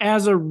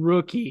as a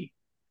rookie.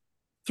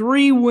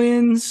 3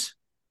 wins.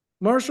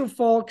 Marshall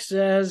Faulk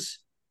says,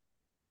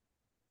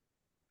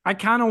 I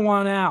kind of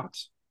want out.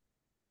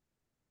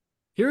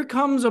 Here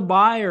comes a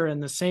buyer in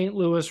the St.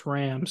 Louis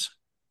Rams.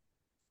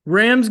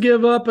 Rams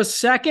give up a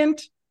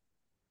 2nd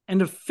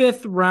and a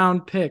 5th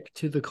round pick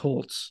to the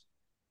Colts.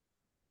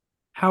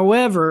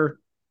 However,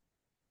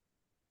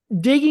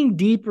 digging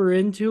deeper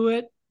into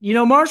it,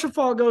 Marshall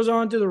Faulk goes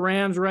on to the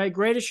Rams, right?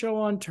 Greatest show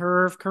on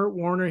turf. Kurt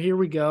Warner, here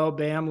we go.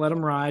 Bam, let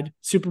him ride.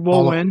 Super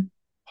Bowl win.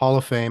 Hall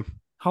of Fame.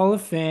 Hall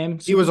of Fame.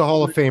 He was a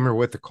Hall of Famer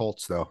with the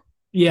Colts, though.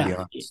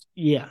 Yeah.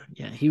 Yeah.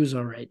 He was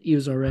all right.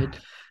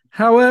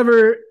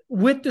 However,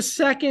 with the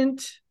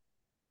 2nd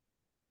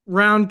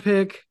round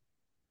pick,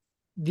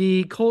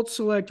 the Colts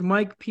select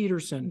Mike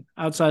Peterson,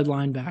 outside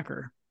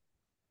linebacker.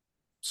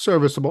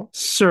 Serviceable.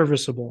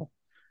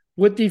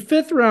 With the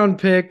 5th round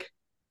pick,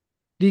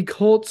 the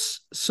Colts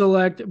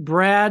select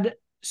Brad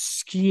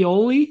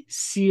Scioli.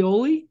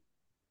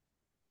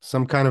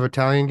 Some kind of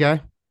Italian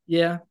guy?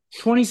 Yeah.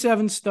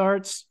 27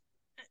 starts.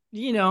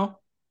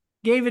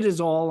 Gave it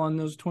his all on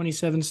those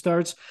 27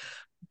 starts.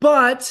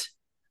 But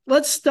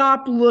let's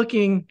stop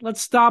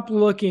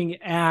looking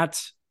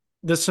at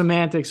the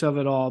semantics of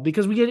it all,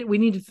 because we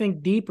need to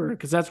think deeper,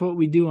 because that's what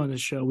we do on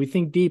this show. We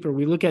think deeper.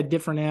 We look at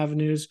different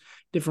avenues,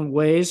 different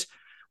ways.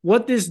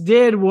 What this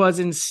did was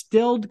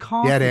instilled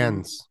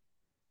confidence.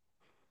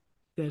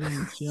 Dead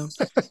ends. Yeah.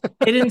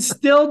 It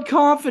instilled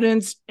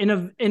confidence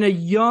in a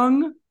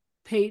young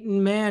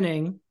Peyton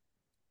Manning.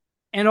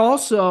 And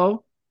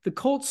also, the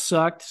Colts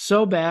sucked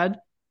so bad.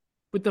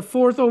 With the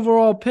 4th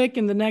overall pick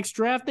in the next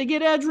draft, they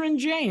get Edgerrin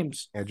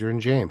James.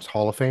 Edgerrin James,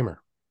 Hall of Famer.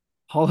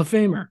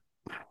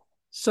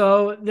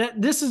 So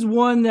this is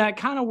one that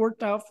kind of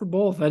worked out for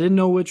both. I didn't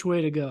know which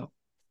way to go.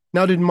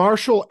 Now, did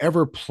Marshall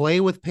ever play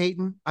with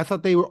Peyton? I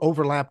thought they were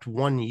overlapped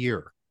 1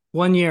 year.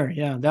 1 year,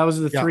 yeah. That was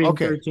the 3 and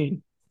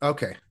 13.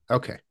 Okay.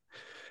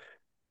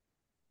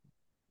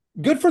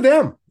 Good for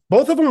them.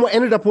 Both of them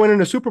ended up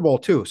winning a Super Bowl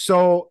too.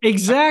 So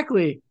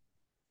exactly.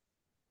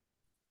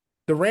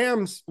 The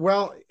Rams,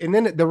 and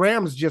then the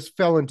Rams just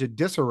fell into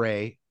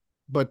disarray,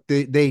 but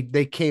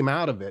they came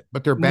out of it.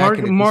 But they're back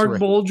in Mark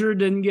Bulger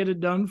didn't get it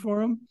done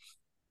for him.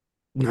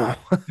 No.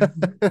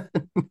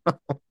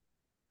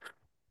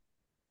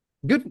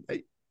 Good.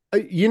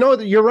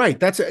 You're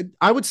right.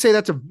 I would say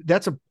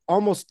that's a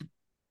almost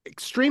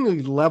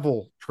extremely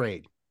level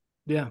trade.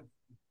 Yeah.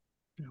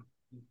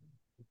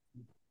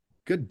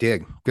 Good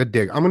dig.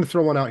 I'm going to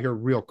throw one out here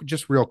real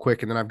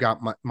quick, and then I've got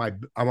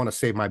I want to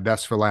save my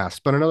best for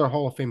last. But another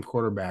Hall of Fame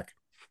quarterback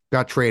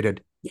got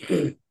traded,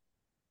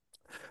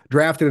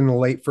 drafted in the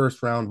late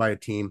first round by a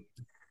team,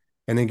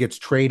 and then gets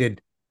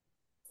traded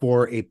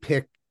for a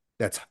pick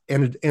that's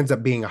ends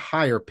up being a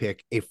higher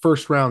pick, a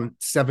first round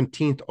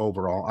 17th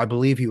overall. I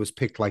believe he was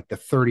picked like the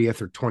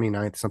 30th or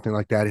 29th, something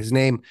like that. His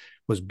name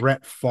was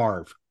Brett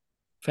Favre.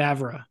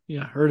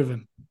 Yeah, heard of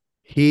him.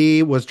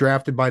 He was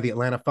drafted by the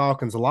Atlanta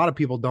Falcons. A lot of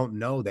people don't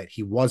know that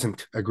he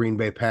wasn't a Green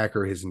Bay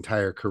Packer his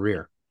entire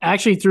career.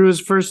 Actually threw his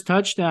first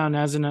touchdown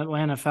as an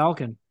Atlanta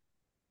Falcon.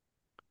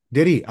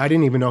 Did he? I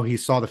didn't even know he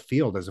saw the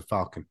field as a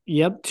Falcon.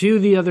 Yep, to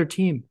the other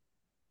team.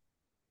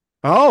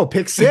 Oh,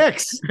 pick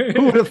 6.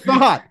 Who would have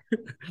thought?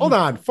 Hold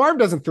on. Favre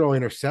doesn't throw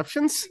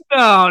interceptions.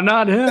 No,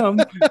 not him.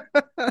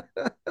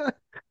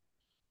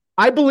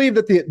 I believe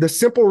that the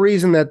simple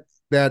reason that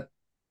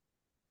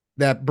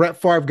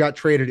Brett Favre got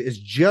traded is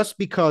just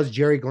because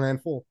Jerry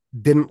Glanville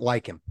didn't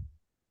like him.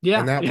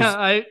 Yeah,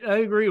 I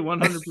agree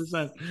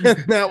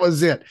 100%. That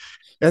was it.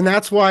 And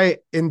that's why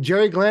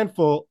Jerry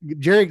Glanville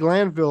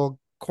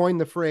coined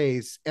the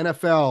phrase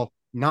NFL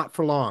not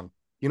for long.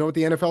 You know what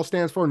the NFL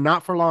stands for?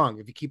 Not for long.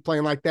 If you keep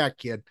playing like that,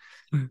 kid.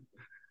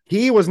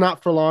 He was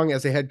not for long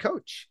as a head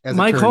coach.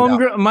 Mike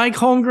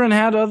Holmgren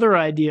had other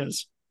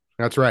ideas.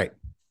 That's right.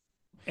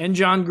 And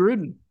John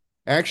Gruden.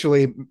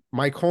 Actually,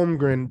 Mike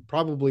Holmgren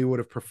probably would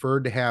have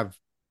preferred to have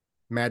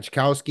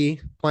Majkowski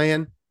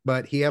playing,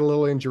 but he had a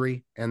little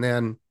injury, and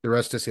then the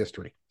rest is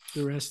history.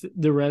 The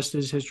rest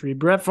is history.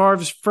 Brett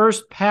Favre's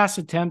first pass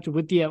attempt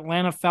with the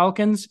Atlanta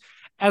Falcons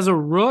as a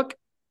rook,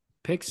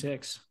 pick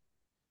 6.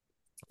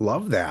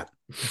 Love that.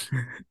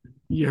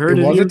 You heard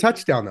it. It was a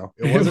touchdown, though.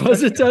 It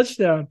was a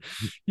touchdown.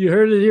 You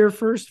heard it here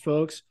first,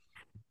 folks.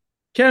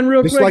 Ken,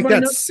 real just quick.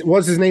 Like that.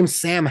 Was his name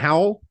Sam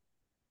Howell?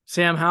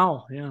 Sam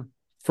Howell, yeah.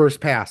 First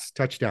pass,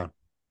 touchdown.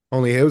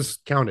 Only it was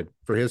counted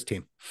for his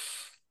team.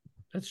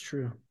 That's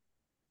true.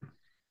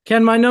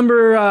 Ken, my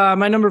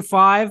number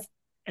 5,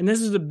 and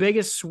this is the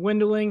biggest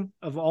swindling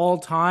of all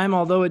time,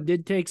 although it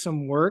did take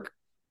some work.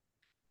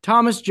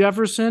 Thomas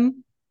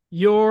Jefferson,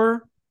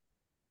 your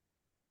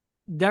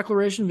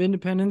Declaration of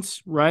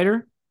Independence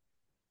writer.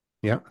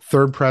 Yeah,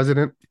 third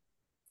president.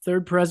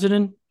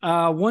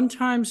 One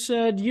time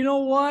said, you know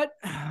what?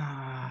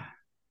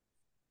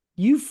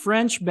 You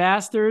French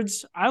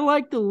bastards, I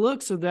like the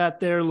looks of that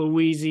there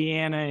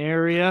Louisiana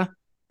area.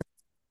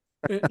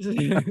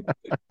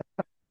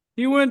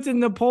 He went to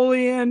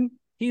Napoleon.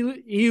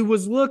 He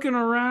was looking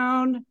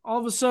around. All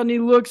of a sudden, he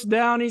looks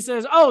down. He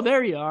says, oh,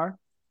 there you are.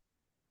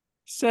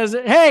 He says,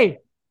 hey,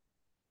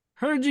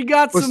 heard you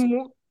got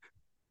some...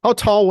 How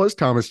tall was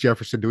Thomas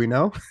Jefferson? Do we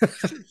know?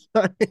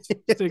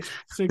 6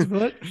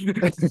 foot.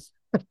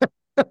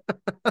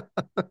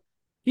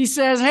 He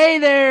says, hey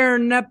there,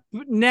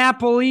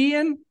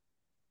 Napoleon.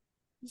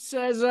 He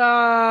says,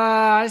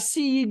 I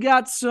see you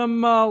got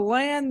some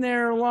land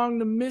there along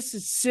the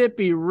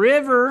Mississippi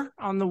River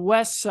on the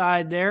west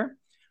side there.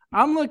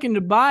 I'm looking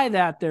to buy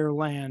that there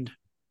land.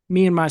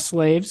 Me and my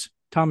slaves.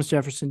 Thomas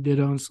Jefferson did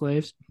own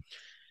slaves.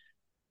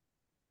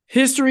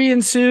 History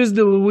ensues.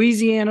 The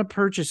Louisiana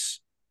Purchase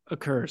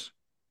occurs.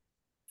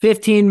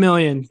 $15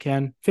 million,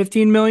 Ken.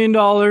 $15 million.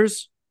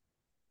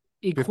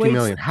 $50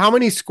 million. How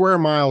many square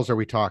miles are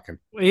we talking?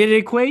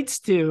 It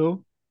equates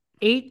to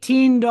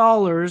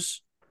 $18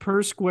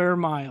 per square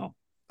mile.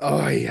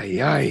 Oh,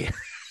 yeah.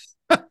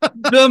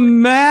 The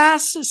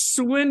mass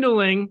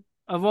swindling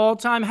of all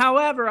time.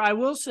 However, I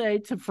will say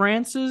to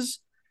France's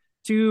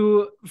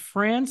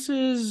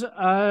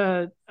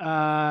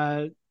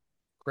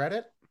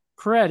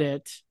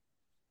credit,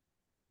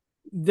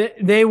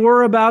 they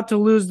were about to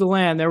lose the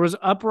land. There was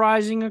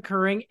uprising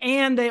occurring,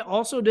 and they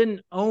also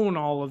didn't own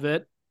all of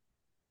it.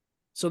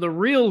 So the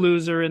real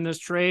loser in this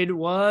trade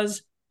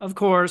was, of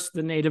course,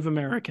 the Native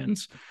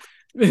Americans.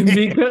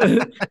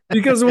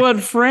 because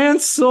what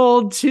France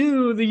sold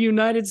to the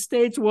United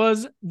States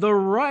was the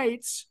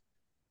rights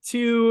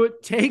to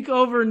take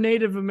over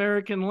Native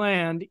American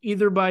land,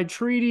 either by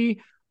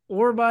treaty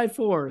or by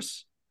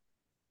force.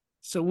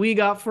 So we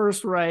got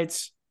first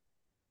rights,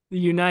 the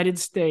United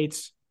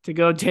States, to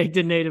go take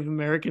the Native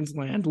Americans'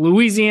 land.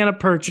 Louisiana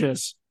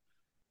Purchase.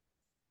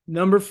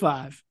 Number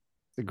 5. It's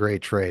a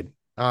great trade.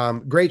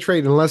 Great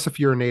trade, unless if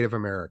you're a Native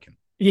American.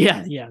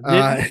 Yeah.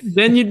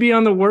 Then you'd be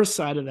on the worst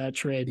side of that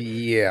trade.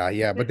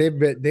 Yeah. But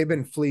they've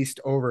been fleeced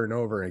over and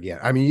over again.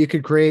 I mean, you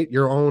could create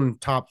your own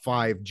top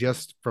 5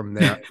 just from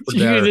that.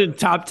 You did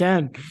top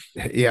 10.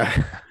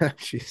 Yeah.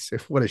 Jeez,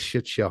 what a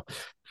shit show.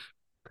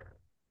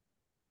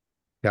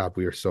 God,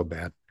 we are so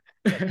bad.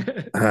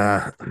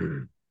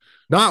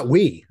 Not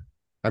we.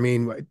 I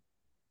mean,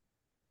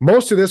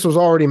 most of this was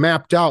already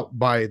mapped out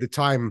by the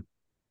time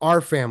our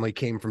family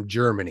came from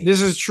Germany.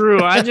 This is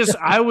true.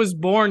 I was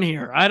born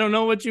here. I don't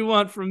know what you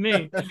want from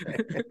me.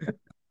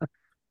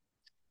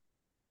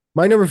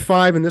 My number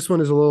 5, and this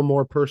one is a little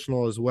more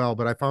personal as well,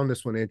 but I found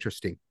this one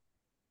interesting.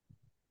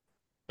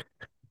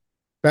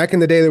 Back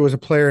in the day, there was a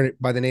player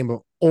by the name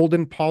of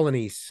Olden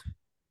Polynice,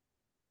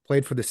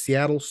 played for the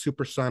Seattle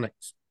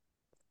Supersonics.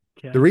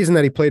 Okay. The reason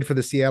that he played for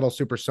the Seattle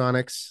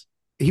Supersonics,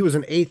 he was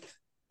an 8th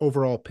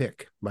overall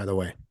pick, by the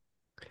way.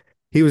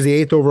 He was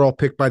the 8th overall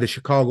pick by the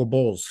Chicago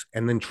Bulls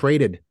and then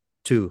traded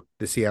to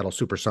the Seattle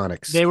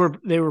Supersonics. They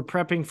were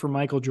prepping for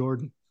Michael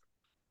Jordan.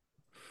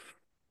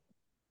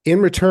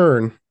 In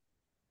return,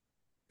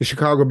 the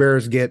Chicago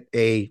Bears get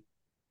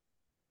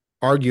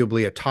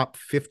arguably a top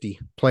 50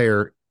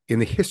 player in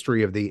the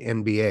history of the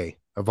NBA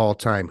of all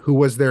time, who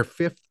was their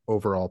 5th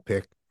overall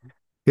pick.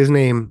 His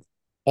name,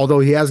 although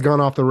he has gone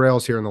off the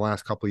rails here in the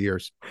last couple of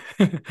years,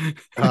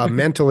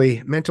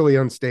 mentally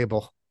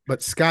unstable,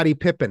 but Scottie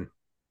Pippen.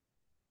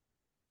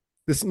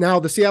 The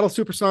Seattle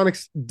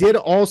Supersonics did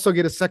also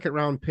get a 2nd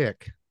round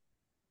pick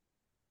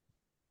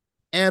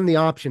and the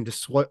option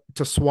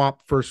to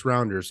swap first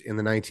rounders in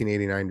the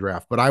 1989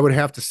 draft. But I would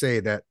have to say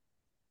that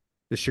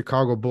the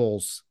Chicago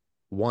Bulls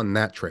won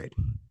that trade.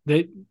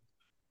 I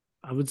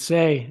would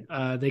say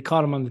they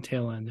caught him on the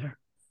tail end there.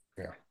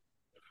 Yeah.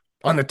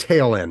 On the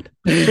tail end.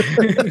 Yeah,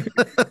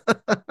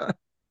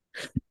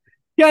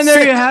 and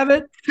there you have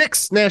it.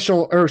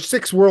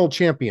 6 world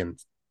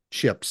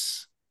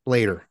championships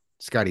later,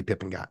 Scottie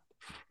Pippen got.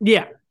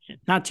 Yeah,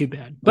 not too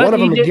bad. But one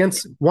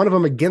of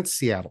them against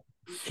Seattle.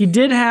 He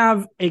did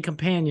have a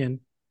companion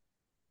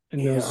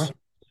in those. It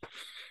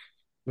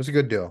was a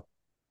good deal.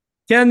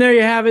 Ken, there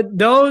you have it.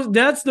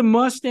 That's the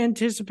much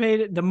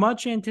anticipated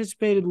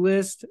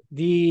list.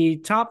 The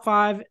top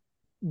 5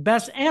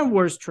 best and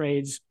worst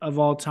trades of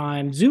all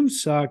time. Zoom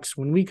sucks.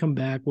 When we come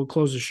back, we'll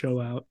close the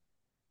show out.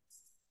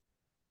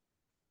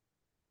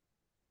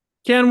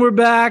 Ken, we're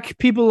back.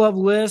 People love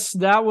lists.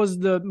 That was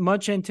the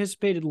much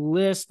anticipated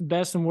list,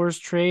 best and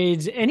worst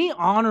trades. Any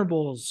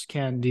honorables,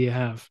 Ken, do you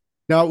have?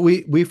 Now,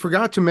 we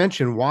forgot to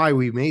mention why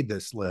we made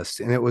this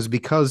list, and it was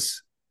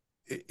because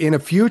in a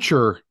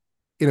future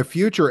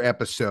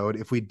episode,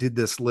 if we did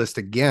this list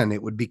again,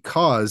 it would be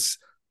because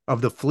of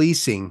the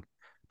fleecing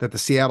that the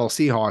Seattle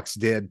Seahawks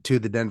did to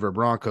the Denver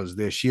Broncos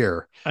this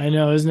year. I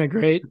know, isn't it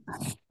great?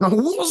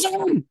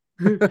 Wilson!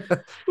 Wilson!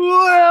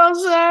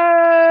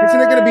 Isn't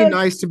it going to be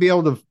nice to be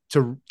able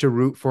to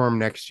root for him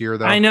next year,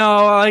 though? I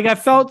know. Like,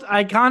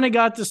 I kind of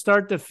got to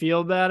start to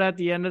feel that at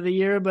the end of the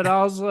year, but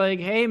I was like,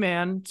 hey,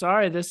 man,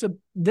 sorry, this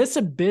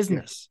a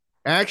business.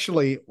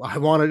 Actually, I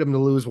wanted him to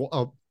lose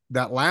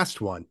that last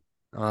one,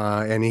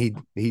 and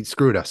he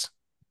screwed us.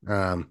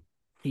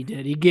 He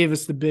did. He gave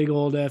us the big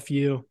old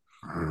FU.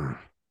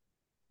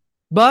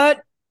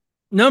 But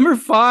number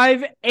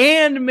 5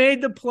 and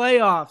made the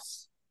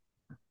playoffs.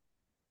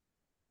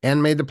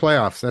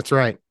 That's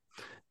right.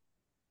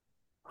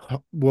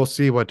 We'll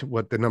see what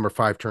the number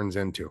 5 turns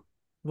into.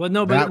 Well,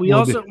 no, but we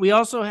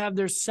also have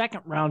their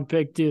 2nd round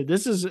pick, dude.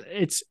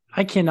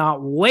 I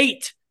cannot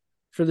wait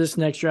for this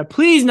next draft.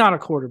 Please, not a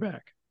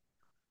quarterback.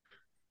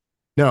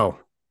 No,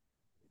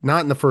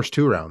 not in the first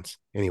 2 rounds.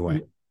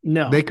 Anyway,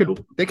 no, they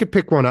could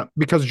pick one up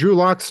because Drew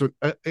Lock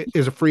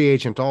is a free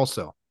agent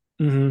also.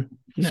 Mm-hmm.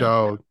 No.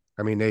 So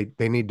I mean,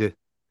 they need to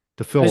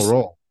fill a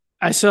role.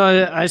 I saw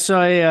a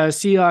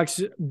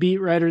Seahawks beat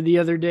writer the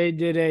other day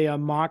did a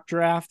mock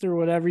draft or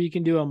whatever. You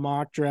can do a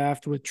mock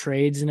draft with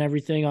trades and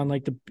everything on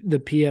like the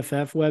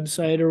PFF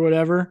website or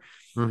whatever.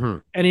 Mm-hmm.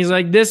 And he's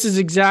like, this is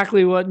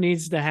exactly what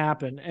needs to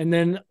happen. And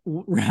then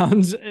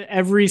rounds,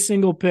 every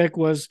single pick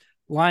was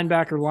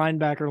linebacker.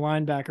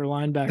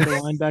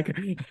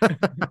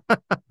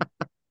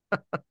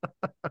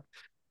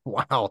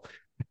 Wow.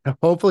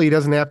 Hopefully he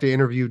doesn't have to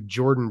interview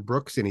Jordan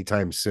Brooks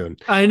anytime soon.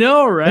 I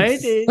know, right?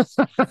 It's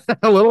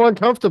a little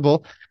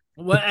uncomfortable.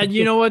 Well, and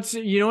you know what's a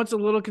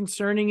little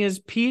concerning is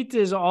Pete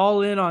is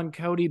all in on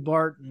Cody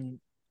Barton.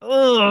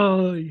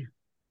 Oh,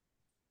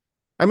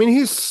 I mean,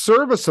 he's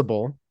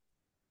serviceable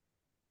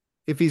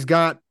if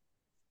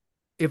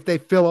they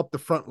fill up the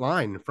front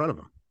line in front of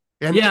him.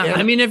 And, yeah, and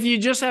I mean, if you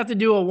just have to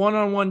do a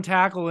one-on-one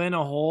tackle in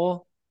a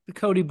hole,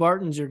 Cody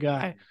Barton's your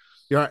guy.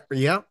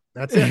 yeah,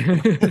 that's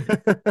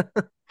it.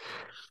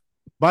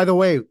 By the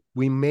way,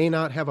 we may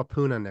not have a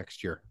Puna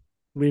next year.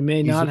 We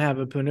may not have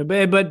a Puna,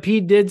 but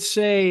Pete did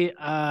say,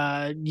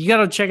 you got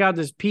to check out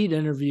this Pete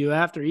interview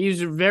after. He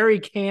was very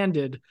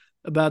candid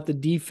about the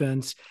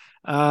defense.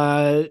 Took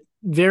a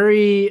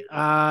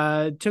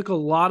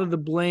lot of the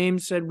blame,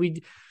 said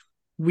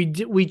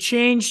we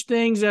changed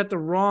things at the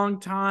wrong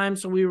time.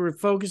 So we were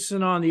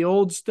focusing on the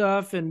old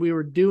stuff and we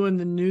were doing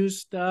the new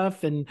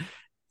stuff and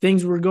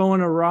things were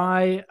going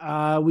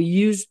awry. We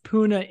used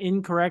Puna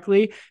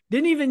incorrectly.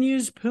 Didn't even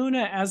use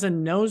Puna as a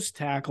nose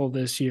tackle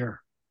this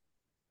year.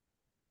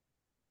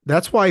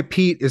 That's why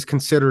Pete is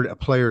considered a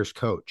player's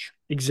coach.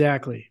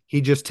 Exactly. He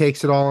just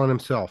takes it all on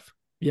himself.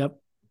 Yep.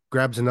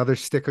 Grabs another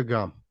stick of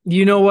gum.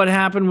 You know what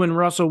happened when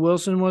Russell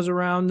Wilson was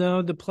around,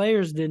 though? The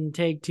players didn't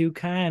take too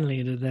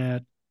kindly to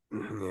that.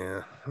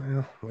 Yeah.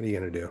 Well, what are you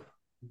going to do?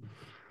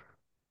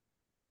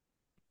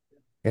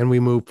 And we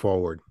move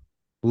forward.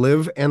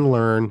 Live and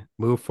learn,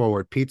 move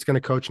forward. Pete's going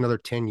to coach another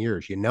 10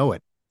 years. You know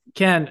it.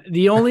 Ken,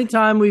 the only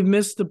time we've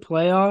missed the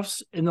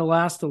playoffs in the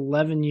last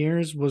 11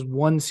 years was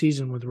one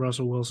season with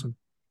Russell Wilson.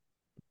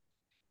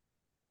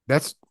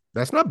 That's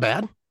not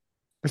bad.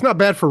 It's not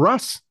bad for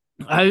Russ.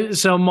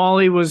 So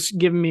Molly was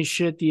giving me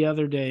shit the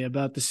other day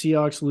about the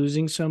Seahawks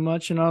losing so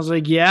much. And I was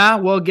like, yeah,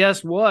 well,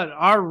 guess what?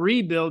 Our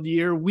rebuild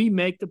year, we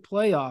make the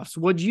playoffs.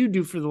 What'd you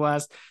do for the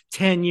last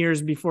 10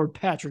 years before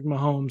Patrick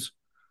Mahomes?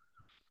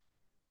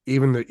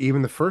 Even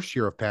the first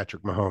year of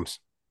Patrick Mahomes.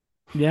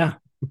 Yeah.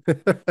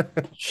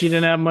 She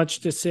didn't have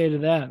much to say to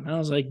that. And I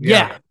was like,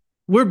 yeah,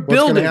 we're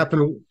building.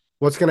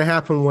 What's going to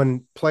happen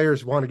when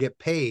players want to get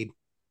paid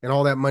and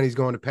all that money's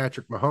going to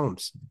Patrick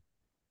Mahomes?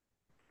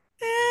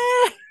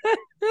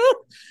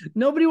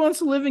 Nobody wants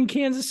to live in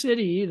Kansas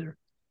City either.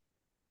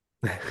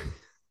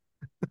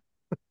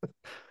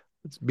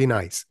 Let's be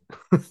nice.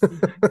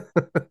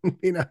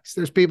 Be nice.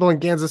 There's people in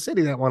Kansas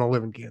City that want to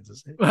live in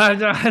Kansas City.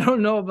 I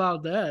don't know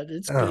about that.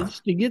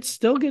 It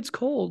still gets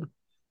cold.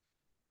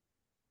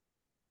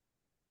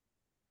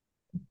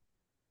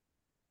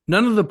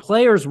 None of the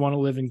players want to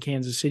live in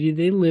Kansas City.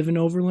 They live in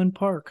Overland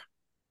Park.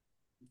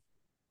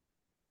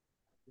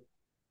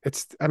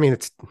 It's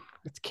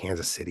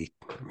Kansas City.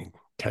 I mean,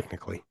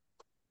 technically.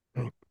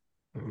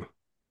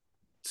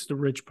 It's the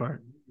rich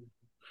part.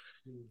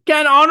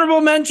 Got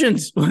honorable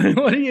mentions.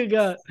 What do you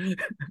got?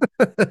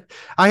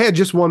 I had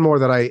just one more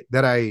that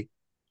I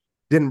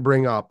didn't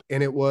bring up,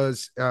 and it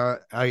was a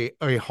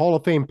Hall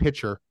of Fame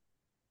pitcher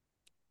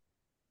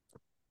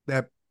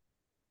that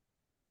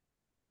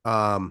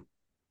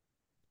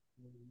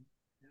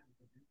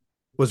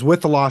was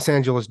with the Los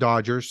Angeles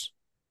Dodgers,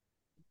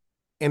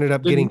 ended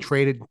up getting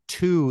traded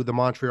to the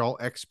Montreal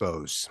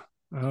Expos.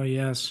 Oh,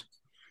 yes.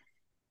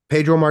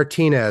 Pedro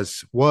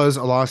Martinez was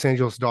a Los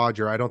Angeles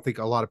Dodger. I don't think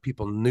a lot of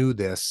people knew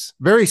this.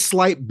 Very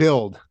slight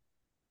build,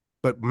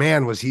 but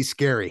man, was he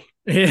scary.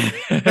 And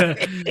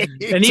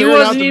he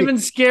wasn't even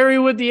scary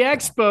with the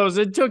Expos.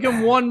 It took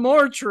him one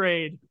more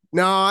trade.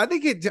 No, I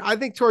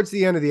think towards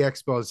the end of the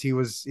Expos, he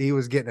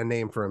was getting a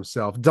name for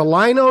himself.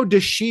 Delino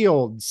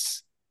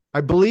DeShields.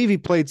 I believe he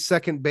played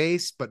second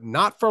base, but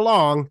not for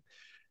long.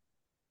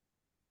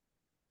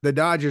 The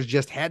Dodgers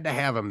just had to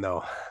have him,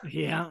 though.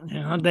 Yeah,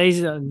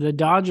 the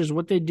Dodgers,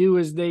 what they do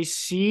is they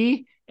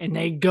see and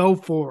they go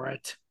for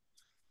it.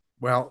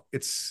 Well,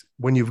 it's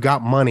when you've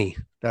got money,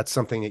 that's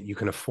something that you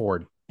can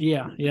afford.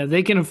 Yeah,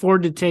 they can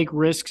afford to take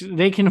risks.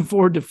 They can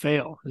afford to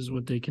fail is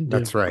what they can do.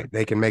 That's right.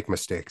 They can make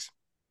mistakes.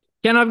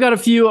 Ken, I've got a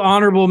few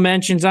honorable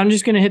mentions. I'm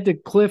just going to hit the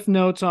cliff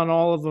notes on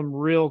all of them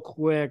real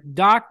quick.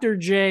 Dr.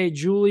 J,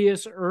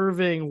 Julius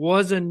Irving,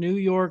 was a New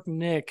York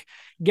Knick.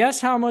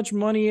 Guess how much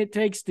money it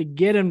takes to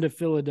get him to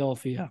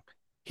Philadelphia?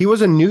 He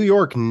was a New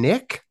York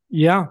Knick?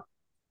 Yeah.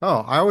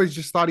 Oh, I always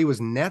just thought he was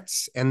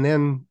Nets and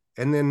then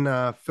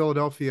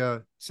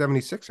Philadelphia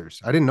 76ers.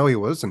 I didn't know he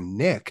was a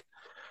Knick.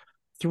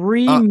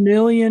 $3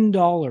 million.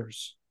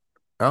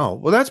 Oh,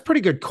 well, that's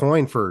pretty good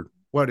coin for,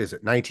 what is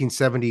it,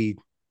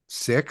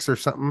 1976 or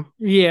something?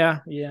 Yeah,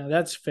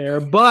 that's fair.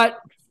 But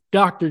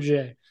Dr.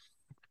 J.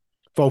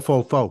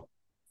 Faux.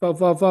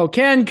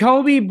 Ken,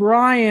 Kobe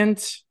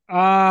Bryant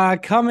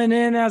coming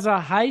in as a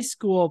high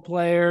school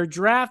player,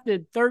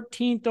 drafted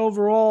 13th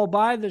overall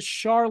by the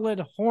Charlotte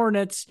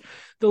Hornets.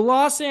 The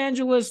Los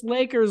Angeles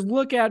Lakers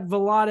look at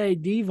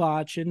Vlade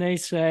Divac and they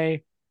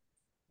say,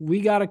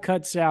 we got to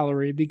cut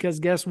salary because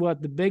guess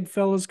what? The big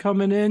fella's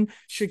coming in.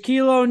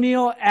 Shaquille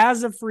O'Neal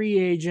as a free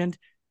agent,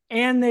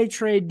 and they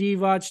trade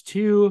Divac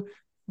to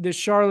the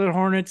Charlotte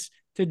Hornets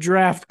to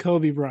draft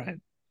Kobe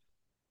Bryant.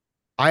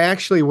 I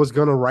actually was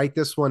going to write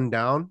this one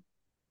down,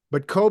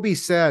 but Kobe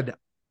said,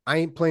 I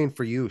ain't playing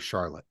for you,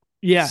 Charlotte.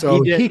 Yeah.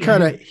 So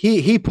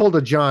he pulled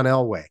a John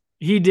Elway.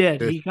 He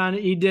did.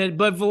 He did.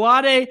 But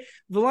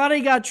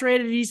Vlade got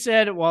traded. He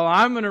said, well,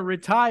 I'm going to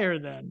retire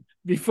then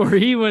before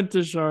he went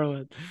to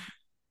Charlotte.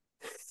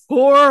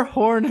 Poor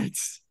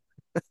Hornets.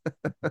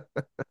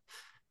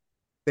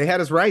 They had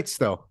his rights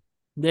though.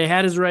 They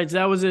had his rights.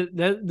 That was it.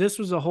 This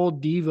was a whole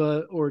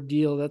diva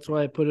ordeal. That's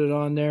why I put it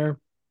on there.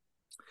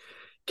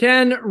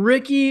 Ken,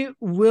 Ricky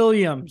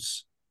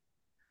Williams.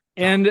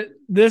 And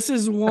this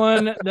is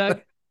one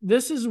that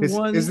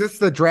Is this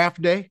the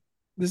draft day?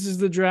 This is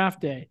the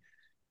draft day.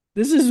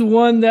 This is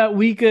one that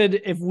we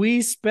could, if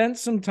we spent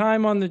some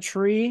time on the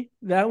tree,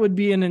 that would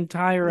be an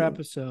entire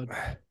episode.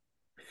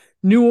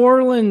 New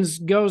Orleans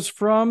goes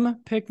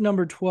from pick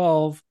number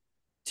 12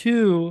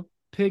 to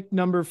pick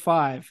number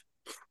 5.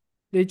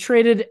 They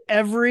traded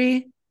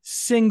every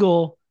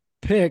single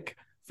pick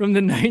from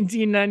the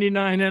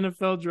 1999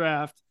 NFL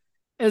draft,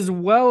 as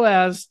well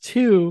as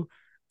 2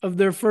 of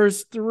their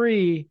first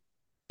 3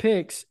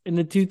 picks in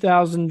the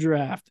 2000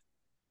 draft.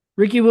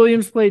 Ricky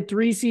Williams played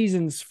 3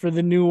 seasons for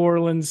the New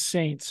Orleans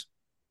Saints.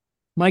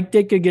 Mike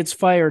Ditka gets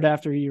fired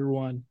after year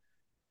 1.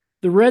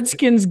 The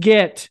Redskins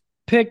get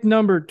pick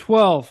number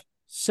 12,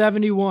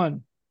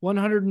 71,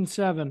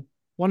 107,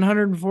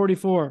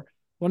 144,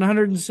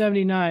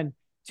 179,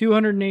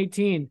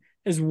 218,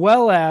 as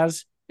well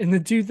as in the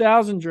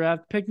 2000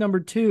 draft, pick number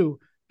 2,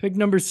 pick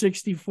number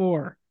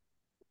 64.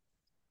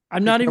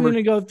 I'm not even going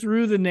to go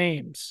through the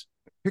names.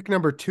 Pick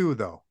number 2,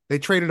 though. They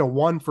traded a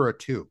 1 for a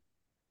 2.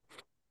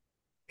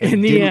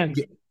 In the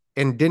end.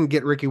 And didn't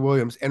get Ricky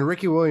Williams. And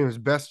Ricky Williams'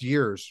 best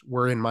years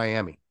were in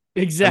Miami.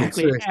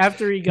 Exactly.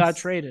 After he got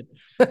traded.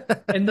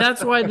 And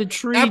that's why the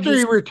tree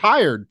he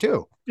retired,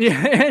 too.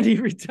 Yeah, and he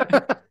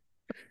retired.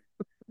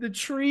 The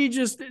tree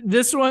just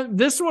this one,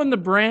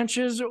 the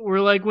branches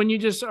were like when you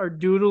just are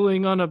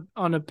doodling on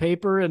a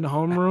paper in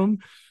homeroom.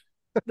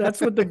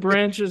 That's what the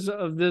branches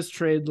of this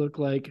trade look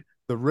like.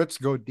 The roots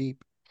go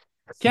deep.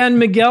 Ken,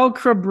 Miguel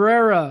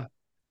Cabrera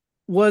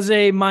was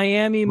a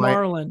Miami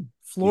Marlin,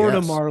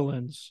 Florida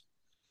Marlins.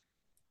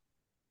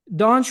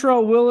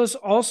 Dontrelle Willis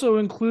also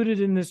included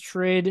in this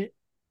trade.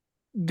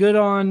 Good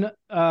on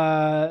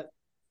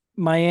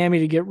Miami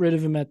to get rid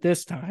of him at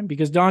this time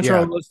because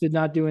Dontrelle Willis did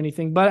not do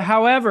anything. But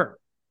however,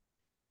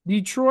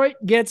 Detroit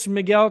gets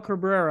Miguel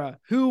Cabrera,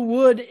 who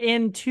would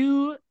in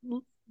 2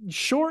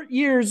 short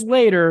years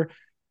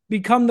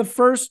become the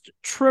first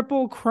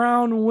Triple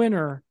Crown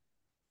winner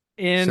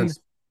since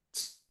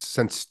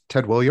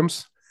Ted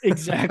Williams.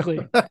 Exactly.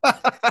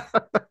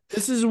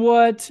 This is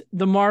what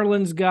the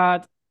Marlins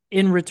got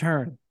in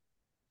return.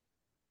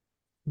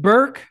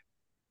 Burke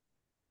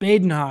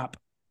Badenhop.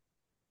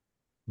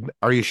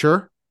 Are you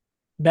sure?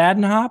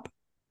 Badenhop?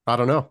 I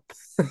don't know.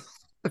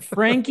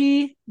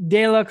 Frankie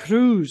De La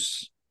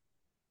Cruz.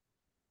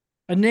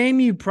 A name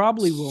you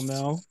probably will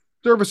know.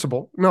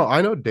 Serviceable. No,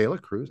 I know De La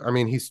Cruz. I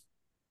mean,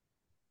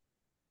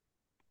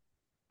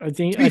 I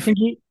think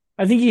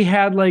he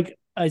had like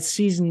a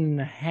season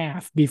and a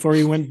half before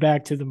he went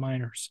back to the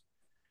minors.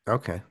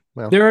 Okay.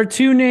 Well, there are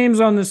 2 names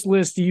on this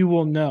list you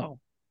will know.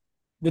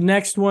 The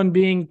next one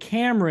being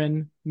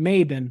Cameron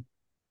Maben.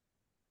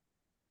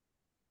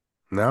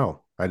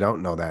 No, I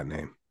don't know that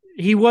name.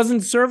 He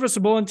wasn't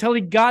serviceable until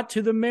he got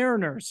to the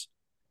Mariners.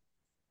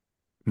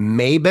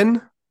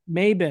 Maben?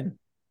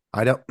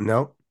 I don't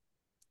know.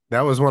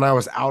 That was when I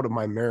was out of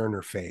my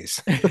Mariner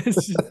phase.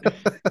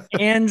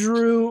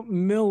 Andrew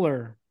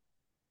Miller.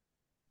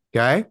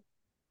 Okay.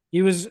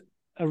 He was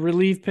a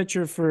relief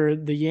pitcher for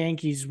the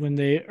Yankees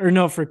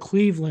for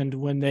Cleveland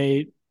when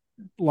they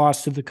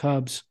lost to the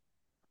Cubs.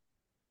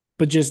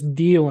 But just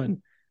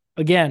dealing.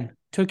 Again,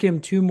 took him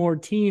 2 more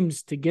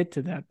teams to get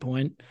to that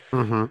point.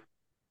 Mm-hmm.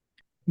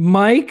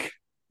 Mike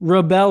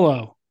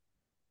Rabello.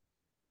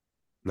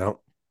 No.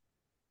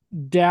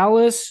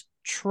 Dallas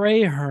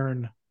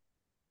Traherne.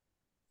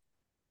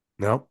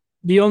 No.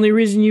 The only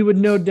reason you would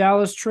know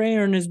Dallas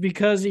Traherne is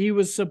because he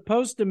was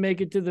supposed to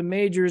make it to the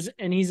majors,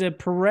 and he's a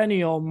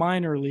perennial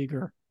minor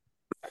leaguer.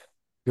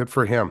 Good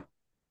for him.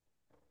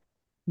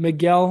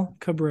 Miguel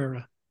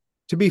Cabrera.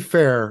 To be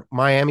fair,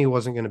 Miami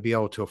wasn't going to be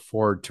able to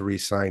afford to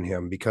re-sign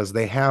him because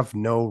they have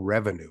no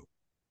revenue.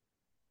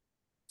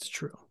 It's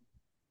true.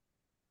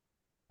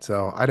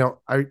 So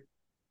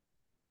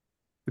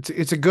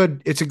it's a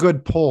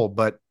good pull,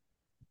 but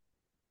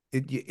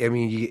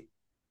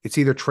it's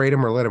either trade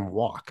him or let him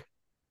walk.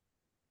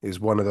 Was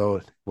one of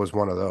those.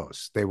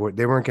 They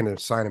weren't going to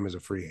sign him as a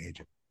free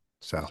agent.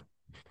 So,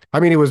 I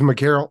mean, it was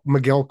Miguel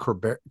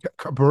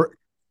Cabrera.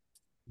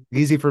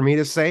 Easy for me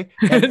to say.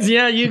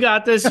 Yeah, you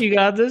got this.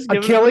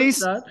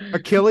 Achilles.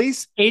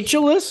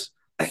 Achilles.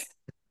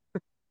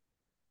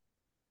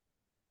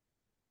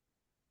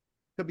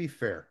 To be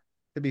fair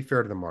to the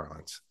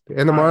Marlins.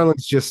 And the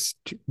Marlins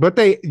but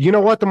you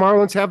know what the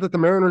Marlins have that the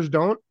Mariners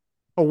don't?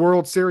 A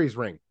World Series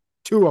ring.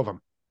 2 of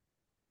them.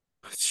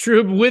 It's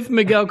true, with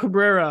Miguel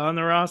Cabrera on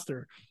the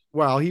roster.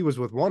 Well, he was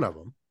with one of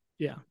them.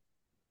 Yeah.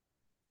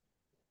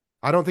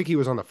 I don't think he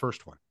was on the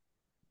first one.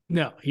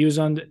 No, he was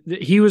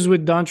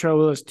with Dontrelle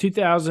Willis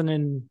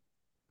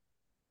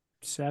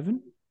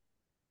 2007.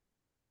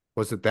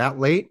 Was it that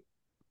late?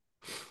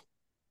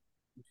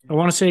 I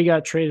want to say he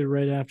got traded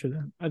right after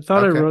that. I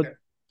thought I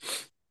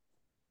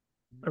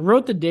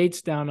wrote the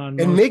dates down on.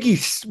 And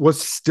Miggy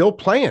was still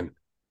playing.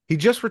 He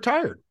just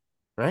retired,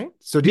 right?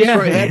 So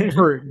Detroit had him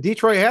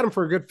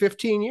for a good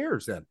 15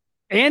 years then.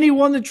 And he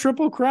won the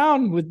Triple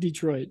Crown with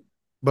Detroit.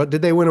 But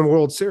did they win a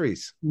World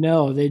Series?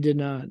 No, they did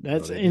not.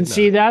 That's No, they and did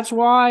see, not. that's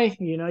why,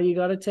 you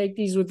got to take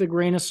these with a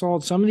grain of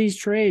salt. Some of these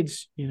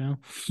trades. Yeah,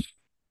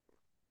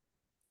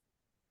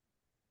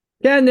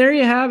 and there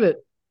you have it.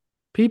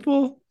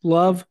 People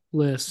love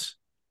lists.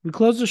 We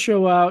close the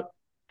show out,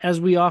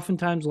 as we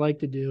oftentimes like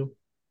to do,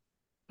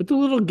 with the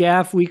little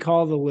gaff we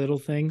call the little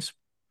things.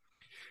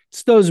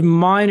 It's those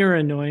minor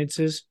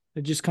annoyances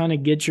that just kind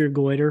of get your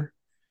goiter.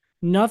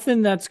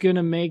 Nothing that's going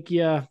to make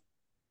you.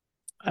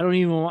 I don't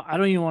even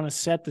want to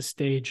set the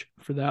stage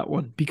for that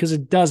one because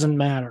it doesn't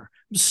matter.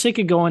 I'm sick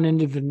of going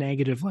into the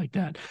negative like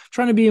that. I'm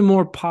trying to be a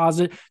more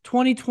positive.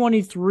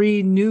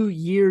 2023, new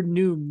year,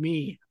 new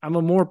me. I'm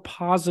a more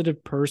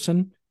positive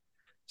person.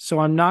 So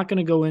I'm not going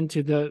to go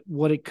into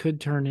what it could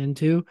turn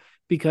into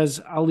because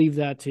I'll leave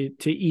that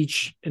to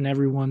each and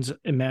everyone's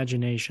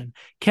imagination.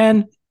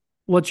 Ken,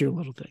 what's your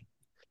little thing?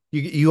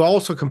 You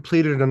also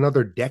completed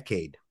another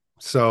decade.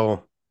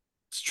 So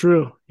It's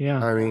true.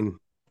 Yeah. I mean,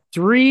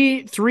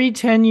 Three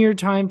 10-year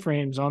time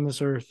frames on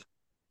this earth.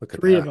 look at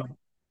Three that. of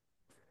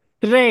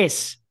them.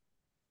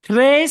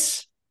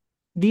 Tres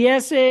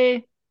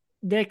diese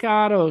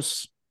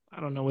decados. I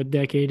don't know what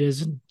decade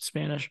is in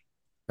Spanish.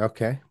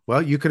 Okay.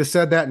 Well, you could have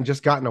said that and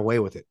just gotten away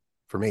with it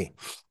for me.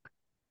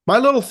 My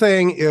little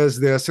thing is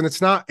this, and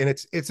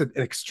it's an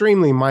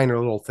extremely minor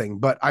little thing,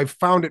 but I've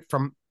found it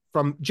from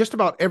just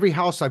about every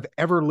house I've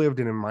ever lived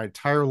in my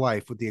entire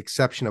life, with the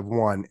exception of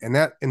one. And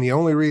the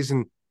only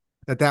reason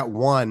that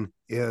one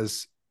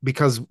is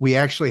because we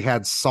actually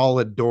had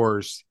solid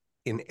doors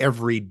in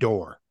every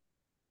door.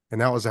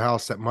 And that was a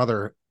house that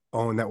Mother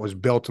owned that was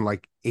built in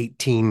like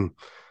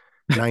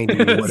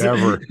 1890,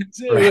 whatever.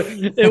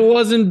 It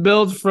wasn't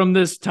built from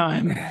this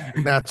time.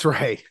 That's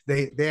right.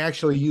 They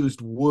actually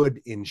used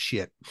wood in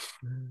shit.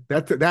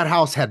 That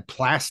house had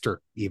plaster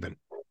even.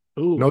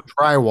 Ooh, No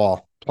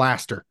drywall,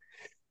 plaster.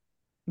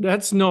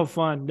 that's no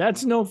fun.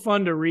 That's no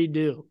fun to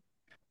redo.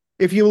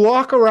 If you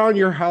walk around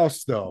your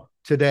house though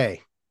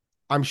today,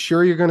 I'm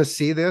sure you're going to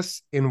see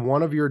this in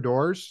one of your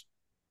doors.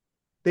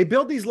 They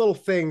build these little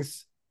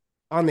things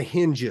on the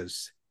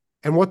hinges,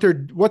 and what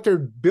they're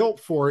built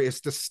for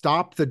is to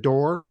stop the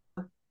door.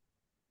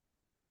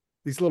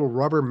 These little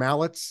rubber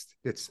mallets.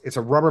 It's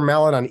a rubber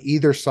mallet on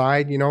either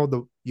side.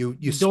 You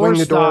swing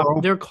the door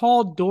open. They're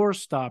called door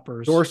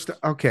stoppers.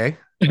 Okay.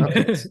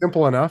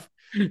 Simple enough.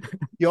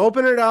 You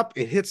open it up,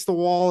 it hits the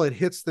wall, it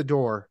hits the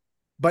door.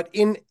 But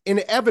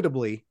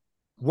inevitably,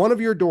 one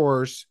of your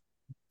doors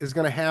is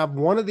going to have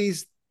one of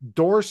these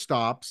door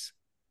stops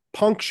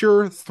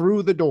puncture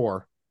through the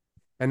door.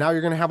 And now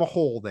you're going to have a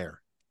hole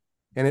there.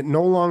 And it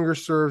no longer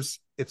serves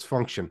its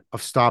function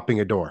of stopping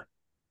a door.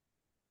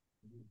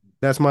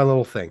 That's my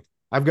little thing.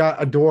 I've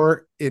got a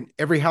door in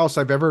every house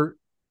I've ever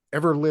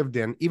lived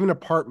in, even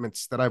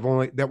apartments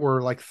that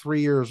were like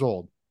 3 years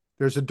old.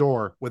 There's a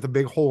door with a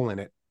big hole in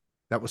it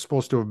that was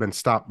supposed to have been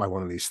stopped by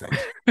one of these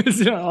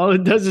things. All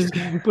it does is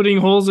putting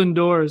holes in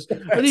doors.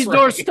 Are these right.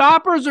 door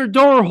stoppers or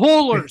door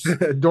holers?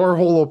 Door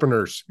hole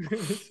openers.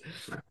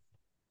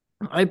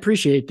 I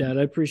appreciate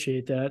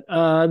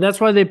that. That's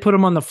why they put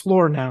them on the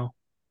floor now.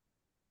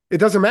 It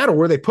doesn't matter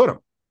where they put them.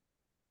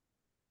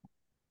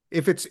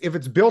 If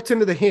it's built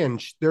into the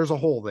hinge, there's a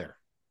hole there.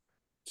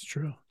 It's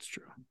true.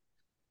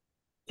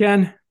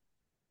 Ken,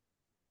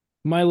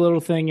 my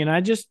little thing, and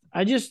I just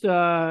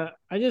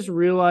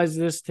realized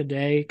this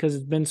today because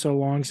it's been so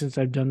long since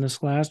I've done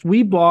this last.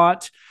 We've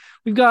got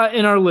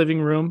in our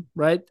living room,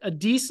 right, a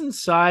decent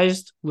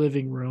sized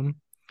living room.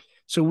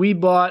 So we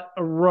bought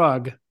a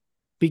rug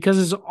because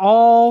it's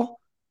all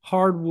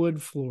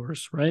hardwood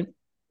floors, right?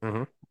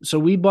 Mm-hmm. So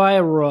we buy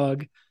a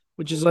rug,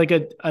 which is like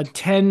a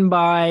 10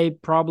 by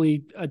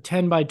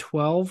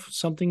 12,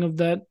 something of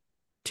that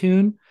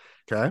tune.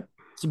 Okay.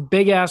 It's a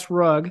big ass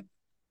rug.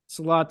 It's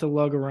a lot to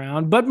lug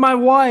around. But my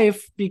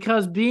wife,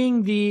 because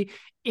being the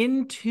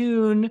in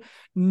tune,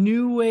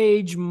 new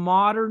age,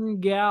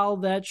 modern gal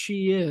that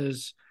she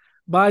is,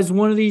 buys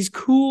one of these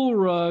cool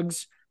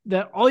rugs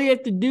that all you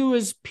have to do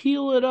is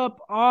peel it up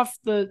off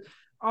the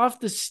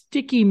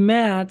sticky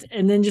mat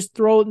and then just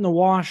throw it in the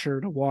washer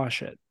to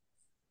wash it.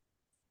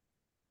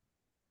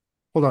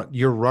 Hold on.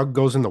 Your rug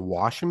goes in the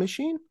washing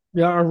machine?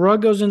 Yeah, our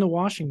rug goes in the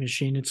washing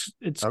machine. It's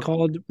Okay.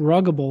 called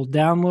Ruggable.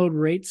 Download,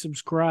 rate,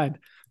 subscribe.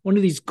 One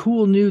of these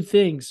cool new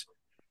things.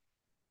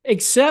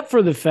 Except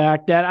for the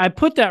fact that I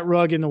put that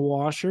rug in the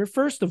washer.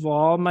 First of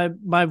all, my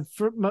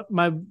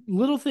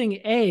little thing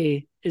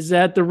A is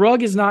that the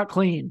rug is not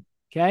clean.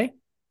 Okay.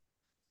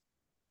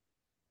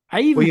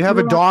 You have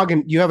a dog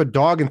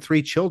and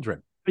 3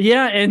 children.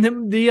 Yeah, and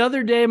then the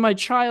other day my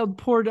child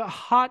poured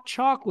hot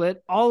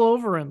chocolate all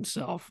over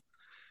himself,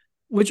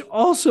 which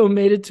also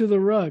made it to the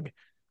rug.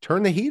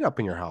 Turn the heat up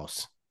in your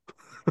house.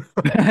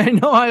 I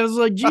know. I was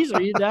like, geez,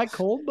 are you that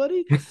cold,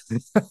 buddy?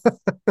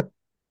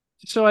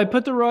 So I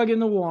put the rug in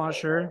the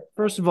washer.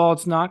 First of all,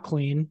 it's not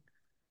clean.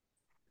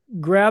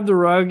 Grab the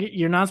rug.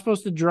 You're not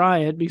supposed to dry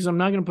it because I'm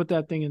not going to put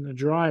that thing in the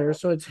dryer.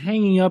 So it's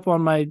hanging up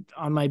on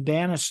my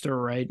banister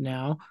right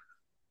now.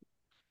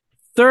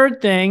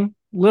 Third thing,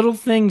 little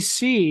thing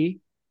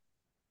C,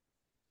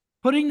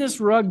 Putting this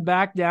rug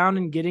back down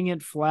and getting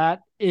it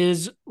flat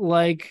is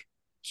like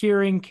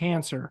curing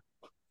cancer.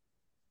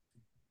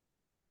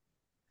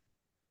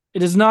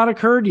 It has not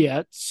occurred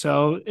yet,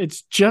 so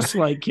it's just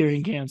like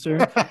curing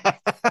cancer.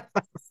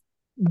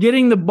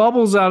 Getting the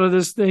bubbles out of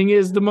this thing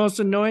is the most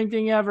annoying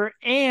thing ever.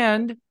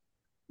 And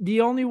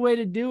the only way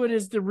to do it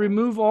is to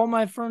remove all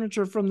my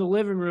furniture from the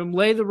living room,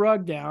 lay the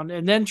rug down,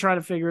 and then try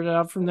to figure it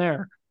out from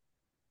there.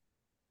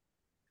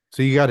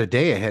 So you got a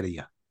day ahead of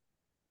you.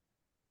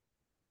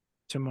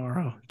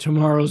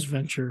 Tomorrow's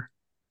venture.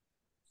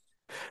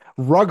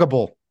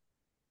 Ruggable.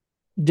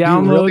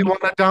 Download. You really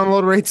want to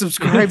download, rate,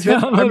 subscribe?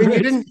 I mean,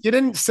 you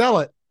didn't sell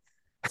it.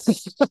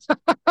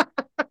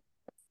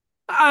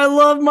 I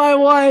love my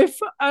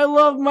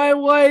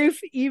wife,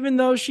 even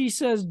though she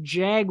says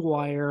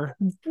Jaguar.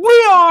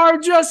 We are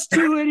just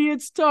two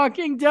idiots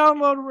talking.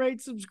 Download,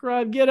 rate,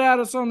 subscribe. Get at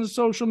us on the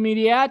social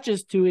media at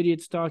Just Two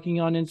Idiots Talking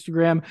on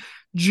Instagram.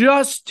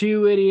 Just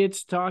Two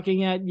Idiots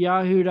Talking at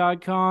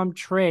yahoo.com.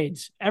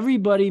 Trades.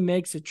 Everybody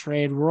makes a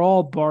trade. We're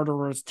all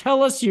barterers.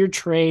 Tell us your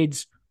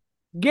trades.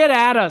 Get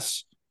at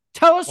us.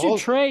 Tell us your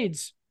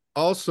trades.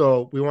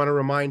 Also, we want to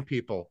remind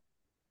people,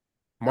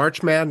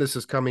 March Madness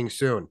is coming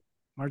soon.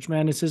 March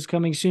Madness is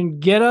coming soon.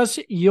 Get us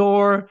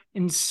your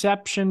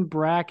Inception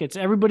brackets.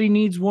 Everybody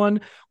needs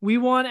one. We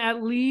want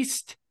at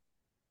least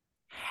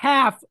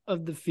half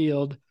of the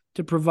field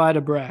to provide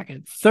a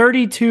bracket.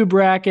 32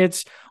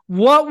 brackets.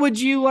 What would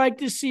you like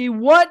to see?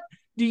 What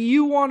do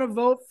you want to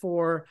vote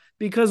for?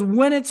 Because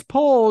when it's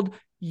polled,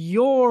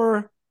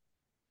 your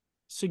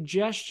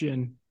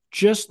suggestion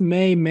just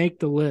may make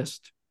the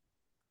list.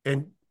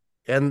 And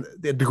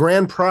the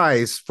grand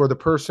prize for the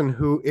person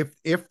who,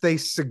 if they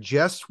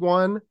suggest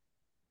one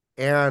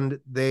and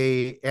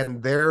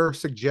their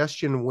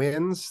suggestion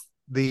wins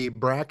the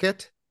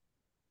bracket,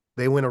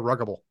 they win a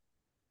Ruggable.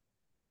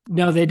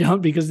 No, they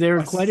don't, because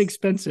they're quite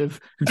expensive.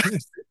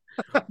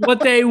 What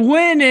they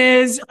win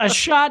is a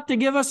shot to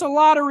give us a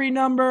lottery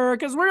number,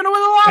 because we're going to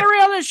win the lottery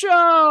on the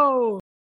show.